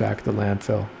Mary was back at the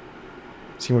landfill.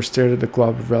 Seymour stared at the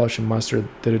glob of relish and mustard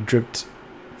that had dripped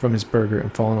from his burger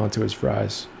and fallen onto his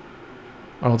fries.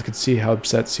 Arnold could see how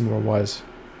upset Seymour was.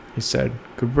 He said,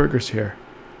 Good burgers here.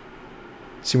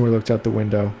 Seymour looked out the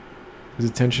window. His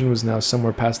attention was now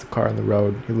somewhere past the car on the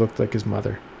road. He looked like his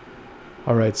mother.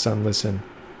 All right, son, listen.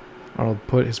 Arnold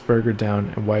put his burger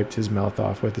down and wiped his mouth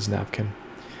off with his napkin.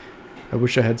 I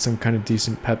wish I had some kind of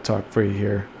decent pep talk for you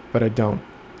here, but I don't.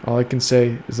 All I can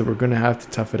say is that we're going to have to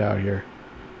tough it out here.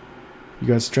 You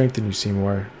got strength in you,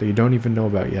 Seymour, that you don't even know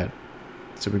about yet.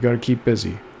 So we got to keep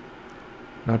busy.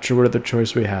 Not sure what other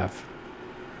choice we have.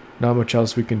 Not much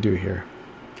else we can do here.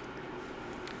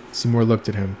 Seymour looked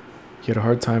at him. He had a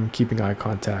hard time keeping eye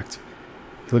contact.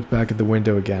 He looked back at the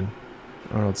window again.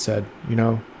 Arnold said, "You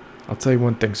know, I'll tell you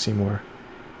one thing, Seymour.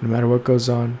 No matter what goes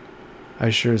on, I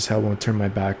sure as hell won't turn my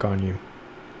back on you.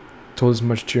 Told as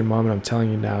much to your mom, and I'm telling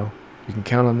you now. You can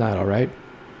count on that, all right?"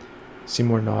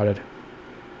 Seymour nodded.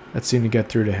 That seemed to get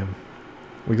through to him.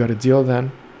 "We got a deal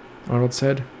then?" Arnold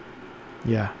said.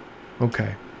 "Yeah,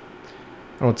 okay."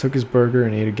 Arnold took his burger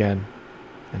and ate again.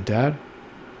 "And Dad?"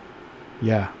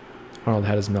 "Yeah." Arnold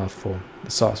had his mouth full.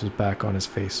 The sauce was back on his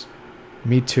face.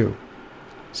 "Me too,"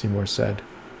 Seymour said.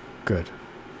 "Good."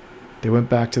 They went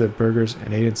back to their burgers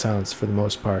and ate in silence for the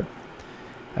most part.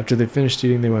 After they finished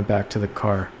eating, they went back to the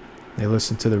car. They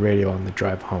listened to the radio on the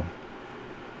drive home.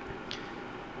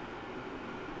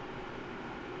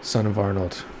 Son of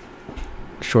Arnold.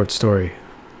 Short story.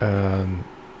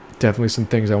 Definitely some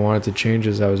things I wanted to change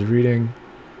as I was reading.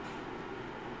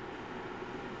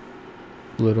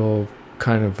 Little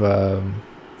kind of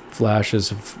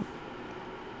flashes of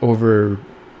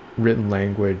overwritten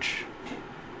language.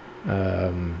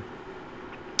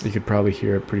 You could probably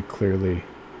hear it pretty clearly,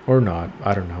 or not,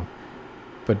 I don't know,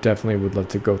 but definitely would love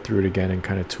to go through it again and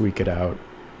kind of tweak it out.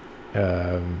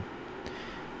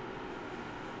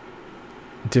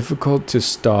 Difficult to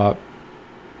stop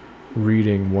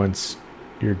reading once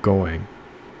you're going.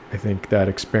 I think that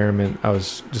experiment I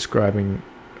was describing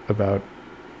about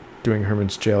doing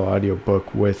Herman's Jail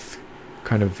audiobook with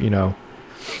kind of,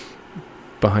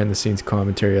 behind the scenes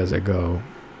commentary as I go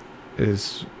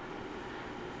is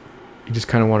you just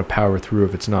kind of want to power through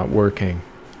if it's not working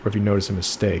or if you notice a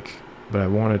mistake. But I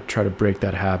want to try to break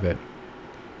that habit.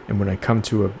 And when I come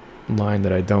to a line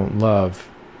that I don't love,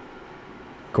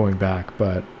 going back,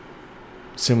 but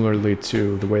similarly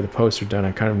to the way the posts are done,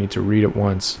 I kind of need to read it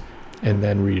once and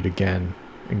then read it again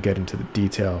and get into the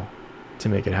detail to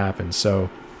make it happen. So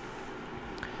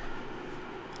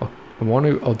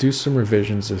I'll do some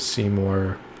revisions of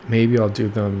Seymour. Maybe I'll do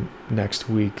them next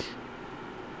week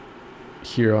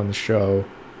here on the show,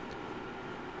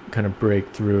 kind of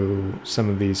break through some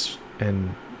of these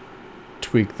and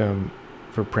tweak them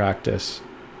for practice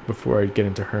before I get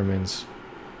into Herman's.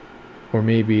 Or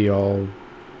maybe I'll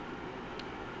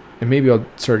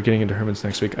start getting into Herman's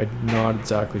next week. I'm not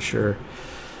exactly sure.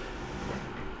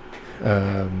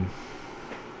 But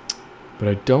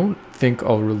I don't think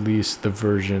I'll release the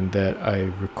version that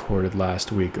I recorded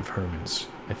last week of Herman's.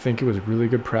 I think it was really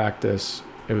good practice.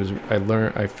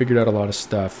 I figured out a lot of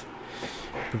stuff.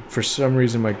 But for some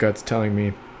reason, my gut's telling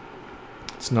me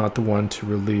it's not the one to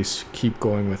release. Keep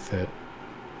going with it.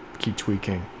 Keep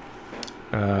tweaking.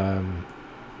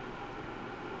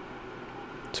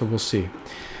 So we'll see.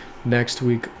 Next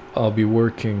week, I'll be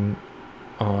working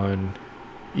on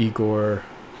Igor,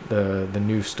 the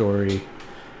new story,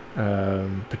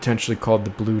 potentially called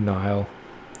The Blue Nile,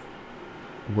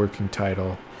 working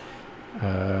title.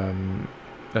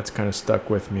 That's kind of stuck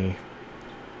with me.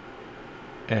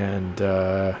 And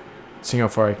seeing how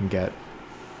far I can get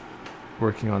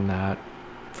working on that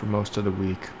for most of the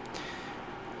week.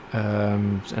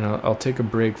 And I'll take a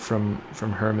break from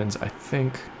Herman's, I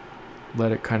think.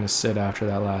 Let it kind of sit after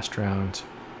that last round.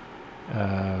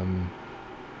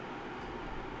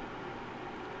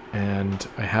 And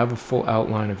I have a full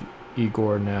outline of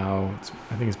Igor now.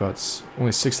 I think it's about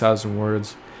only 6,000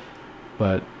 words,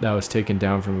 but that was taken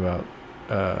down from about,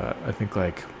 I think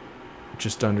like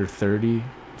just under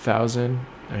 30,000.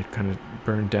 I kind of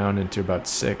burned down into about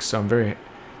 6. So I'm very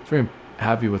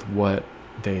happy with what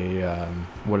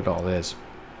it all is.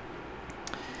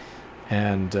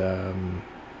 And,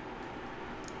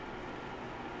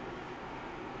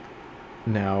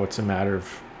 now it's a matter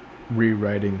of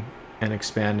rewriting and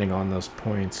expanding on those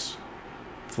points,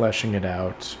 fleshing it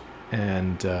out,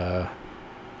 and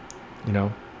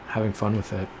having fun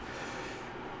with it.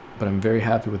 But I'm very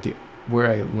happy with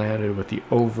where I landed with the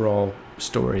overall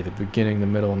story, the beginning, the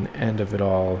middle, and the end of it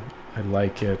all. I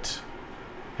like it,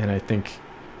 and I think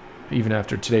even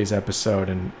after today's episode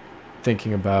and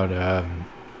thinking about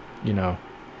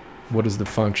what is the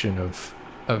function of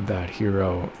that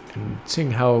hero, and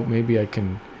seeing how maybe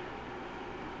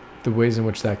the ways in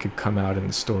which that could come out in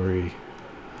the story,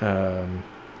 I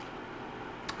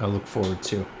look forward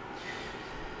to.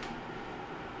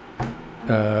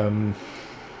 And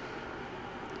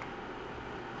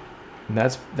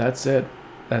that's it.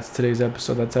 That's today's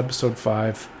episode. That's episode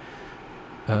 5.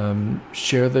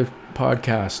 Share the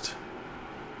podcast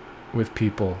with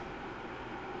people.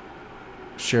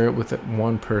 Share it with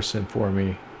one person for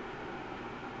me.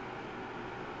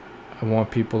 I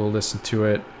want people to listen to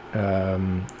it.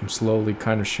 I'm slowly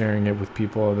kind of sharing it with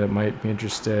people that might be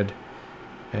interested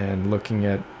and looking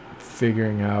at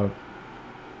figuring out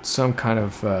some kind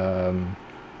of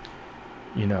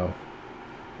you know,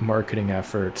 marketing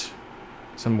effort,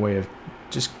 some way of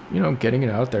just, you know, getting it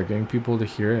out there, getting people to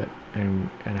hear it, and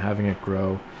having it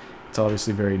grow. It's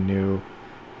obviously very new,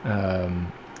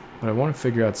 but I want to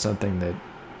figure out something that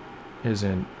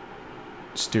isn't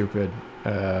stupid,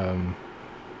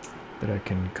 that I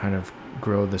can kind of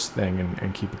grow this thing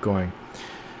and keep it going.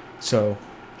 So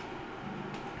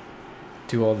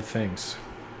do all the things.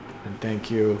 And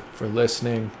thank you for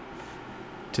listening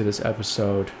to this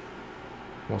episode.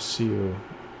 We'll see you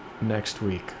next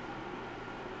week.